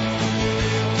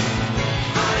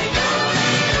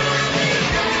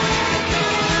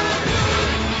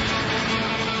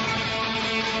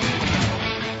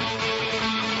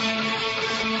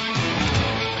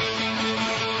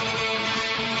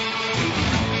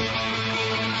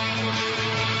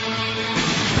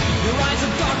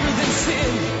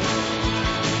 Sin,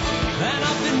 and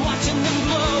I've been watching them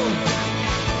glow.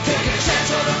 Take a chance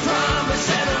on a promise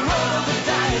and a roll of the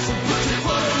dice, and put your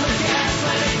foot on the gas.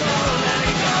 Let it go, let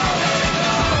it go, let it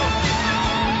go.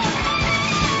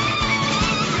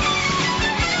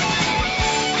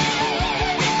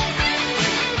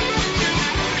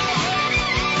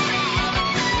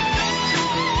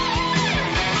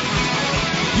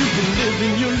 You've been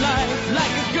living your life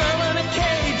like a girl in a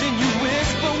cage, and you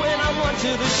whisper when I want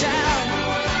you to shout.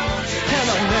 And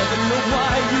I'll never know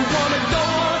why you wanna go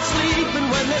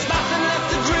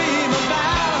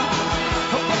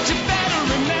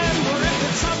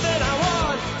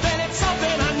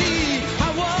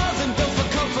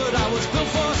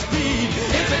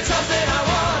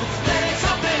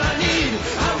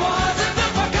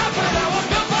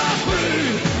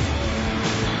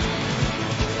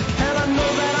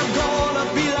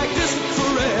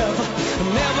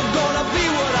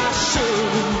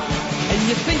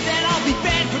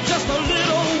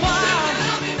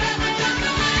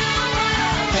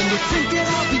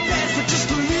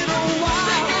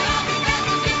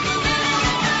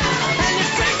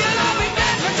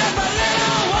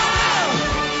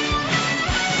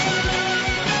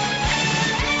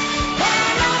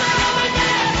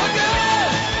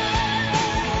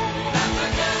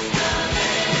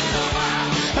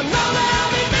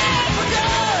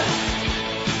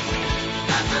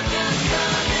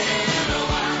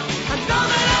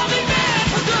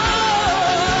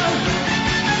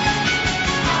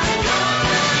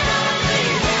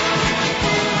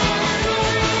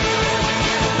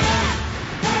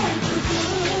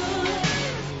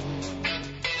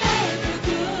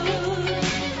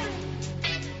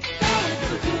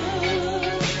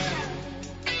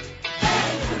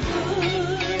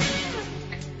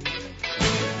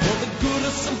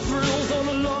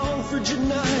frigid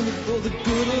night, for the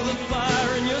good of the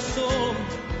fire in your soul.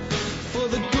 For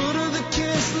the good of the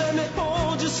kiss, let me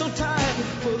hold you so tight.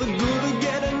 For the good of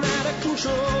getting out of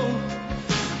control.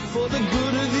 For the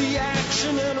good of the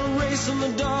action and a race in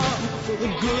the dark. For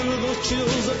the good of those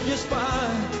chills up your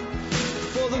spine.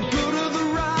 For the good of the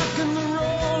rock and the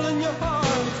roll in your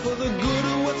heart. For the good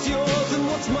of what's yours and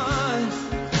what's mine.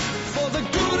 For the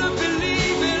good of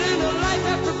believing in a life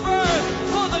after birth.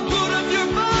 For the good of your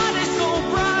body so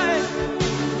bright.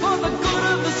 For the good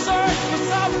of the search for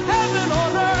some heaven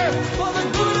on earth. For the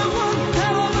good of one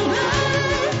hell of a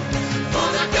night. For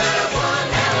the good of one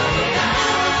hell of a night.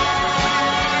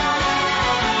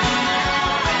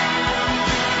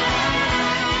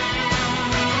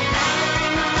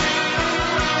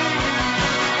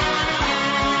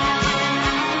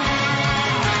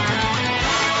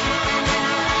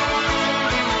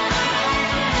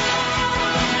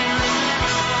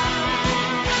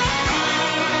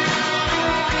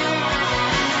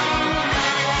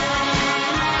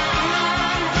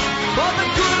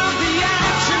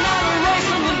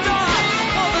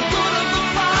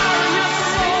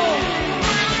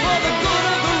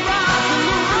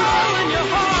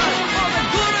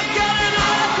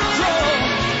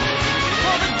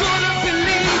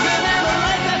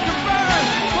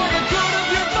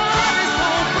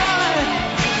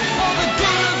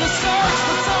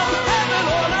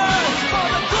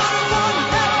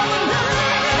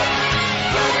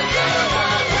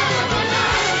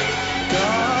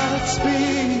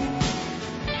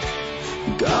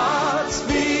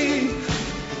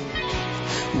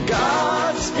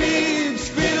 Godspeed,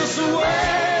 speed us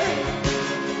away.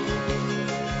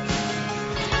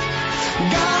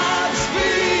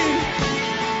 Godspeed,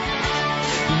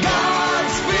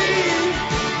 Godspeed,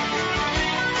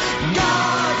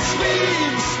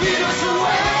 Godspeed, speed us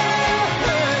away.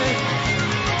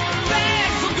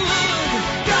 Bad for good,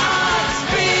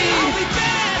 Godspeed. I'll be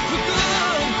bad for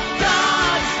good,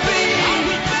 Godspeed. I'll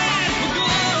be bad for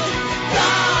good,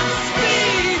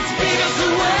 Godspeed, speed us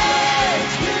away.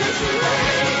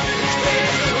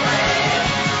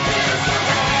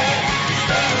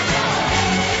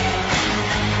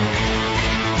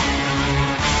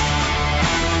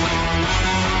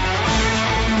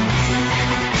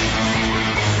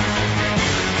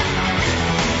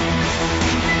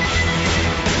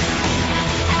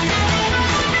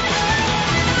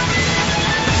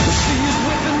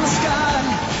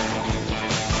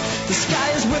 The sky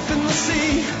is whipping the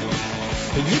sea.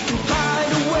 You can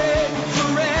hide away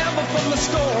forever from the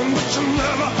storm, but you'll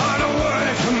never hide away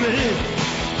from me.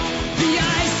 The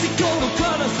icy cold will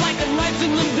cut us like a knife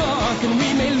in the dark, and we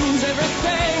may lose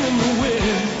everything in the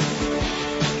wind.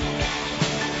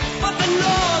 But the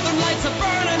northern lights are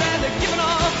burning and they're giving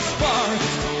off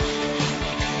sparks.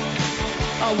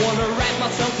 I wanna wrap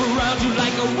myself around you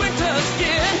like a winter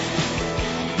skin.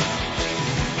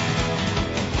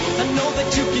 I know that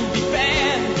you can be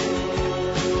bad,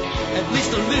 at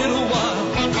least a little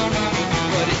while.